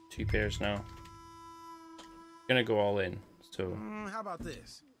 2 pairs now. Gonna go all in, so... how about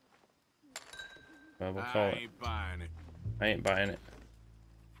this? Well, we'll call it. I ain't buying it. I ain't buying it.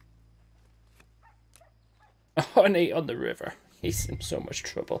 Oh, an 8 on the river. He's in so much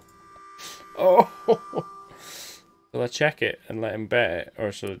trouble. Oh! Will I check it and let him bet it?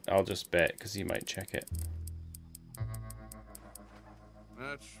 Or so I'll just bet, because he might check it.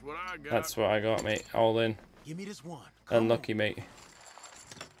 That's what I got. That's what I got, mate. All in. Give me this one. Unlucky, mate.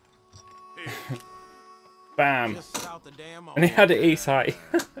 Bam! And he had an ace high.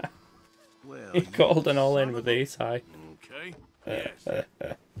 He called an all in with ace high. Okay.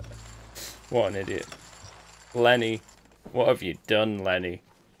 What an idiot. Lenny. What have you done, Lenny?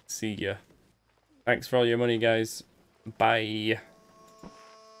 See ya. Thanks for all your money, guys. Bye.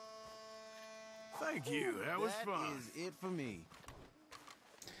 Thank you. That was fun. That is it for me.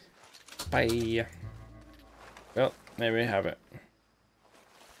 Bye. Well, there we have it.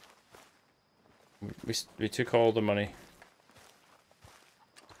 We took all the money.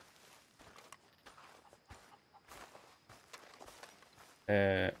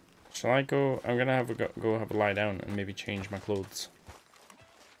 Shall I go? I'm gonna have a go have a lie down and maybe change my clothes.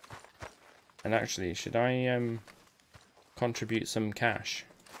 And actually, should I contribute some cash?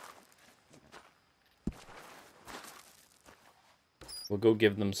 We'll go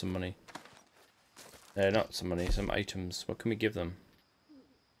give them some money. Not some money, some items. What can we give them?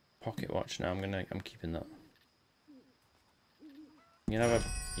 Pocket watch. Now I'm keeping that. You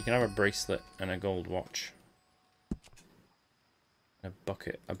can have a bracelet and a gold watch. A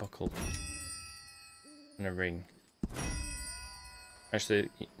buckle, and a ring. Actually,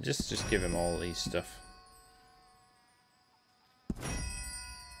 just give him all these stuff.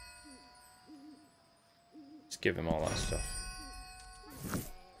 Just give him all that stuff.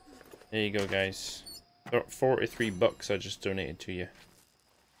 There you go, guys. $43 I just donated to you.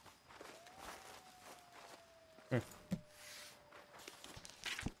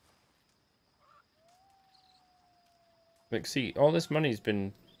 Like, see, all this money's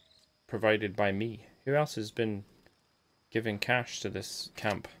been provided by me. Who else has been giving cash to this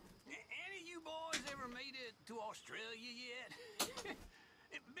camp? Any of you boys ever made it to Australia yet?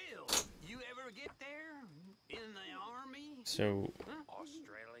 Bill, you ever get there in the army? So...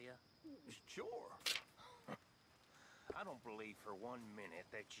 Australia? Sure. I don't believe for 1 minute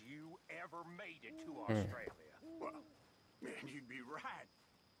that you ever made it to Australia. Well, man, you'd be right.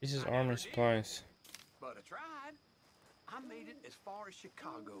 This is armor supplies. But I tried. I made it as far as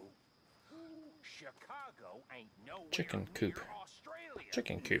Chicago. Chicago ain't nowhere Chicken coop. Australia.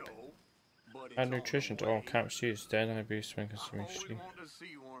 Chicken coop. No, Add nutrition to all camps used. Dead eye boost when consuming sheep.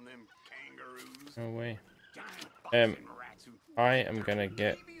 No way. I am gonna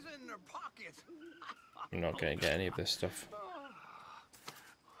get... I'm not gonna get any of this stuff.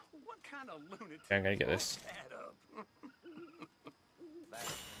 Okay, I'm gonna get this.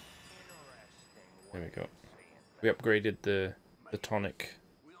 There we go. We upgraded the tonic,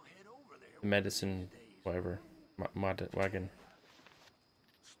 the medicine, whatever, wagon.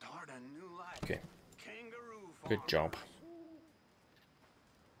 Okay. Good job.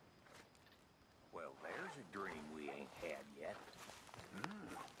 Well, there's a dream we ain't had yet.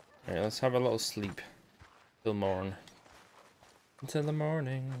 Alright, let's have a little sleep. Till morn. Until the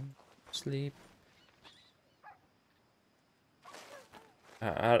morning. Sleep.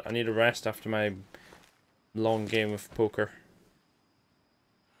 I need a rest after my long game of poker.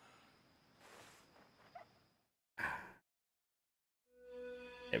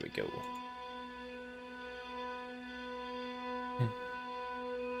 There we go.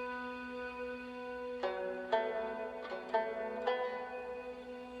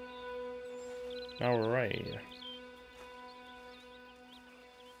 Alright.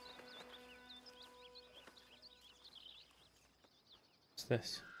 What's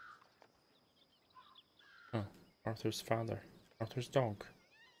this? Oh, Arthur's father. Arthur's dog.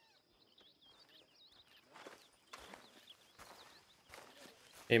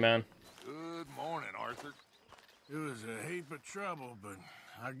 Hey, man. Good morning, Arthur. It was a heap of trouble, but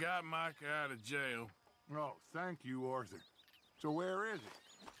I got Micah out of jail. Oh, thank you, Arthur. So where is he?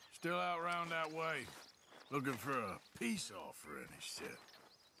 Still out round that way. Looking for a peace offering, he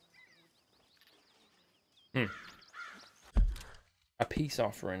said. A peace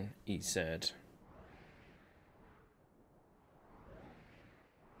offering, he said.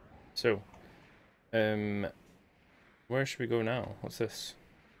 So, where should we go now? What's this?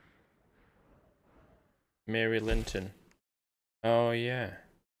 Mary Linton. Oh yeah,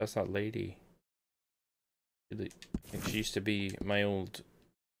 that's that lady. I think she used to be my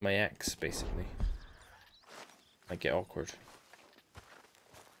ex, basically. Might get awkward.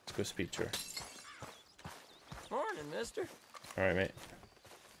 Let's go speak to her. Morning, mister. Alright, mate.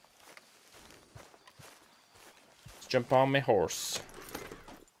 Let's jump on my horse.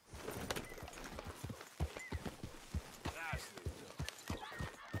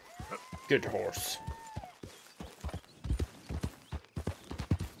 Good horse.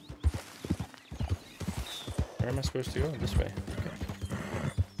 Where am I supposed to go? This way. Okay.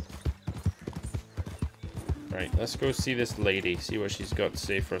 Right, let's go see this lady, see what she's got to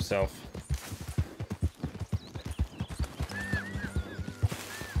say for herself.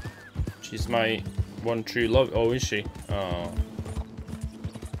 She's my one true love. Oh, is she? Oh.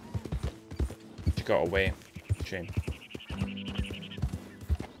 She got away. Shame.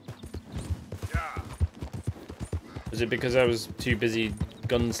 Was it because I was too busy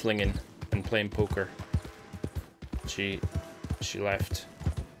gunslinging and playing poker? She left.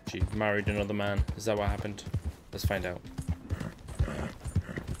 She married another man. Is that what happened? Let's find out.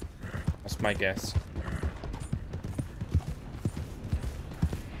 That's my guess.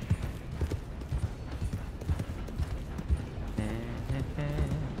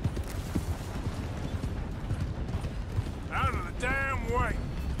 Out of the damn way!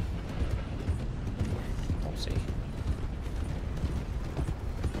 I'll see.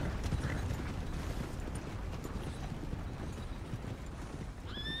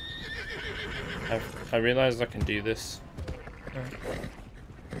 I realized I can do this.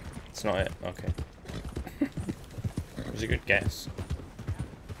 It's not it. Okay. It was a good guess.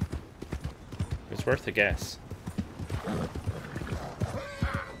 It's worth a guess.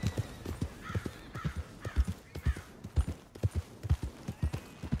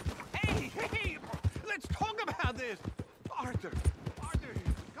 Hey, let's talk about this. Arthur,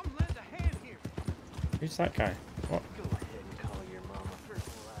 come lend a hand here. Who's that guy? What? Go ahead and call your mama first.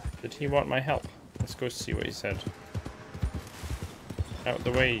 Did he want my help? Let's go see what he said. Out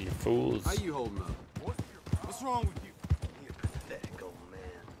the way, you fools. How you holding up? What's wrong with you? You're pathetic, old man.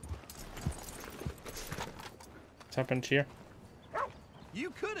 What's happened here?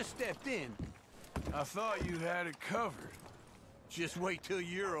 You could have stepped in. I thought you had it covered. Just wait till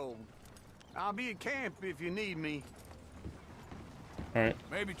you're old. I'll be at camp if you need me. All right.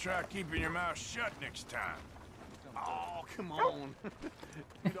 Maybe try keeping your mouth shut next time. Oh, come on.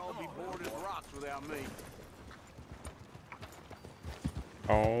 You'd all be bored as rocks without me.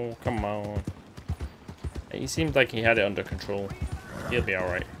 Oh, come on. He seemed like he had it under control. He'll be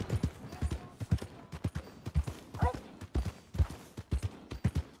alright.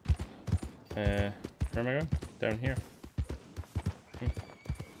 Where am I going? Down here.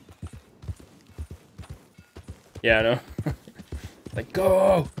 Yeah, I know. Like,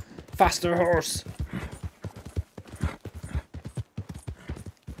 go! Faster, horse!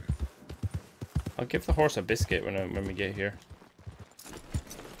 I'll give the horse a biscuit when we get here.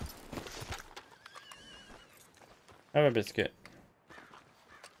 Have a biscuit.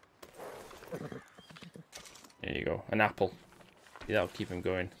 There you go. An apple. Yeah, that'll keep him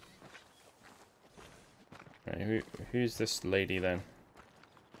going. Right, who's this lady then?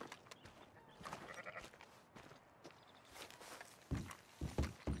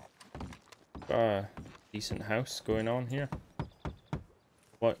 Decent house going on here.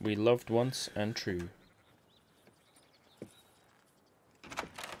 What we loved once and true.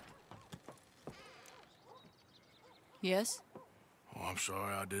 Yes? Oh, I'm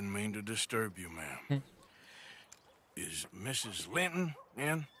sorry, I didn't mean to disturb you, ma'am. Is Mrs. Linton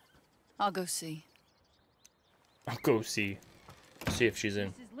in? I'll go see. I'll go see. See if she's in.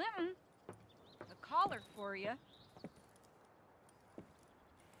 Mrs. Linton, a caller for you.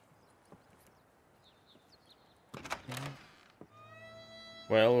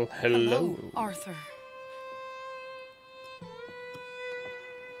 Well, hello. Arthur.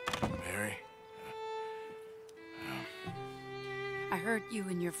 Mary? I heard you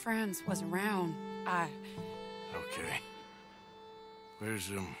and your friends was around. Okay. Where's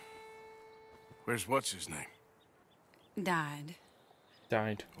what's his name? Died.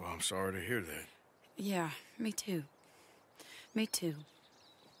 Died. Well, I'm sorry to hear that. Yeah, me too. Me too.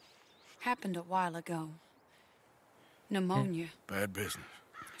 Happened a while ago. Pneumonia. Bad business.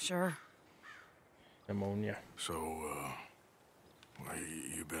 Sure. Pneumonia. So, well,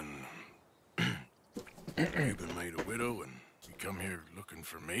 you've been made a widow and you come here looking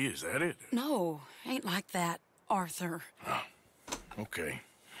for me, is that it? No, ain't like that, Arthur. Oh, okay.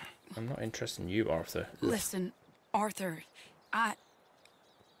 I'm not interested in you, Arthur. Listen, Arthur,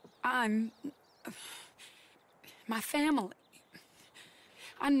 I'm... my family.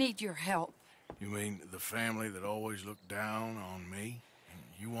 I need your help. You mean the family that always looked down on me? And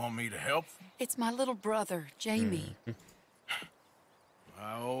you want me to help them? It's my little brother, Jamie.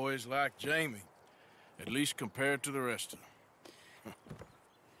 I always liked Jamie, at least compared to the rest of them.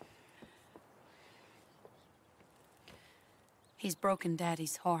 He's broken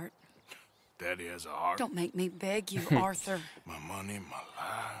Daddy's heart. Daddy has a heart. Don't make me beg you, Arthur. My money, my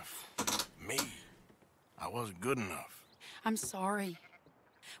life, me. I wasn't good enough. I'm sorry.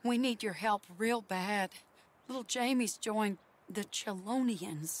 We need your help real bad. Little Jamie's joined the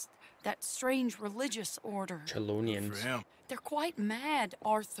Chelonians, that strange religious order. Chelonians. For him. They're quite mad,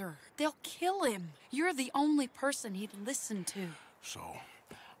 Arthur. They'll kill him. You're the only person he'd listen to. So,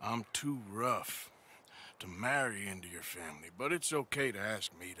 I'm too rough to marry into your family, but it's okay to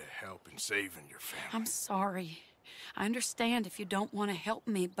ask me to help in saving your family. I'm sorry. I understand if you don't want to help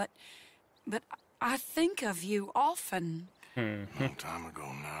me, but I think of you often. Long time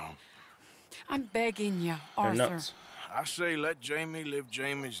ago now. I'm begging you, Arthur. I say let Jamie live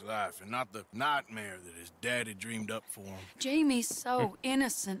Jamie's life and not the nightmare that his daddy dreamed up for him. Jamie's so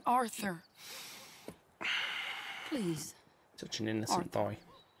innocent, Arthur. Please. Such an innocent boy.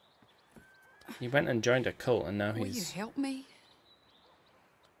 He went and joined a cult and now Will he's... you help me?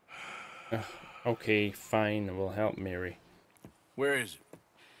 Okay, fine, we'll help Mary. Where is it?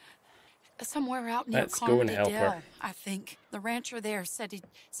 Somewhere out near Let's go and help her. I think. The rancher there said he'd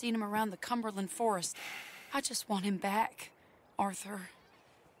seen him around the Cumberland forest. I just want him back, Arthur.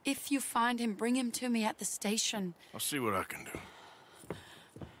 If you find him, bring him to me at the station. I'll see what I can do.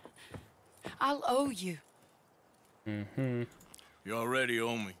 I'll owe you. Mm-hmm. You already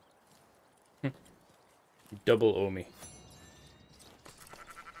owe me. Double owe me.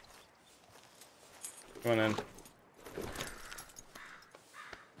 Come on in.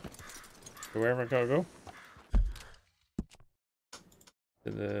 Wherever I gotta go?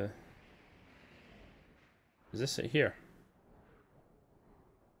 To the... Is this it here?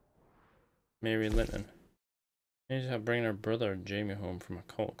 Mary Linton. She's bringing her brother Jamie home from a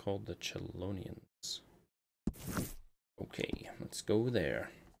cult called the Chelonians. Okay, let's go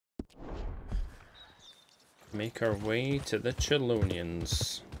there. Make our way to the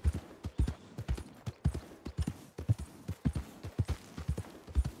Chelonians.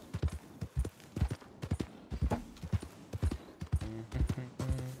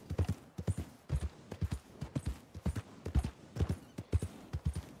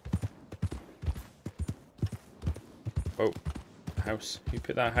 Oh, house. You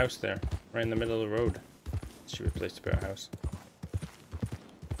put that house there, right in the middle of the road. Should be a place to put a house.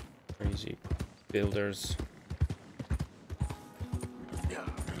 Crazy builders.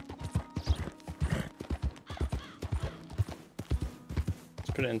 Let's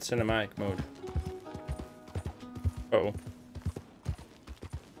put it in cinematic mode. Uh oh.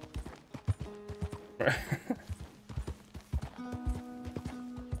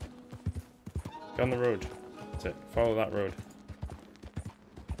 Go on the road. That's it. Follow that road.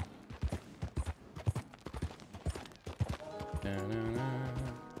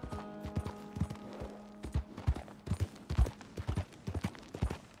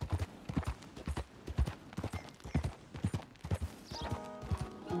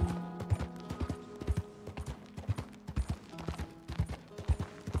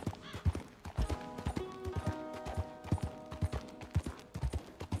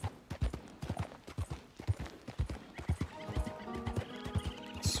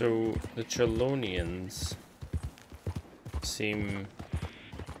 So the Chelonians seem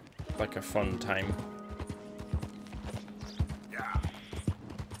like a fun time.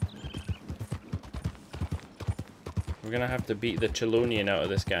 We're gonna have to beat the Chelonian out of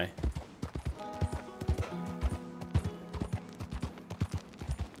this guy.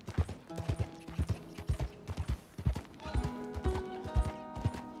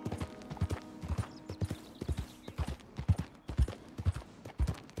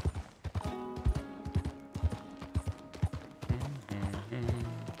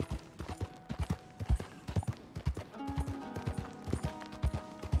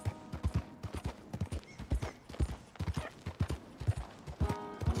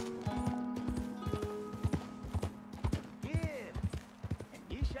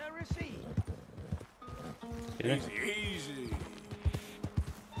 Easy, easy.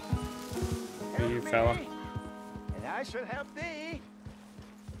 Who are you, fella? And I shall help thee.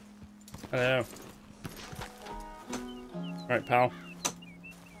 Hello. Alright, pal.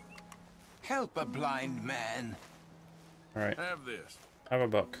 Help a blind man. Alright. Have this. Have a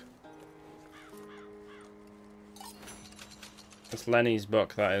book. It's Lenny's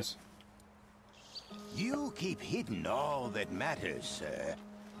book, that is. You keep hidden all that matters, sir.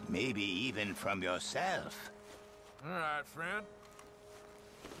 Maybe even from yourself. All right, friend.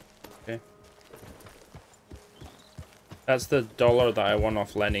 Okay. That's the $1 that I won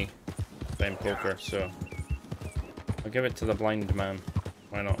off Lenny playing poker, so I'll give it to the blind man.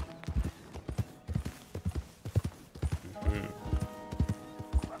 Why not?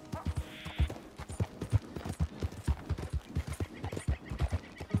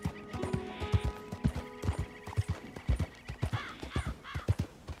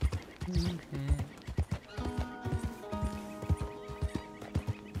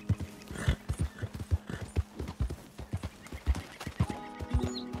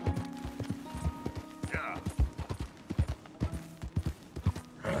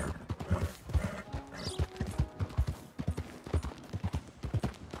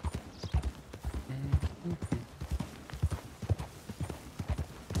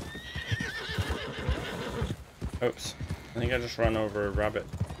 Oops. I think I just ran over a rabbit.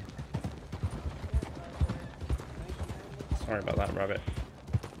 Sorry about that, rabbit.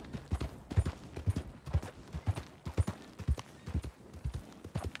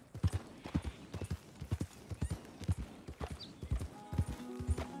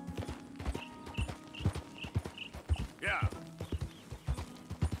 Yeah.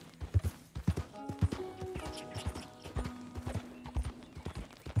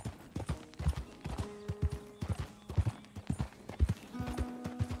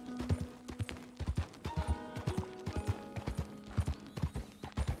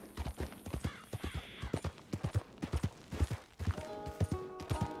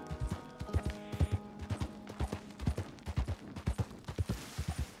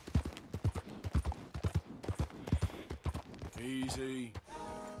 Easy.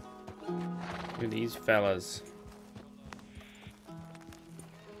 Look at these fellas.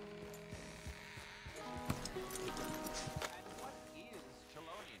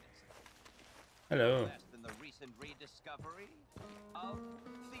 Hello. and rediscovery of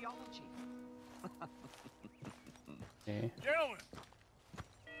theology. Okay. Gentlemen!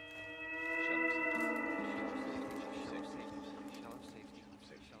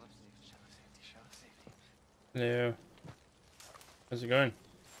 Hello. How's it going?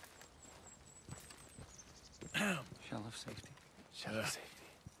 Shell of safety. Shell of safety.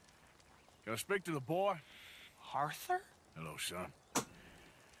 Can I speak to the boy? Arthur? Hello, son.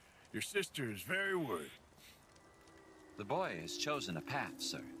 Your sister is very worried. The boy has chosen a path,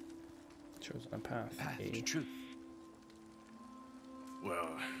 sir. Chosen a path. Path to truth. Well,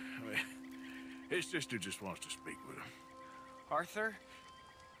 I mean, his sister just wants to speak with him. Arthur,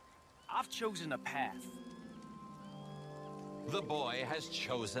 I've chosen a path. The boy has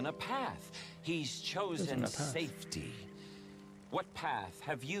chosen a path. He's chosen safety. What path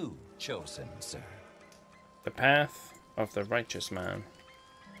have you chosen, sir? The path of the righteous man.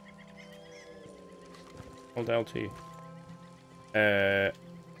 Hold L2.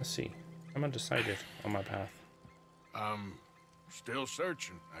 Let's see. I'm undecided on my path. Still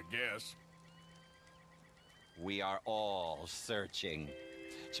searching, I guess. We are all searching.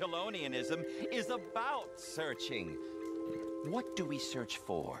 Chelonianism is about searching. What do we search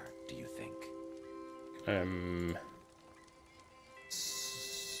for, do you think?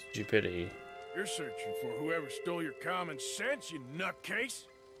 Stupidity. You're searching for whoever stole your common sense, you nutcase.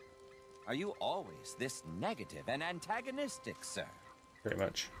 Are you always this negative and antagonistic, sir? Pretty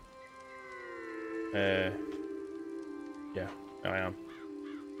much. Yeah, I am.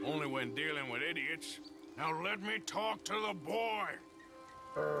 Only when dealing with idiots. Now let me talk to the boy.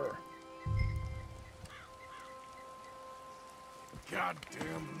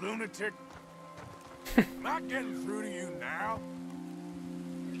 Goddamn lunatic. Am I getting through to you now?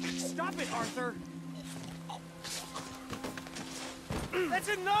 Stop it, Arthur! That's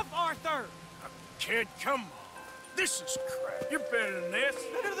enough, Arthur! Kid, come on. This is crap. You're better than this.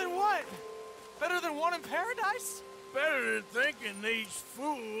 Better than what? Better than one in paradise? Better than thinking these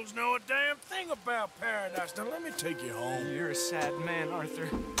fools know a damn thing about paradise. Now let me take you home. You're a sad man, Arthur.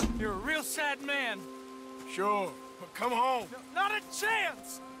 You're a real sad man. Sure, but come home. No, not a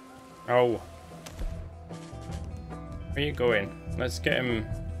chance! Oh. Where you going? Let's get him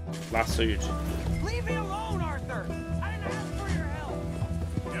lassoed. Leave me alone, Arthur! I didn't ask for your help!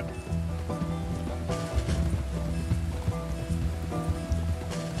 Yep.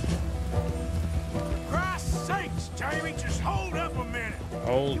 For Christ's sakes, Jamie, just hold up a minute.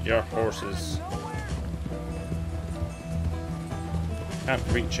 Hold your horses. Can't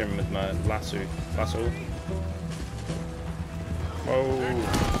reach him with my lasso. Whoa.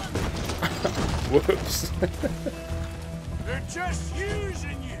 Whoops. They're just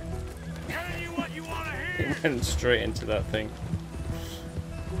using you. Telling you what you want to hear. He went straight into that thing.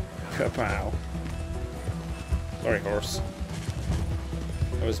 Kapow. Sorry, horse.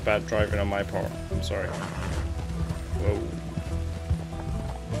 That was bad driving on my part. I'm sorry. Whoa.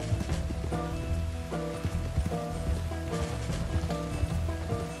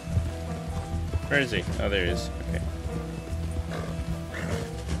 Where is he? Oh, there he is. Okay.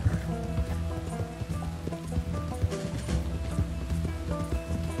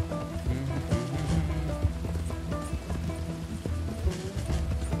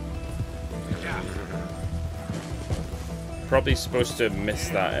 Probably supposed to miss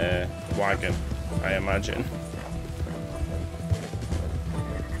that wagon, I imagine.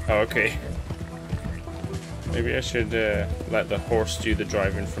 Oh, okay. Maybe I should let the horse do the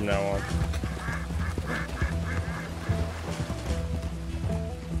driving from now on.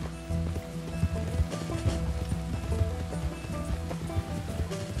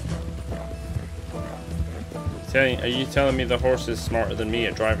 Are you telling me the horse is smarter than me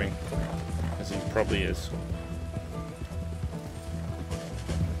at driving? As he probably is.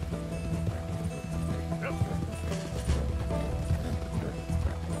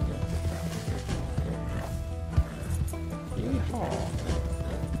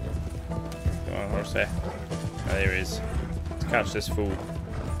 Come on, horse there. Oh, there he is. Let's catch this fool.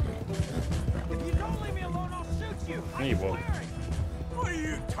 If you don't leave me alone, I'll shoot you! No, you won't. What are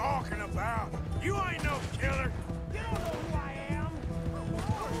you talking about? You ain't no killer. You don't know who I am!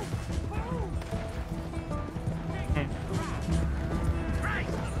 Christ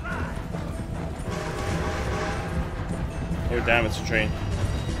alive! Oh damn, it's a train.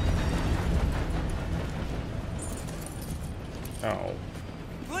 Oh.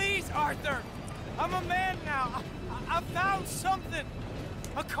 Please, Arthur! I'm a man now. I found something.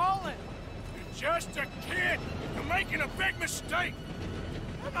 A calling. You're just a kid. You're making a big mistake.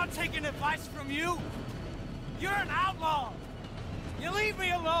 I'm not taking advice from you. You're an outlaw. You leave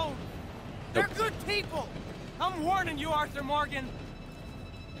me alone. They're good people. I'm warning you, Arthur Morgan.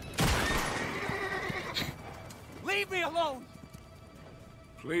 Leave me alone.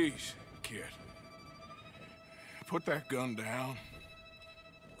 Please, kid. Put that gun down.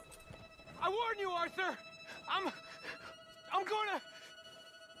 I warn you, Arthur.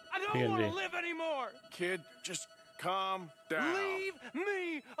 I don't want to live anymore. Kid, just calm down. Leave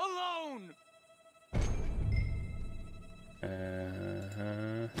me alone.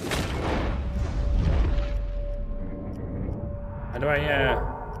 How do I,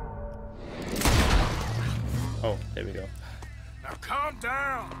 Oh, there we go. Now calm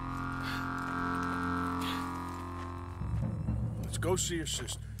down. Let's go see your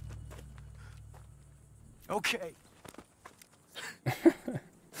sister. Okay.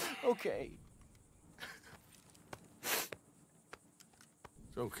 Okay. It's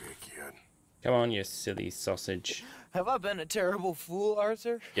okay, kid. Come on, you silly sausage. Have I been a terrible fool,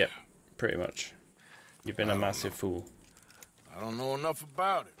 Arthur? Yep, pretty much. You've been a massive fool. I don't know enough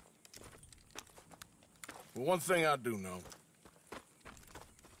about it. But one thing I do know.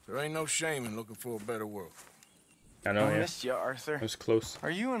 There ain't no shame in looking for a better world. I know, I yeah. missed you, Arthur. It was close.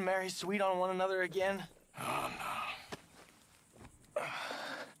 Are you and Mary sweet on one another again? Oh, no.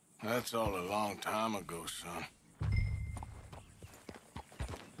 That's all a long time ago, son.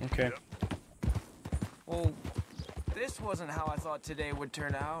 Okay. Well, this wasn't how I thought today would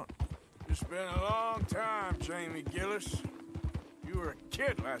turn out. It's been a long time, Jamie Gillis. You were a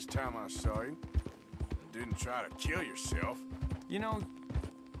kid last time I saw you. Didn't try to kill yourself. You know,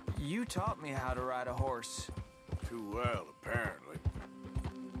 you taught me how to ride a horse. Too well, apparently.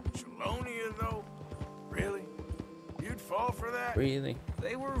 Chelonia, though? Really? You'd fall for that? Really?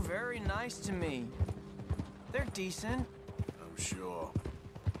 They were very nice to me. They're decent. I'm sure.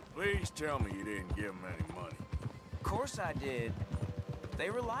 Please tell me you didn't give them any money. Of course I did. They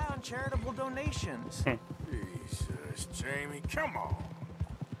rely on charitable donations. Jesus, Jamie, come on.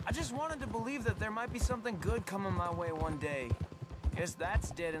 I just wanted to believe that there might be something good coming my way one day. Guess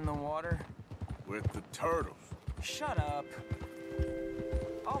that's dead in the water. With the turtles. Shut up.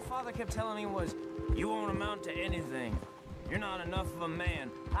 All Father kept telling me was, you won't amount to anything. You're not enough of a man.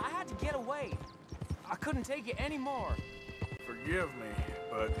 I had to get away. I couldn't take it anymore. Forgive me,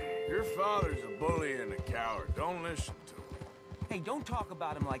 but your father's a bully and a coward. Don't listen to him. Hey, don't talk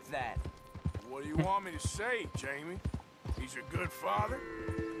about him like that. What do you want me to say, Jamie? He's a good father?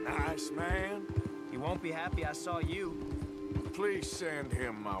 Nice man? He won't be happy I saw you. Please send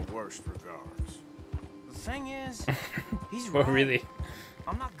him my worst regards. The thing is, he's Oh, right. really?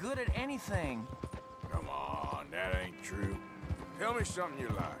 I'm not good at anything. Come on, that ain't true. Tell me something you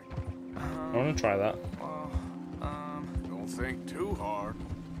like. I want to try that. Don't think too hard.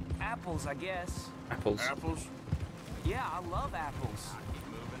 Apples, I guess. Apples. Apples? Yeah, I love apples.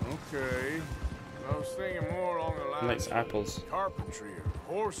 Okay. I was thinking more along the lines Likes of apples. carpentry or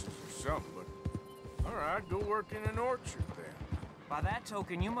horses or something, but all right, go work in an orchard then. By that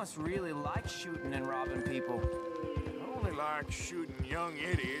token, you must really like shooting and robbing people. I only like shooting young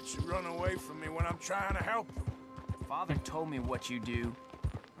idiots who run away from me when I'm trying to help them. Father told me what you do.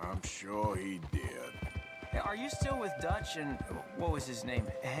 I'm sure he did. Hey, are you still with Dutch and, what was his name,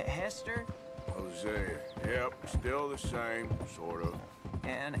 Hester? Hosea. Yep, still the same, sort of.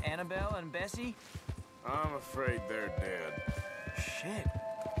 And Annabelle and Bessie? I'm afraid they're dead. Shit.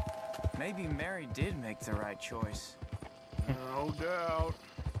 Maybe Mary did make the right choice. No doubt.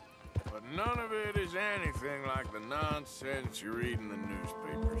 But none of it is anything like the nonsense you read in the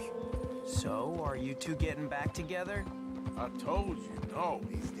newspapers. So, are you two getting back together? I told you, no.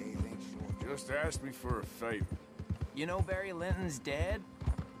 These days ain't short. Just ask me for a favor. You know Barry Linton's dead?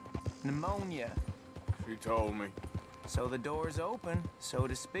 Pneumonia. She told me. So the door's open, so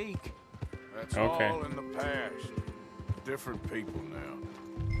to speak. That's Okay. all in the past. Different people now.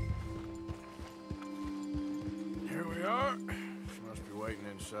 Here we are. She must be waiting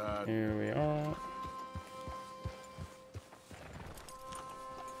inside. Here we are.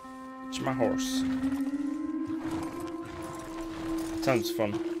 It's my horse. Sounds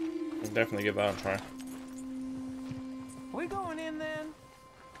fun. I'll definitely give that a try. We going in then?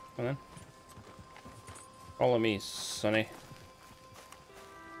 Come on then. Follow me, Sonny.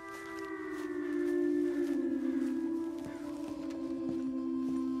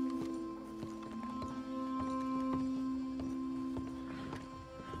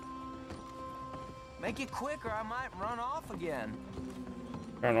 Make it quick or I might run off again.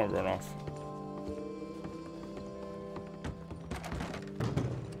 Try not to run off.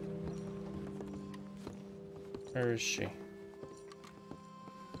 Where is she?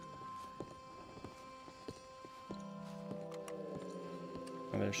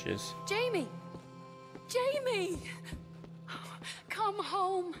 Oh, there she is. Jamie! Jamie! Come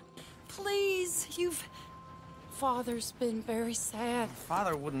home. Please. Father's been very sad.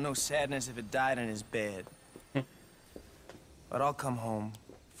 Father wouldn't know sadness if it died in his bed. But I'll come home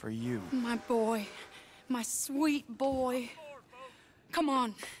for you. My boy. My sweet boy. Come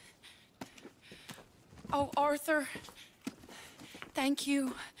on. Oh, Arthur. Thank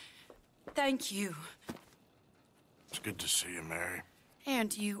you. Thank you. It's good to see you, Mary.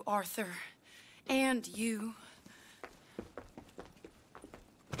 And you, Arthur. And you.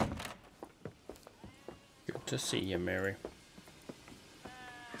 Good to see you, Mary.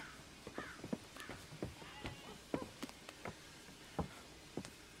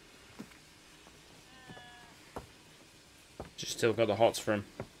 Just still got the hots for him.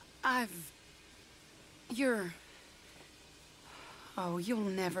 Oh, you'll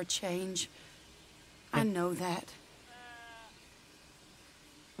never change. I know that.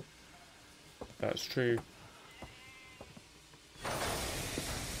 That's true.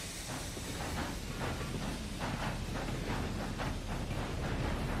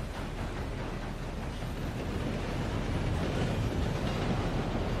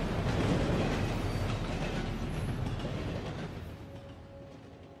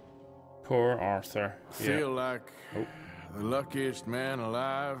 Poor Arthur. I feel like the luckiest man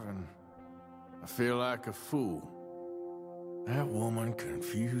alive, and I feel like a fool. That woman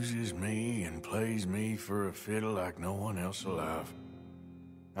confuses me and plays me for a fiddle like no one else alive.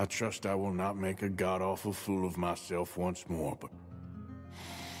 I trust I will not make a god-awful fool of myself once more, but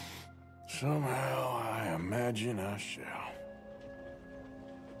somehow I imagine I shall.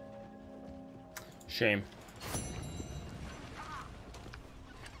 Shame.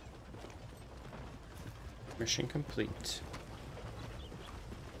 Mission complete.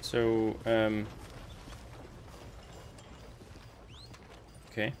 So,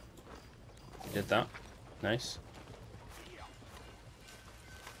 okay. Did that. Nice.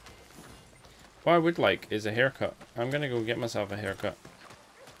 What I would like is a haircut. I'm gonna go get myself a haircut.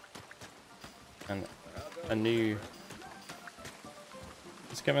 And a new...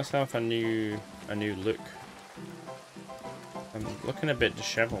 Let's get myself a new look. I'm looking a bit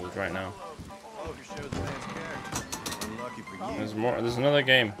disheveled right now. There's another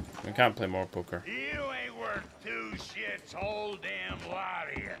game. We can't play more poker. You ain't worth two shits, whole damn lot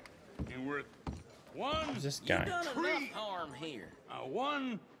of you. You're worth one. Who's this guy? Tree, harm here.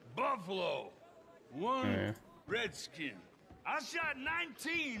 One buffalo, one redskin. I shot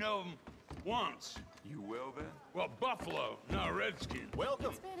 19 of them once. You will then? Well, buffalo, not redskin.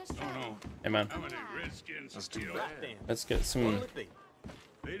 Welcome. Oh no. Hey man. How many redskins? Let's get some.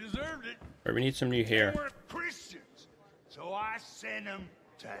 They deserved it. Right, we need some new hair. They were Christians, so I sent them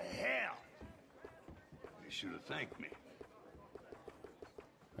to hell. They should have thanked me.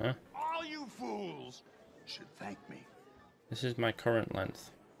 Huh? All you fools should thank me. This is my current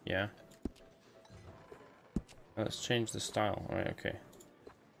length. Yeah. Let's change the style. Alright, okay.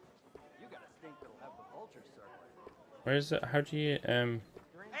 Where is it? How do you Ain't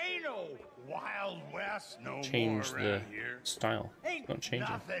no Wild West no change more the around here. style? Ain't Don't change it.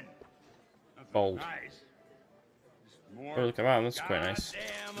 nothing. Bold. Nice. More Oh, look at that. That's quite nice.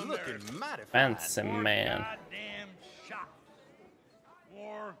 Looking mighty Fancy man. goddamn shot.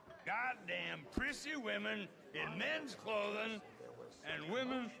 More goddamn prissy women in men's clothing and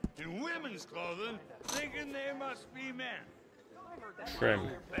women in women's clothing thinking they must be men. Grim.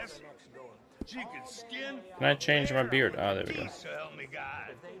 Best chicken skin. Can I change my beard? Ah, there we go. So help me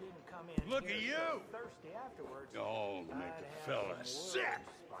God. Look at you. Oh, make a fella sick.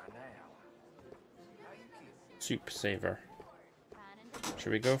 Soup saver.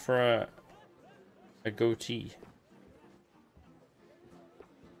 Should we go for a goatee?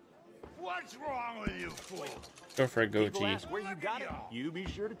 What's wrong with you fools? Go for a goatee. People ask where you got it. You be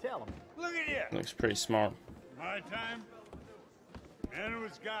sure to tell them. Look at you. Looks pretty smart. My time, and it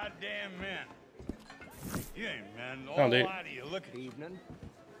was goddamn men. You ain't men. Oh, All dude. lot of you. Look at evening.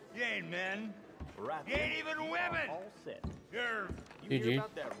 You ain't men. You ain't even women. You're. You hear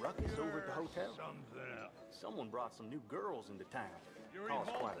about that ruckus over at the hotel? Something else. Someone brought some new girls into town. You're Caused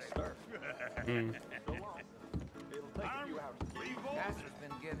quite a stir. Mm. So long. It'll take a few hours. Pastor's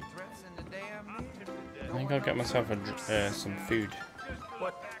been getting threats in the damn I think I'll get myself some food.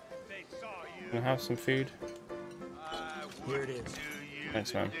 Can I have some food? Here it is.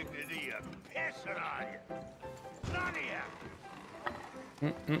 Thanks, man.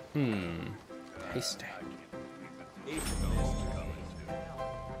 Tasty.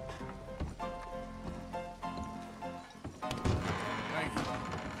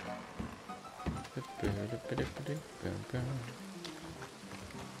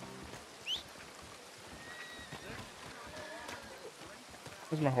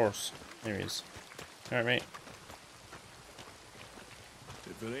 Where's my horse? There he is. Alright, mate.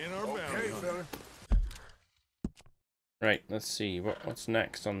 If it ain't our bounty, fella. Right, let's see. What's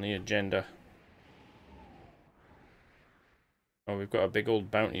next on the agenda? Oh, we've got a big old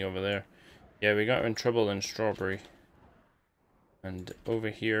bounty over there. Yeah, we got in trouble in Strawberry. And over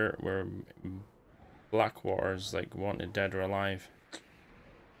here, we're Blackwater's like wanted dead or alive.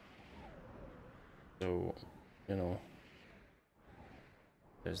 So, you know,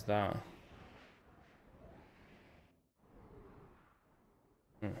 there's that.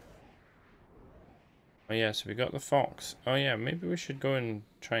 Oh yeah, so we got the fox. Oh yeah, maybe we should go and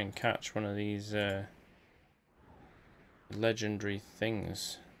try and catch one of these legendary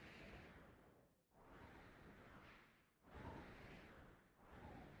things.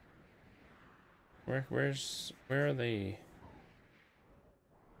 Where are they?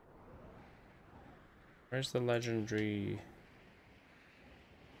 Where's the legendary?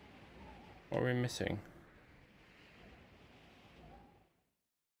 What are we missing?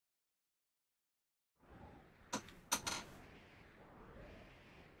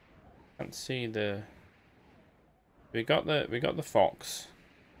 Can't see the. We got the fox.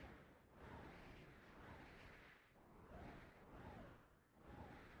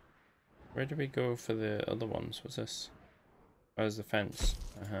 Where do we go for the other ones? What's this? Where's the fence?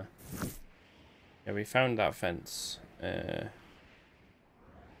 Yeah, we found that fence.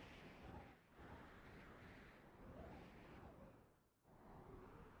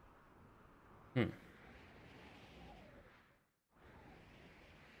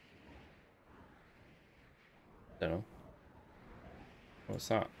 Don't know. What's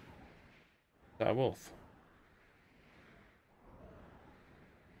that? Is that a wolf?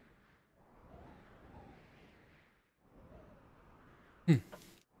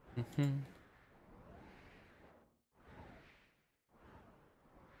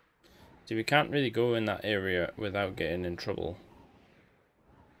 See, we can't really go in that area without getting in trouble.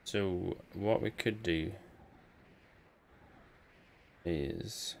 So what we could do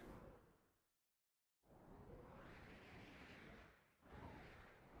is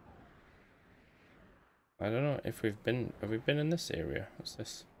I don't know if have we been in this area? What's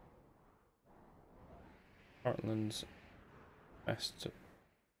this? Heartland's West.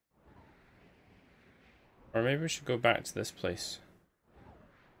 Or maybe we should go back to this place.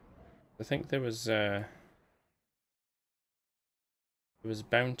 I think there was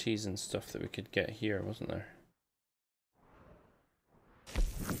bounties and stuff that we could get here, wasn't there?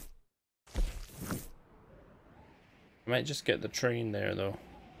 I might just get the train there though.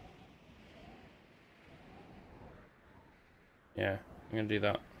 Yeah, I'm gonna do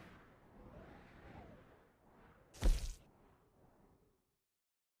that.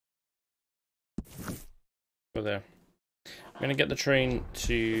 Go there. I'm gonna get the train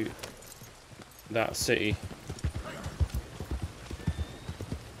to that city.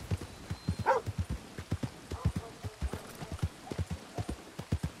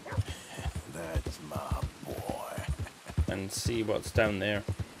 That's my boy. And see what's down there.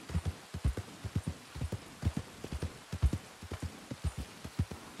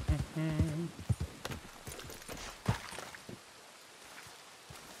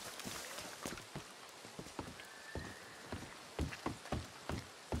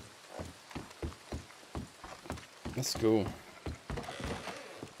 Let's go.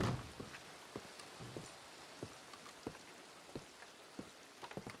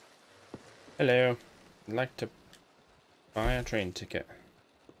 Hello. I'd like to buy a train ticket.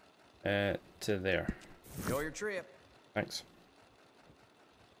 To there. Enjoy your trip. Thanks.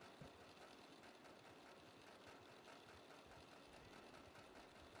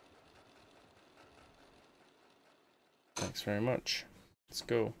 Thanks very much. Let's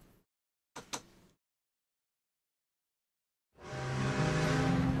go.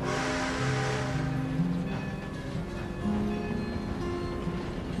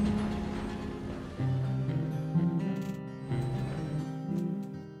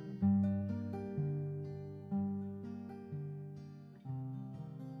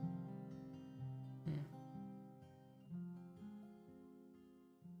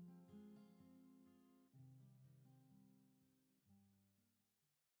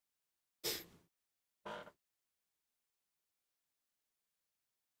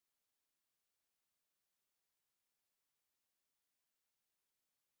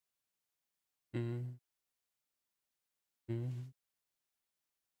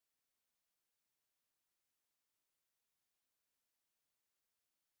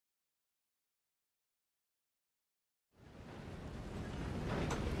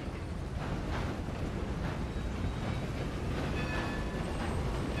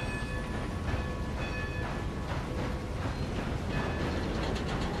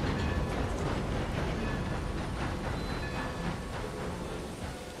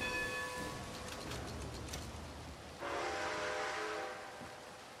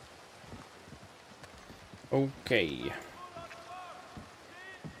 Okay.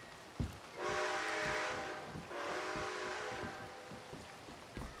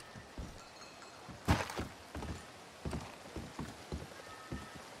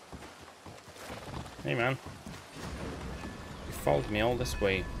 Hey man, you followed me all this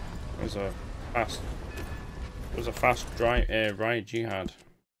way. It was a fast ride you had.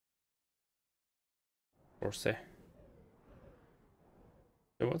 Horsey.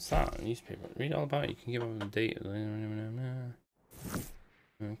 So what's that? A newspaper. Read all about it. You can give up the date.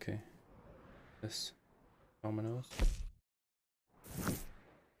 Okay. This. Dominoes.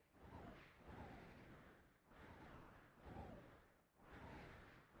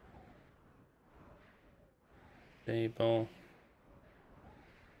 Table.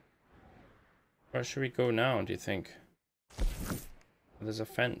 Where should we go now, do you think? There's a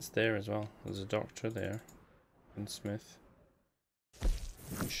fence there as well. There's a doctor there. And Smith.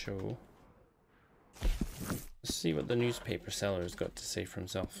 Show. Let's see what the newspaper seller's got to say for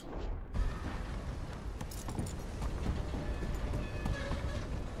himself.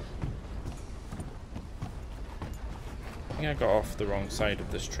 I think I got off the wrong side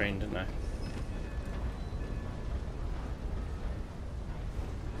of this train, didn't I?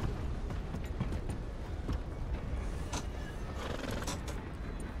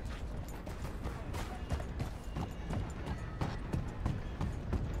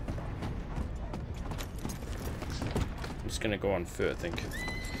 Gonna go on foot, I think.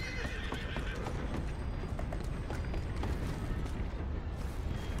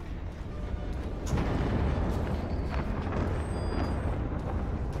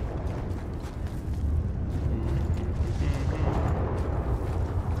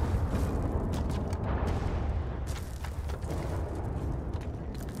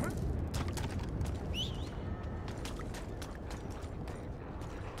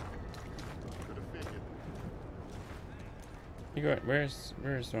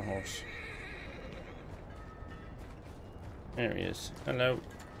 Where's my horse? There he is. Hello.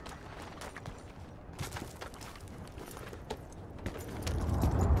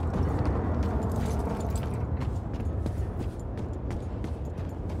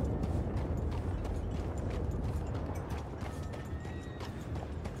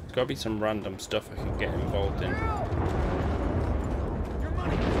 There's gotta be some random stuff I can get involved in.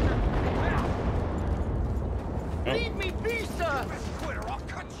 Leave me be, sir! Quitter, I'll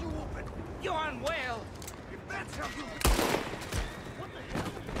cut you open! You're unwell! If that's how you... What the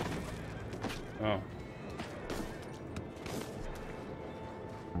hell? Oh.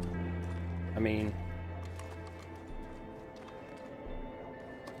 I mean...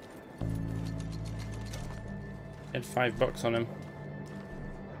 Had $5 on him.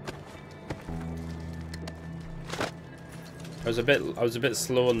 I was a bit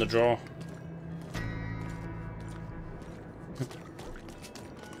slow on the draw.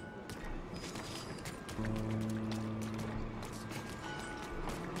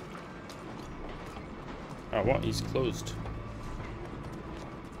 Oh, what? He's closed.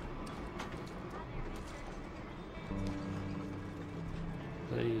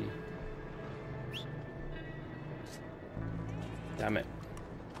 Damn it.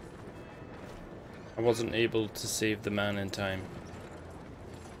 I wasn't able to save the man in time.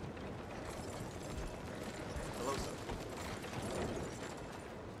 Hello, sir.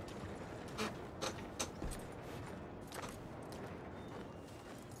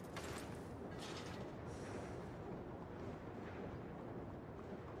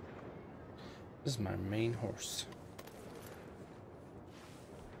 This is my main horse.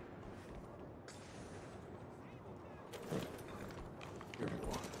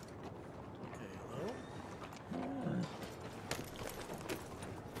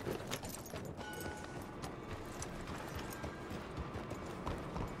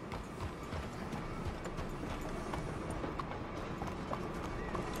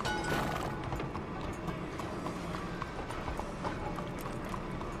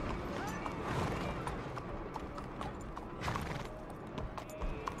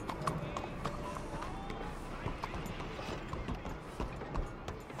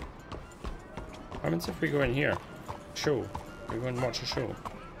 What happens if we go in here? Show. We go and watch a show.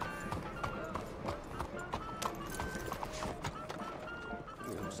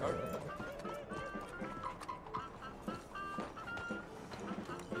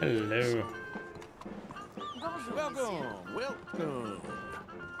 Hello. Welcome.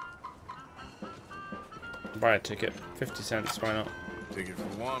 Buy a ticket. 50 cents, why not? Ticket for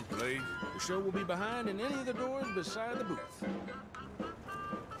one, please. The show will be behind in any of the doors beside the booth.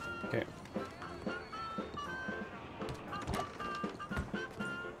 Okay.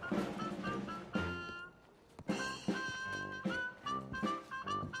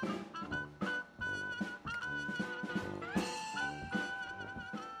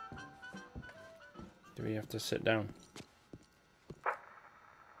 Do we have to sit down?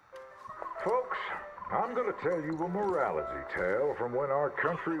 Folks, I'm going to tell you a morality tale from when our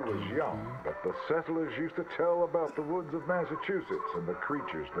country was young that the settlers used to tell about the woods of Massachusetts and the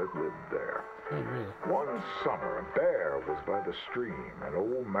creatures that lived there. One summer, a bear was by the stream, and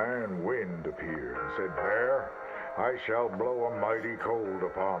Old Man Wind appeared and said, "Bear, I shall blow a mighty cold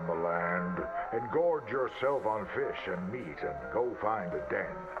upon the land, and gorge yourself on fish and meat, and go find a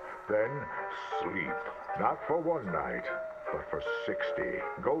den. Then sleep, not for one night, but for 60.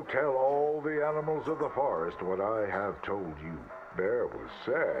 Go tell all the animals of the forest what I have told you." Bear was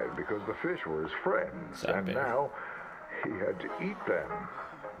sad because the fish were his friends, and now he had to eat them.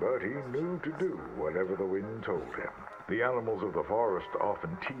 But he knew to do whatever the wind told him. The animals of the forest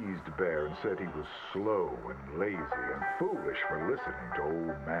often teased Bear and said he was slow and lazy and foolish for listening to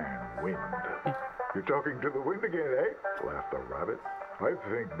Old Man Wind. "You're talking to the wind again, eh?" laughed the rabbit. "I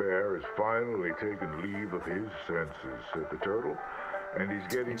think Bear has finally taken leave of his senses," said the turtle. "And he's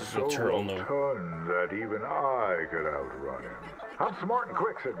getting so rotund that even I could outrun him." "I'm smart and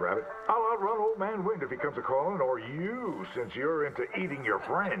quick," said Rabbit. "I'll outrun Old Man Wind if he comes a-calling, or you, since you're into eating your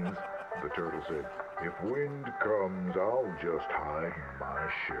friends." The turtle said, "If Wind comes, I'll just hide in my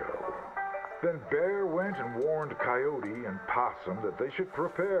shell." Then Bear went and warned Coyote and Possum that they should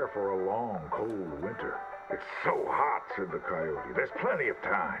prepare for a long, cold winter. "It's so hot," said the Coyote. "There's plenty of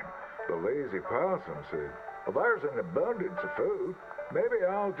time." The lazy Possum said, "Well, there's an abundance of food. Maybe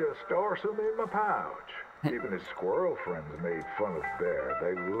I'll just store some in my pouch." Even his squirrel friends made fun of Bear.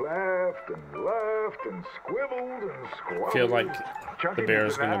 They laughed and laughed and squibbled and squabbled. I feel like the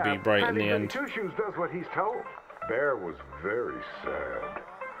bear's going to be right in the end. Two Shoes does what he's told. Bear was very sad.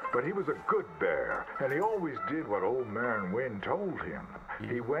 But he was a good bear, and he always did what Old Man Wind told him.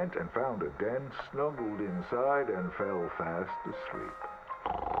 He went and found a den, snuggled inside, and fell fast asleep.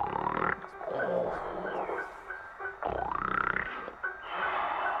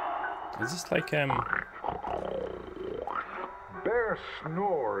 Is this like Bear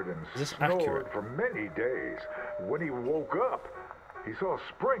snored and snored for many days. When he woke up, he saw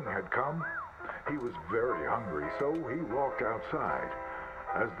spring had come. He was very hungry, so he walked outside.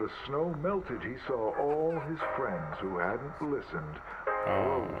 As the snow melted, he saw all his friends who hadn't listened,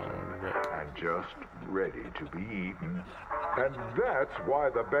 frozen and just ready to be eaten. And that's why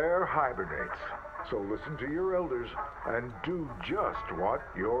the bear hibernates. So listen to your elders and do just what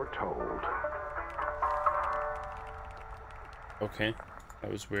you're told. Okay,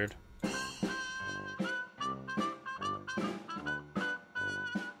 that was weird.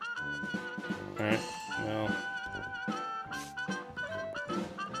 Alright, well.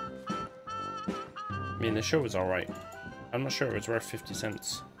 I mean, the show was alright. I'm not sure it was worth 50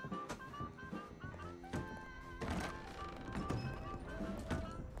 cents.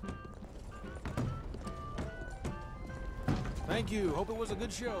 Thank you. Hope it was a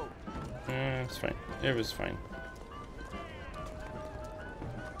good show. It's fine. It was fine.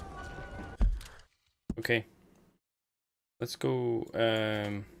 Okay. Let's go,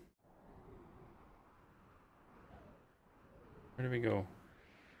 where do we go?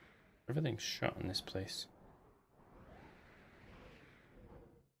 Everything's shut in this place.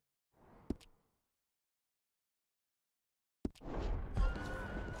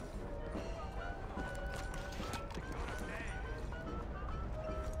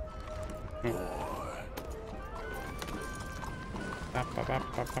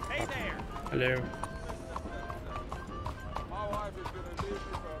 Hey there. Hello. My wife is going to leave you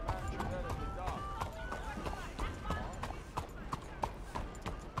for a man she met at the dock.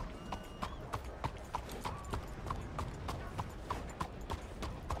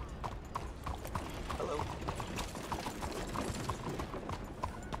 Hello.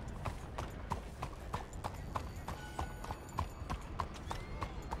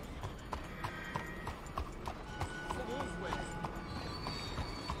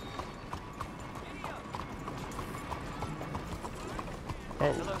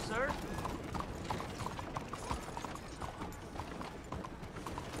 Oh. Hello, sir.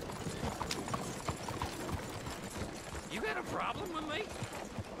 You got a problem with me?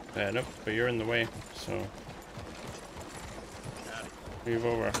 Nope, but you're in the way, so move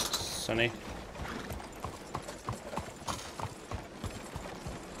over, Sonny.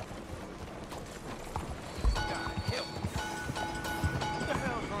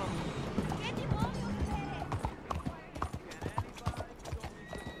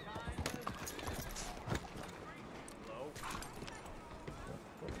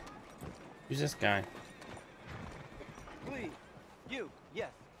 Who's this guy? Please. You.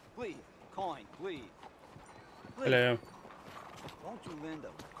 Yes. Please. Coin. Please. Please. Hello. Won't you lend lend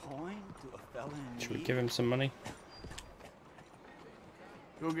a coin to a felon in Should we need? give him some money?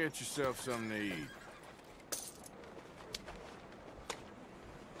 Go get yourself something to eat.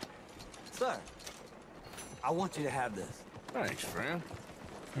 Sir, I want you to have this. Thanks, friend.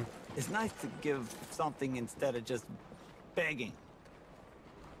 It's nice to give something instead of just begging.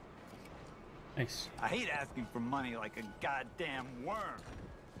 Nice. I hate asking for money like a goddamn worm.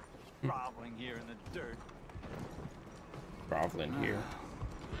 Groveling here in the dirt. Groveling here.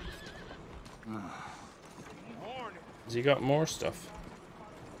 Has he got more stuff?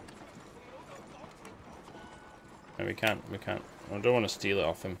 No, we can't. We can't. I don't want to steal it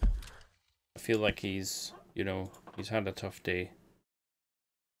off him. I feel like he's, you know, he's had a tough day.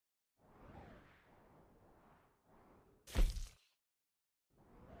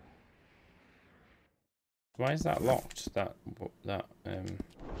 Why is that locked? That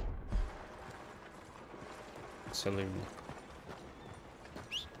saloon.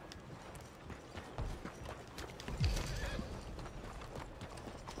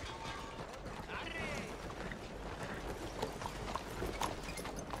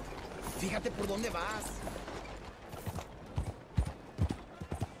 Fíjate por dónde vas.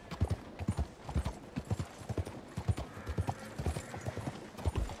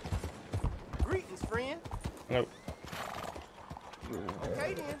 Greetings, friend. Hello.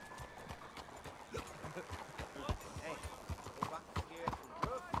 Okay then.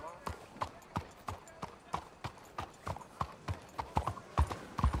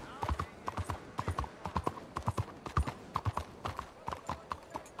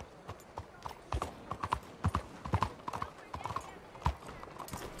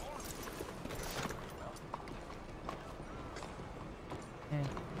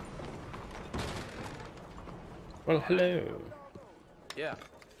 Well, hello. Yeah.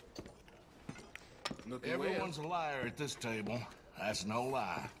 Everyone's a liar at this table. That's no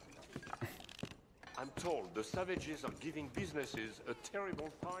lie. I'm told the savages are giving businesses a terrible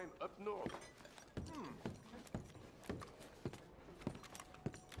time up north.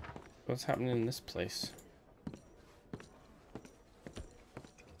 What's happening in this place?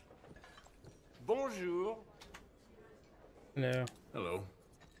 Bonjour. Hello. Hello.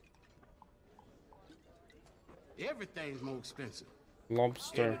 Everything's more expensive.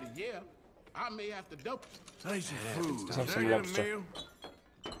 Lobster. End of the year, I may have to double. Taste your food. Let's have Is some that a lobster. meal?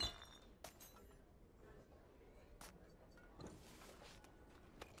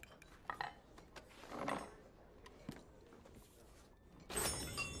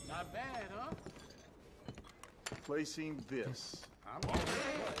 Not bad, huh? Placing this. I'm all right.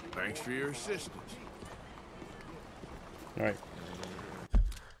 Thanks for your assistance. All right.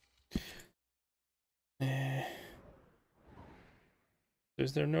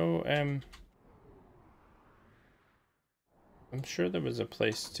 Is there no I'm sure there was a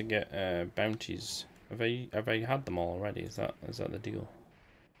place to get bounties. Have I had them all already? Is that the deal?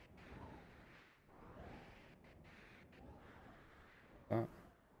 That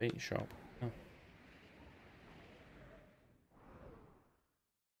bait shop. Oh.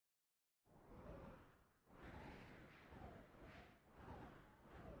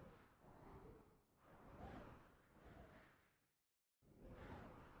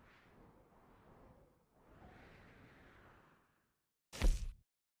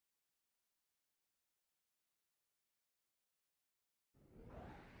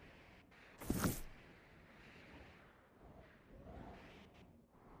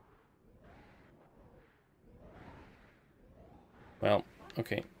 Well,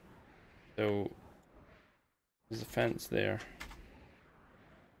 okay. So there's a fence there.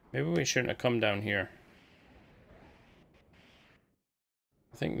 Maybe we shouldn't have come down here.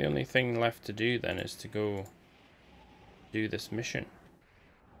 I think the only thing left to do then is to go do this mission.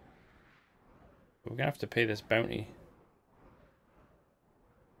 We're gonna have to pay this bounty,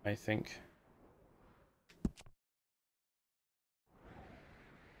 I think.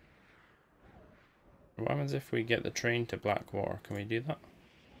 What happens if we get the train to Blackwater? Can we do that?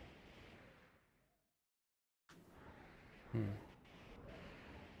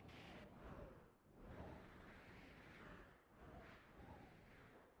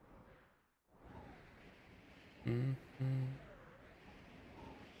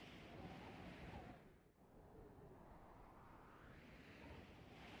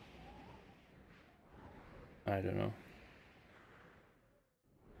 I don't know.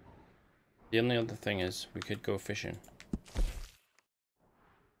 The only other thing is we could go fishing.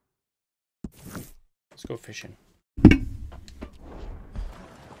 Let's go fishing. Rain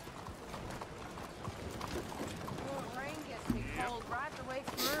gets me cold right the way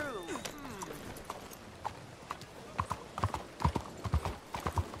through.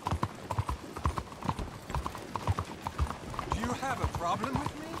 problem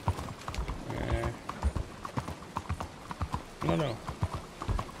with me? No.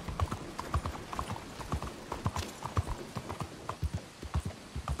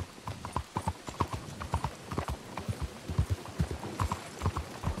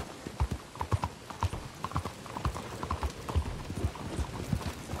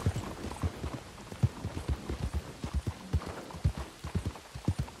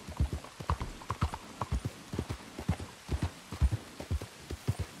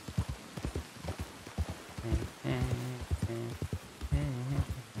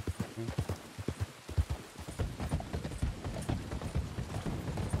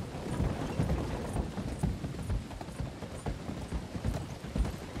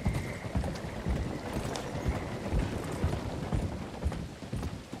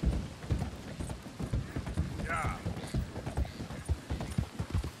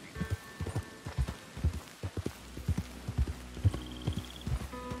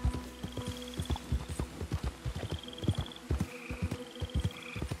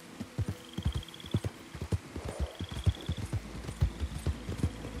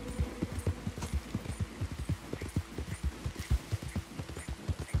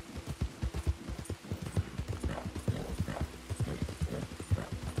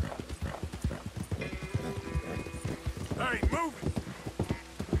 Hey, move it!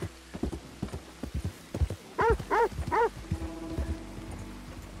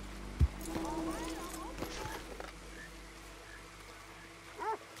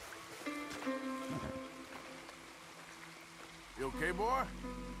 You okay, boy?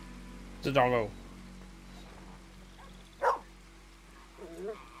 It's a doggo.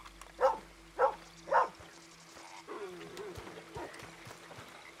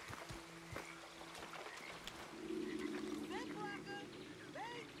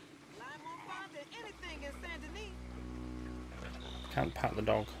 Can't pat the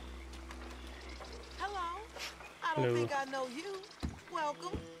dog. Hello. I don't Hello. think I know you.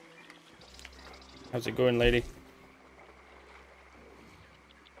 Welcome. How's it going, lady?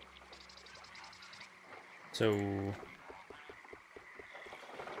 So...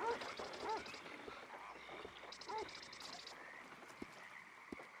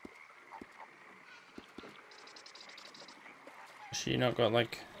 she not got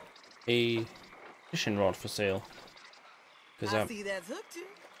like a fishing rod for sale? Because I see that's hooked too.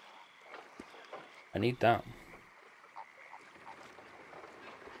 I need that.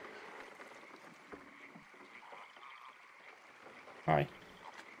 Hi.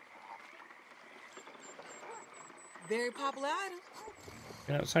 Very popular item.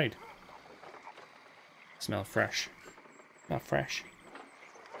 Get outside. Smell fresh. Smell fresh.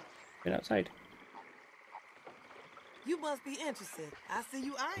 Get outside. You must be interested. I see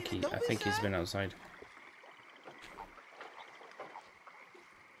you eyeing it. Don't I be think he's shy. been outside.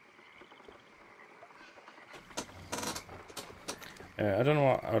 I don't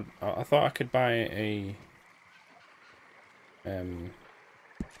know what I thought I could buy a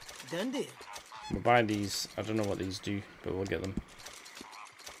Done deal. we'll buy these. I don't know what these do, but we'll get them.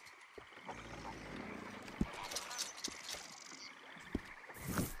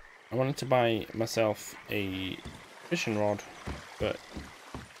 I wanted to buy myself a fishing rod, but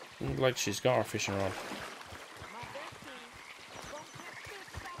it looks like she's got her fishing rod.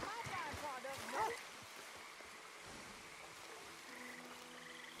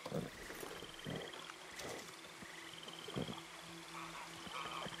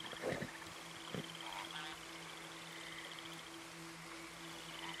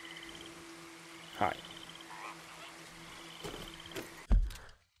 Hi.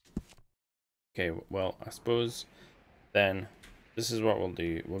 Okay, well, I suppose then this is what we'll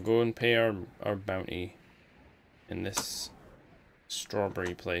do. We'll go and pay our bounty in this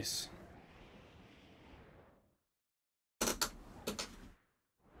strawberry place.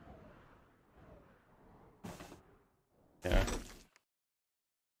 Yeah.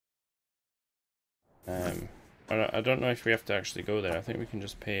 I don't know if we have to actually go there. I think we can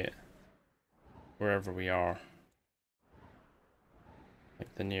just pay it wherever we are.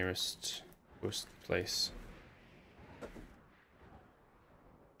 Like the nearest post place.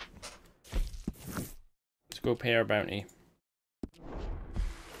 Let's go pay our bounty.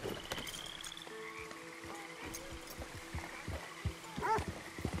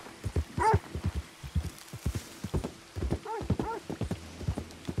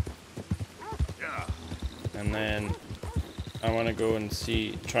 And then I want to go and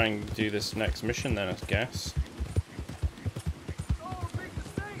try and do this next mission then, I guess.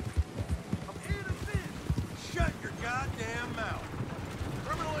 Shut your goddamn mouth!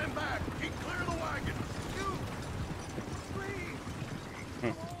 Criminal in back! Keep clear of the wagon! You! Please!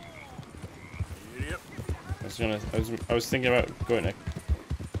 I was thinking about going to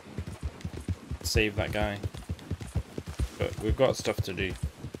save that guy, but we've got stuff to do.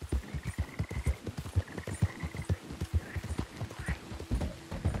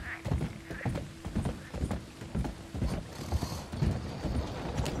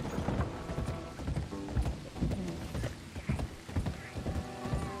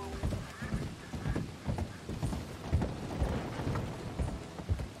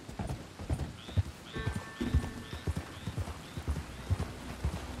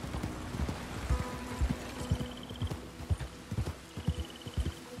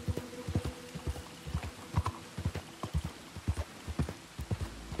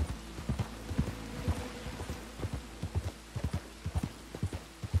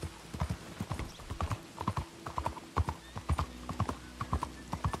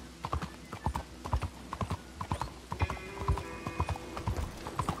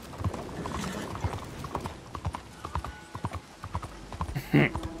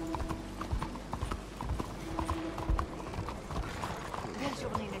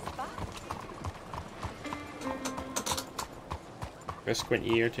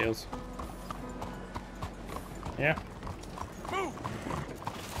 Squinty ear tails. Yeah. Move.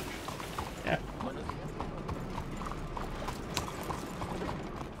 Yeah.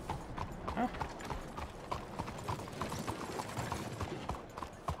 Oh.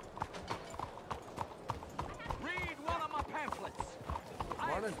 Read one of my pamphlets.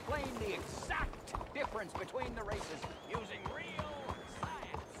 I explain the exact difference between the races using real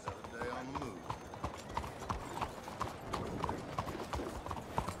science. Another day on the move.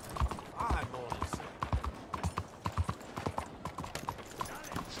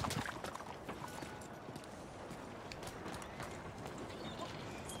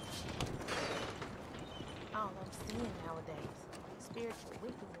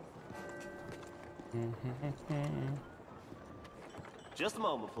 Just a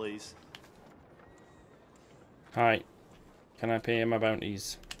moment, please. Hi. Can I pay my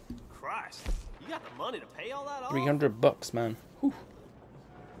bounties? Christ, you got the money to pay all that off? $300, man. Whew.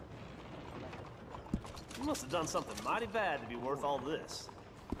 You must have done something mighty bad to be worth all this.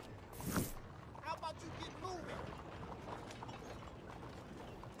 How about you get moving?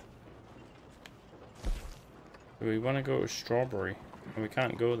 We want to go to Strawberry, and we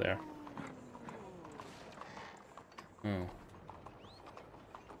can't go there. Oh.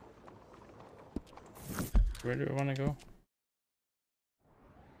 Where do we want to go?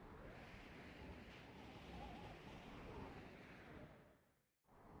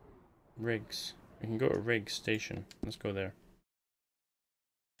 Riggs. We can go to Riggs Station. Let's go there.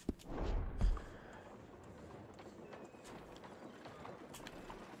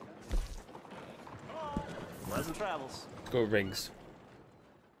 Pleasant travels. Let's go Riggs.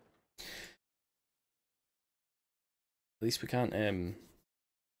 At least we can't we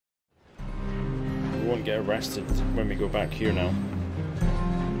won't get arrested when we go back here now.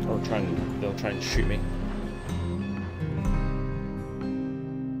 Or they'll try and shoot me.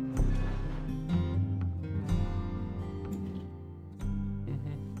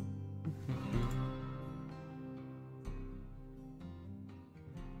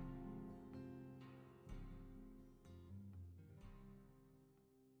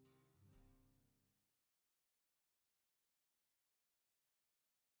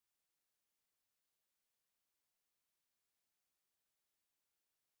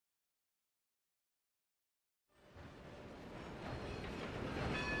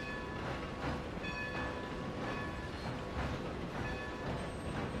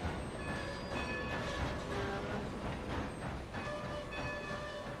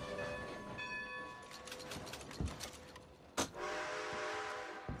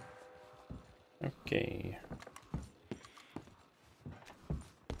 Okay.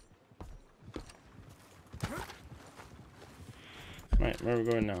 Right, where are we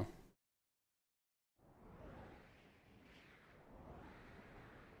going now?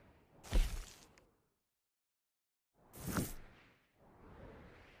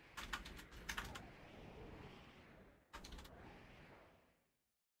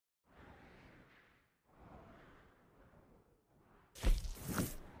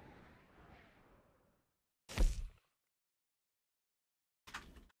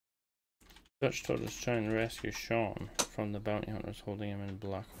 Dutch told us trying to rescue Sean from the bounty hunters holding him in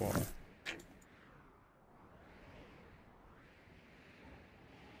Blackwater.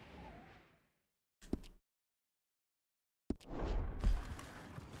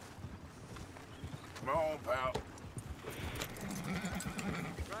 Come on, pal.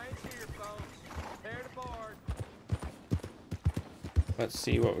 Train's here, folks. Prepare to board. Let's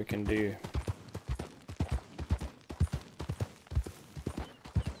see what we can do.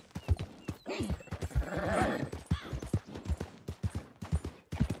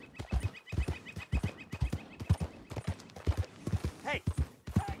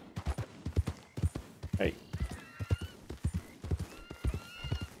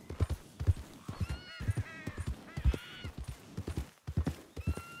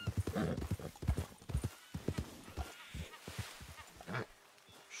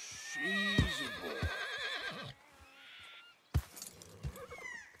 Easy, boy.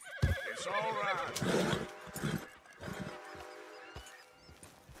 It's all right.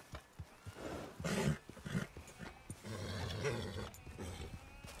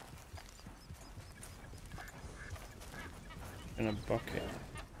 In a bucket.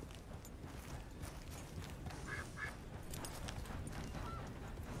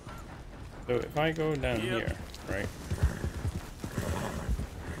 So if I go down here, right?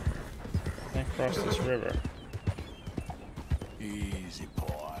 I cross this river. Easy,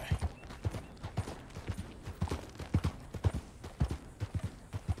 boy.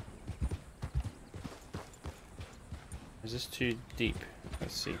 Is this too deep?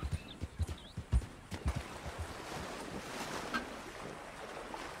 Let's see.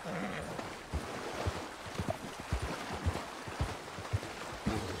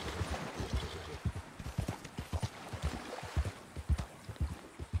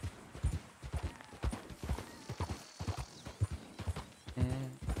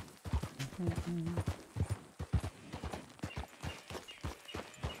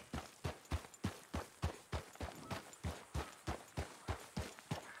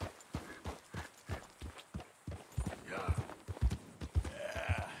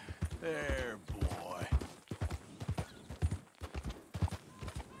 There, boy.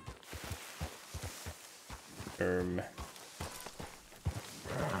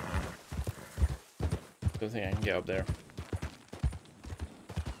 Don't think I can get up there.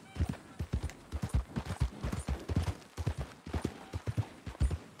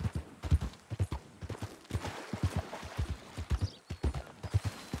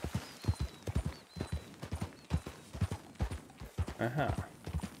 Aha.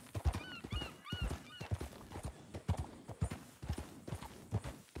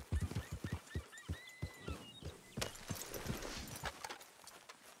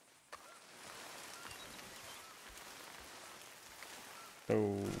 So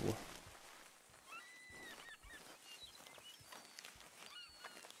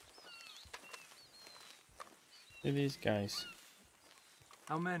who are these guys?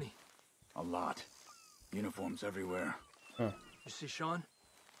 How many? A lot. Uniforms everywhere. Huh. You see Sean?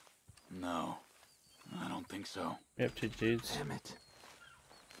 No, I don't think so. We have two dudes. Damn it.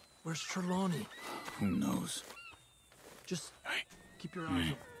 Where's Trelawney? Who knows? Just keep your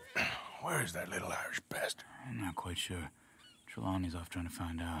eyes open. Where's that little Irish bastard? I'm not quite sure. Trelawney's off trying to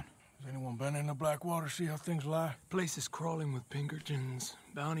find out. Has anyone been in the Blackwater, see how things lie? Place is crawling with Pinkertons,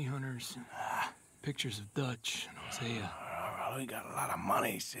 bounty hunters, pictures of Dutch and Hosea. Well, we got a lot of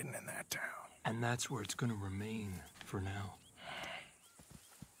money sitting in that town. And that's where it's gonna remain for now.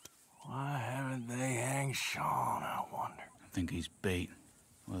 Why haven't they hanged Sean, I wonder? I think he's bait.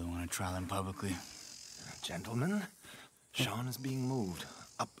 Well, they want to trial him publicly. Gentlemen, Sean is being moved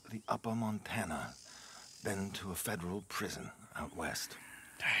up the upper Montana, then to a federal prison out west.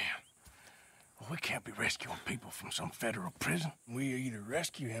 Damn. Well, we can't be rescuing people from some federal prison. We either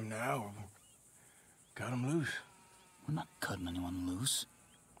rescue him now or cut him loose. We're not cutting anyone loose.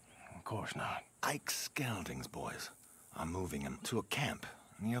 Of course not. Ike Skelding's boys are moving him to a camp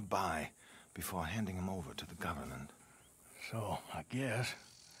nearby before handing him over to the government. So, I guess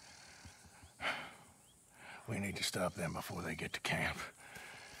we need to stop them before they get to camp.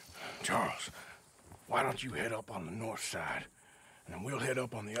 Charles, why don't you head up on the north side, and then we'll head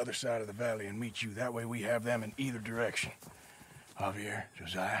up on the other side of the valley and meet you. That way we have them in either direction. Javier,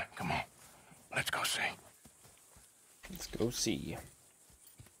 Josiah, come on. Let's go see. Let's go see.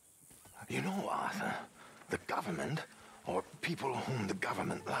 You know, Arthur, the government, or people whom the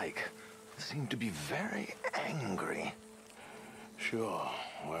government like, seem to be very angry. Sure.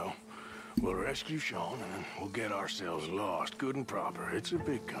 Well, we'll rescue Sean, and then we'll get ourselves lost, good and proper. It's a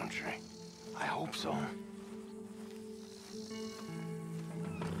big country. I hope so.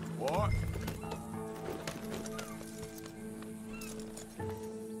 What?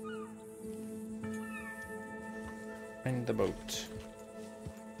 Find the boat.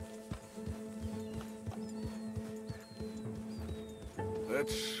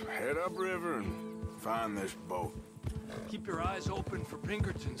 Let's head upriver and find this boat. Keep your eyes open for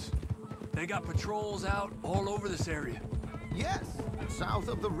Pinkertons. They got patrols out all over this area. Yes, south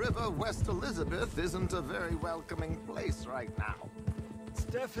of the river, West Elizabeth isn't a very welcoming place right now. It's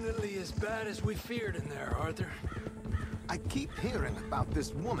definitely as bad as we feared in there, Arthur. I keep hearing about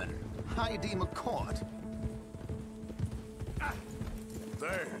this woman, Heidi McCourt.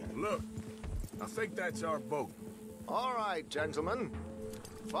 There, look. I think that's our boat. All right, gentlemen.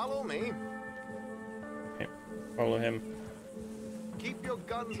 Follow me. Okay, follow him. keep your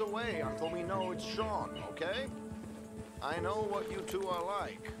guns away until we know it's Sean, okay? I know what you two are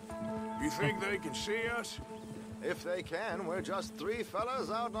like. You think they can see us? If they can, we're just three fellas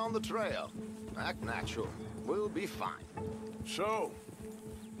out on the trail. Act natural. We'll be fine. So,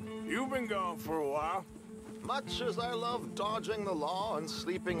 you've been gone for a while. Much as I love dodging the law and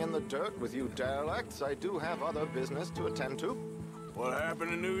sleeping in the dirt with you derelicts, I do have other business to attend to. What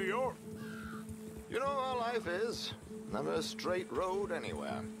happened in New York? You know how life is. Never a straight road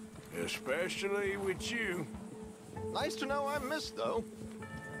anywhere. Especially with you. Nice to know I'm missed, though.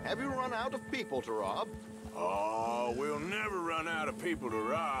 Have you run out of people to rob? Oh, we'll never run out of people to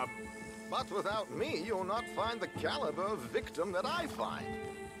rob. But without me, you'll not find the caliber of victim that I find.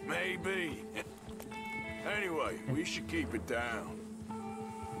 Maybe. Anyway, we should keep it down.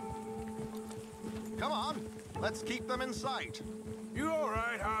 Come on, let's keep them in sight. You all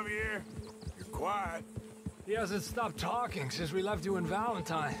right, Javier? You're quiet. He hasn't stopped talking since we left you in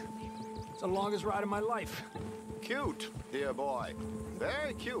Valentine. It's the longest ride of my life. Cute, dear boy.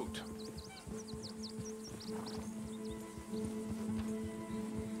 Very cute.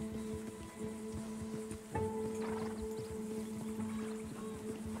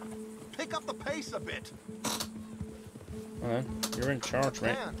 Pick up the pace a bit. You're in charge,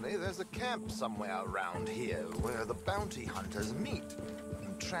 mate. Apparently, there's a camp somewhere around here where the bounty hunters meet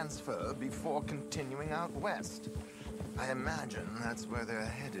and transfer before continuing out west. I imagine that's where they're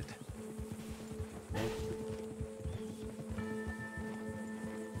headed.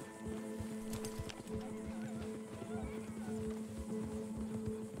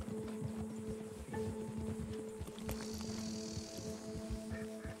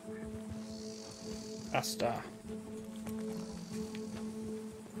 Asta.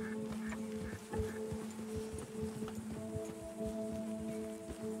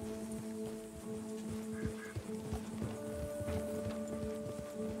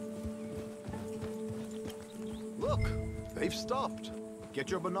 Look, they've stopped.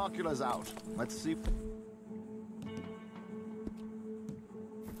 Get your binoculars out. Let's see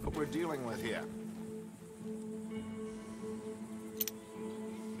what we're dealing with here.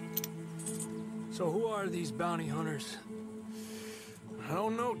 So who are these bounty hunters? I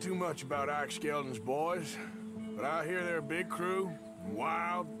don't know too much about Ike Skeldon's boys, but I hear they're a big crew,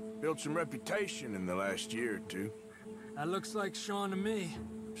 wild, built some reputation in the last year or two. That looks like Sean to me.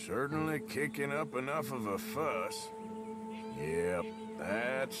 Certainly kicking up enough of a fuss. Yep,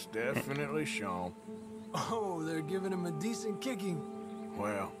 that's definitely Sean. Oh, they're giving him a decent kicking.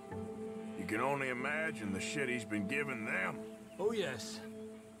 Well, you can only imagine the shit he's been giving them. Oh, yes.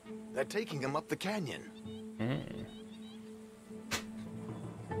 They're taking him up the canyon.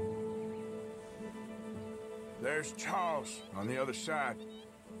 There's Charles on the other side.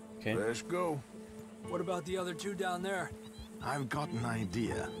 Okay. Let's go. What about the other two down there? I've got an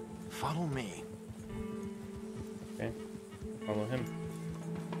idea. Follow me. Okay. Follow him.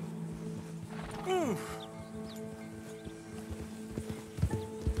 Oof.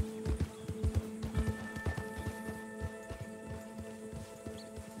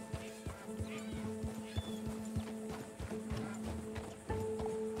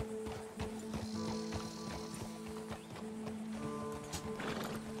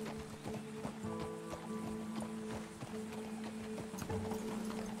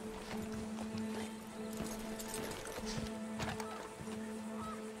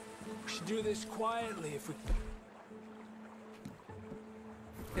 Do this quietly if we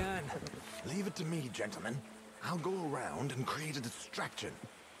can. Leave it to me, gentlemen. I'll go around and create a distraction.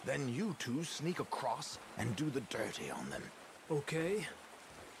 Then you two sneak across and do the dirty on them. Okay.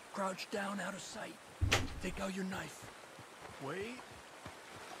 Crouch down out of sight. Take out your knife. Wait.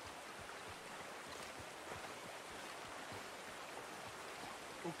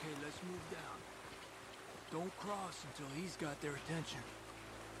 Okay, let's move down. Don't cross until he's got their attention.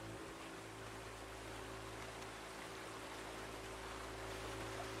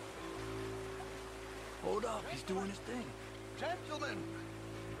 Hold up, he's doing his thing. Gentlemen,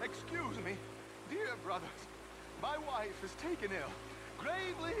 excuse me. Dear brothers, my wife is taken ill.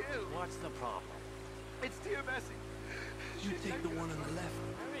 Gravely ill. What's the problem? It's dear Bessie. You take the one on the left.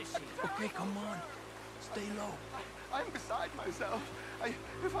 Where is she? Okay, come on. Stay low. I'm beside myself.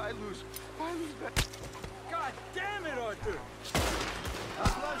 If I lose Bessie. God damn it, Arthur! A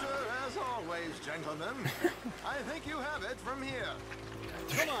pleasure as always, gentlemen. I think you have it from here.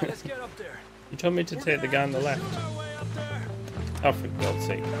 Come on, let's get up there. You told me to take the guy on the left. Oh, for God's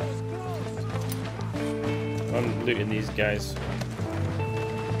sake. I'm looting these guys.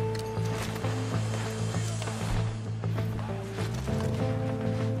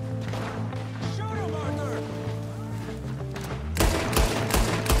 Shoot him, Arthur!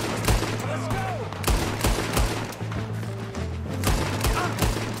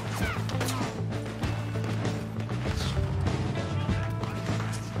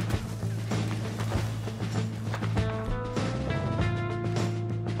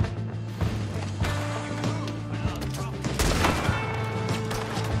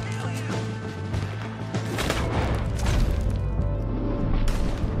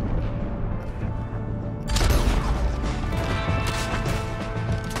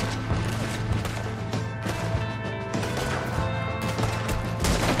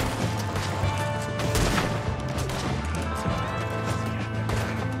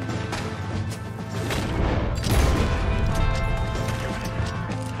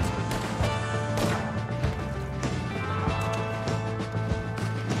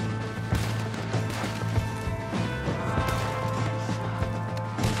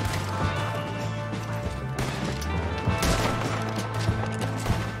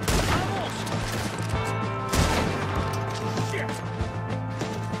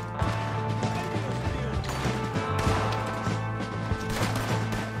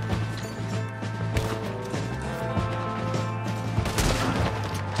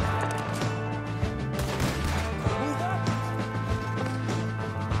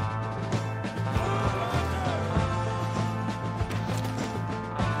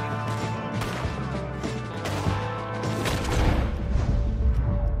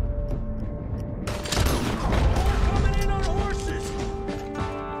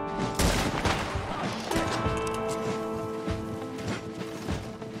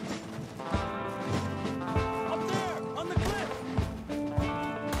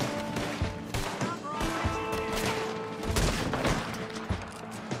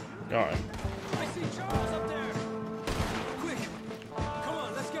 Got him. I see Charles up there. Quick, come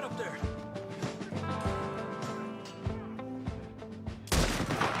on, let's get up there.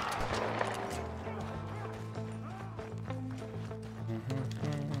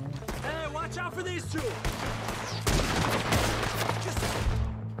 Hey, watch out for these two. Just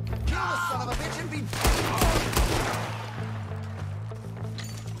kill the son of a bitch and be.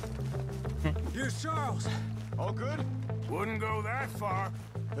 Here's Charles. All good? Wouldn't go that far.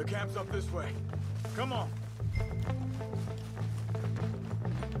 The camp's up this way. Come on.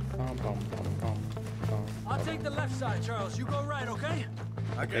 I'll take the left side, Charles. You go right, okay?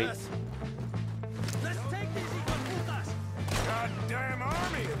 I guess. Let's take these hijueputas. Goddamn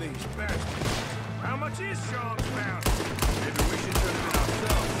army of these bastards. How much is Sean's bounty? Maybe we should turn it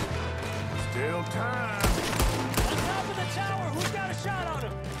ourselves. Still time. On top of the tower, who's got a shot on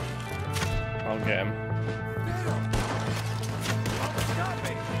him? I'll get him. Stop me.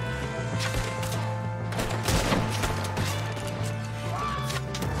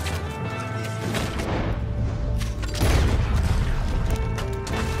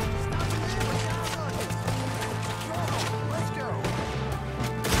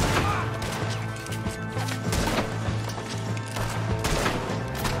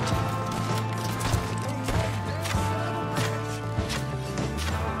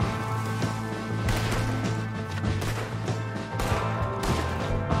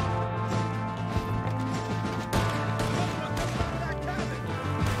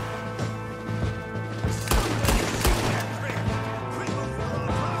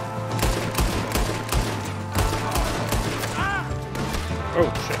 Oh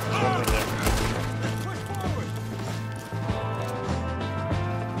shit, there's one right there.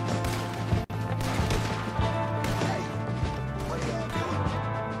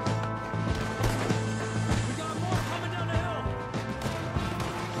 We got more coming down the hill.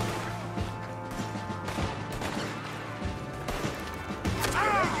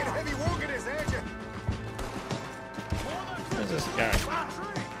 Get heavy walking this, ain't you? Where's this guy?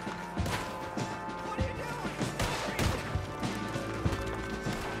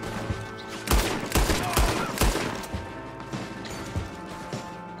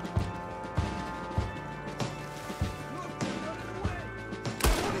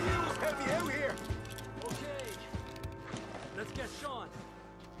 Let's get Sean.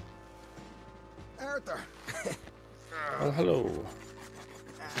 Arthur. Oh, hello.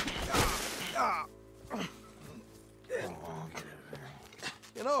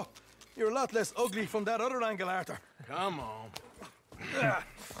 You know, you're a lot less ugly from that other angle, Arthur. Come on.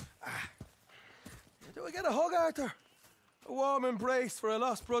 Do I get a hug, Arthur? A warm embrace for a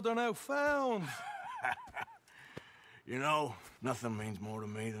lost brother now found. You know, nothing means more to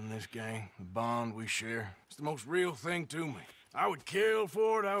me than this gang, the bond we share. It's the most real thing to me. I would kill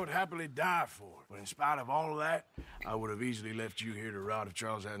for it, I would happily die for it. But in spite of all of that, I would have easily left you here to rot if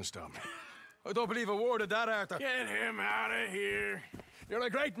Charles hadn't stopped me. I don't believe a word of that, Arthur. Get him out of here. You're a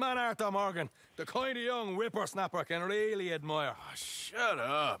great man, Arthur Morgan. The kind of young whippersnapper I can really admire. Oh, shut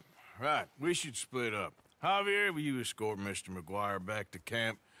up. Right, we should split up. Javier, will you escort Mr. McGuire back to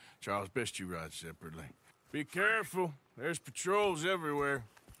camp? Charles, best you ride separately. Be careful. There's patrols everywhere.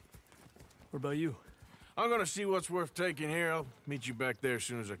 What about you? I'm gonna see what's worth taking here. I'll meet you back there as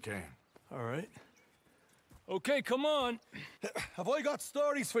soon as I can. All right. Okay, come on. Have I got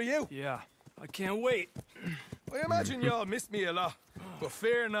stories for you? Yeah, I can't wait. I imagine y'all missed me a lot, but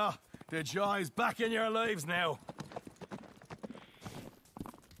fear not. The joy's back in your lives now.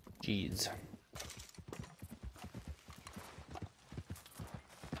 Jeez.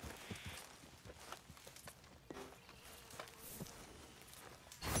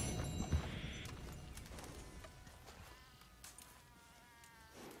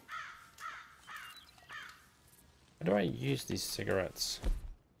 How do I use these cigarettes?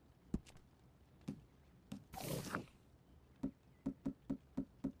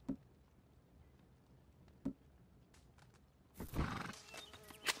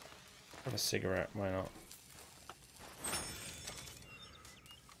 Have a cigarette, why not?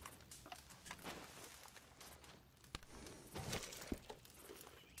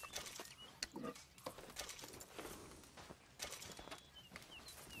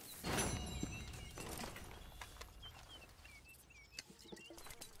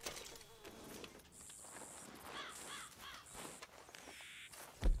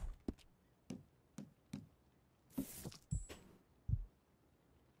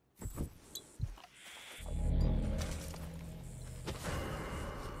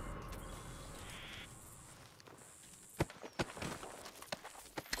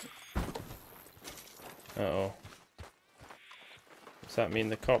 Uh-oh. Does that mean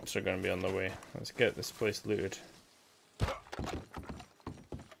the cops are going to be on the way? Let's get this place looted.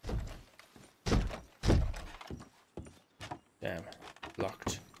 Damn,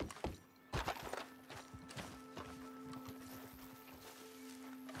 locked.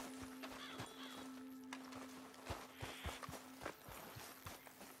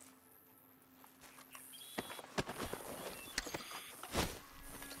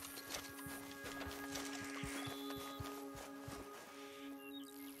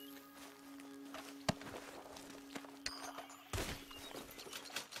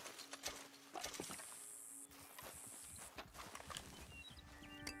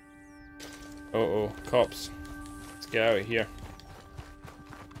 Uh-oh, cops. Let's get out of here.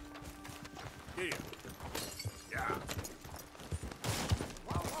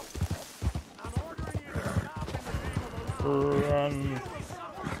 Run.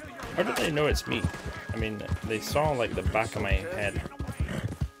 How did they know it's me? I mean, they saw like the back of my head.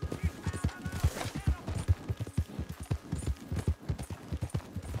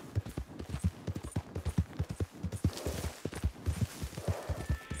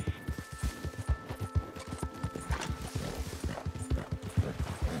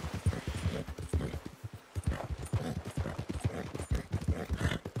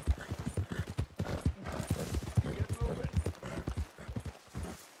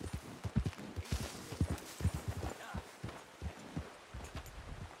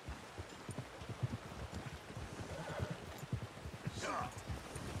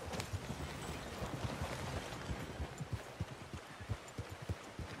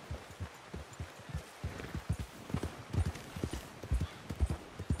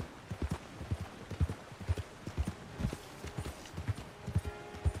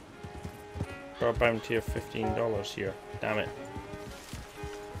 Got a bounty of $15 here. Damn it.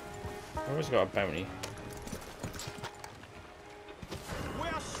 I always got a bounty.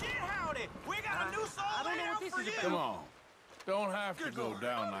 Well, shit, howdy. We got a new soul laid out for you. Come on. Don't have to go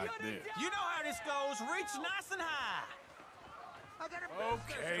down like this. You know how this goes. Reach nice and high.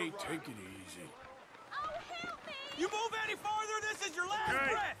 Okay, take it easy. You move any farther, this is your last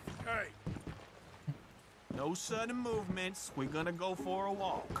breath. Hey. No sudden movements. We're gonna go for a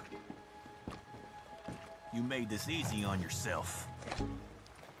walk. You made this easy on yourself.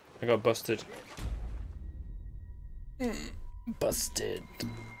 I got busted. Busted.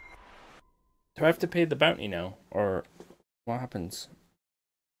 Do I have to pay the bounty now? Or what happens?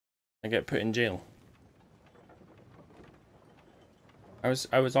 I get put in jail. I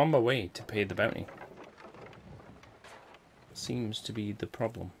was on my way to pay the bounty. Seems to be the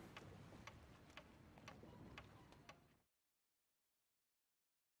problem.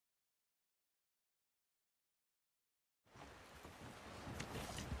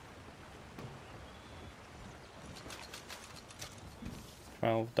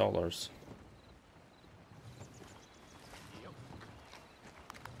 $12.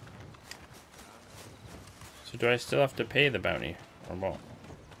 So do I still have to pay the bounty or what?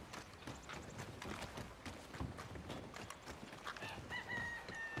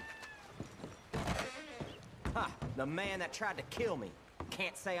 Ha! The man that tried to kill me.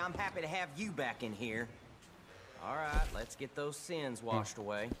 Can't say I'm happy to have you back in here. All right, let's get those sins washed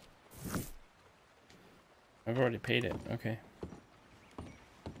away. I've already paid it. Okay.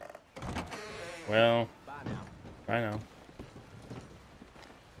 Well, bye now.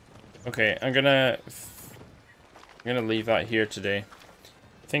 Okay, I'm gonna leave that here today.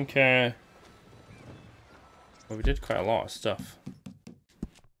 I think well, we did quite a lot of stuff.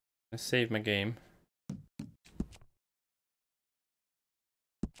 Let's save my game.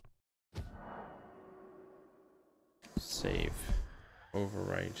 Save.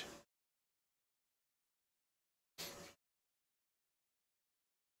 Override.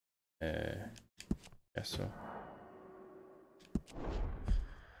 Guess so.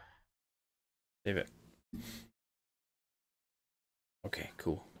 Save it. Okay,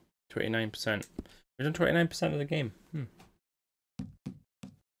 cool. 29%. We've done 29% of the game.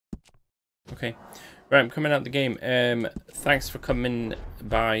 Okay. Right, I'm coming out the game. Thanks for coming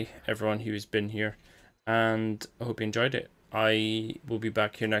by, everyone who has been here. And I hope you enjoyed it. I will be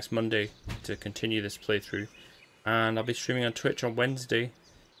back here next Monday to continue this playthrough. And I'll be streaming on Twitch on Wednesday.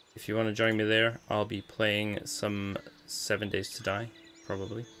 If you want to join me there, I'll be playing some 7 Days to Die,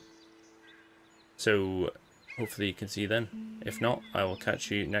 probably. So, hopefully you can see then. If not, I will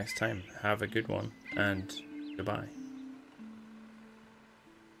catch you next time. Have a good one, and goodbye.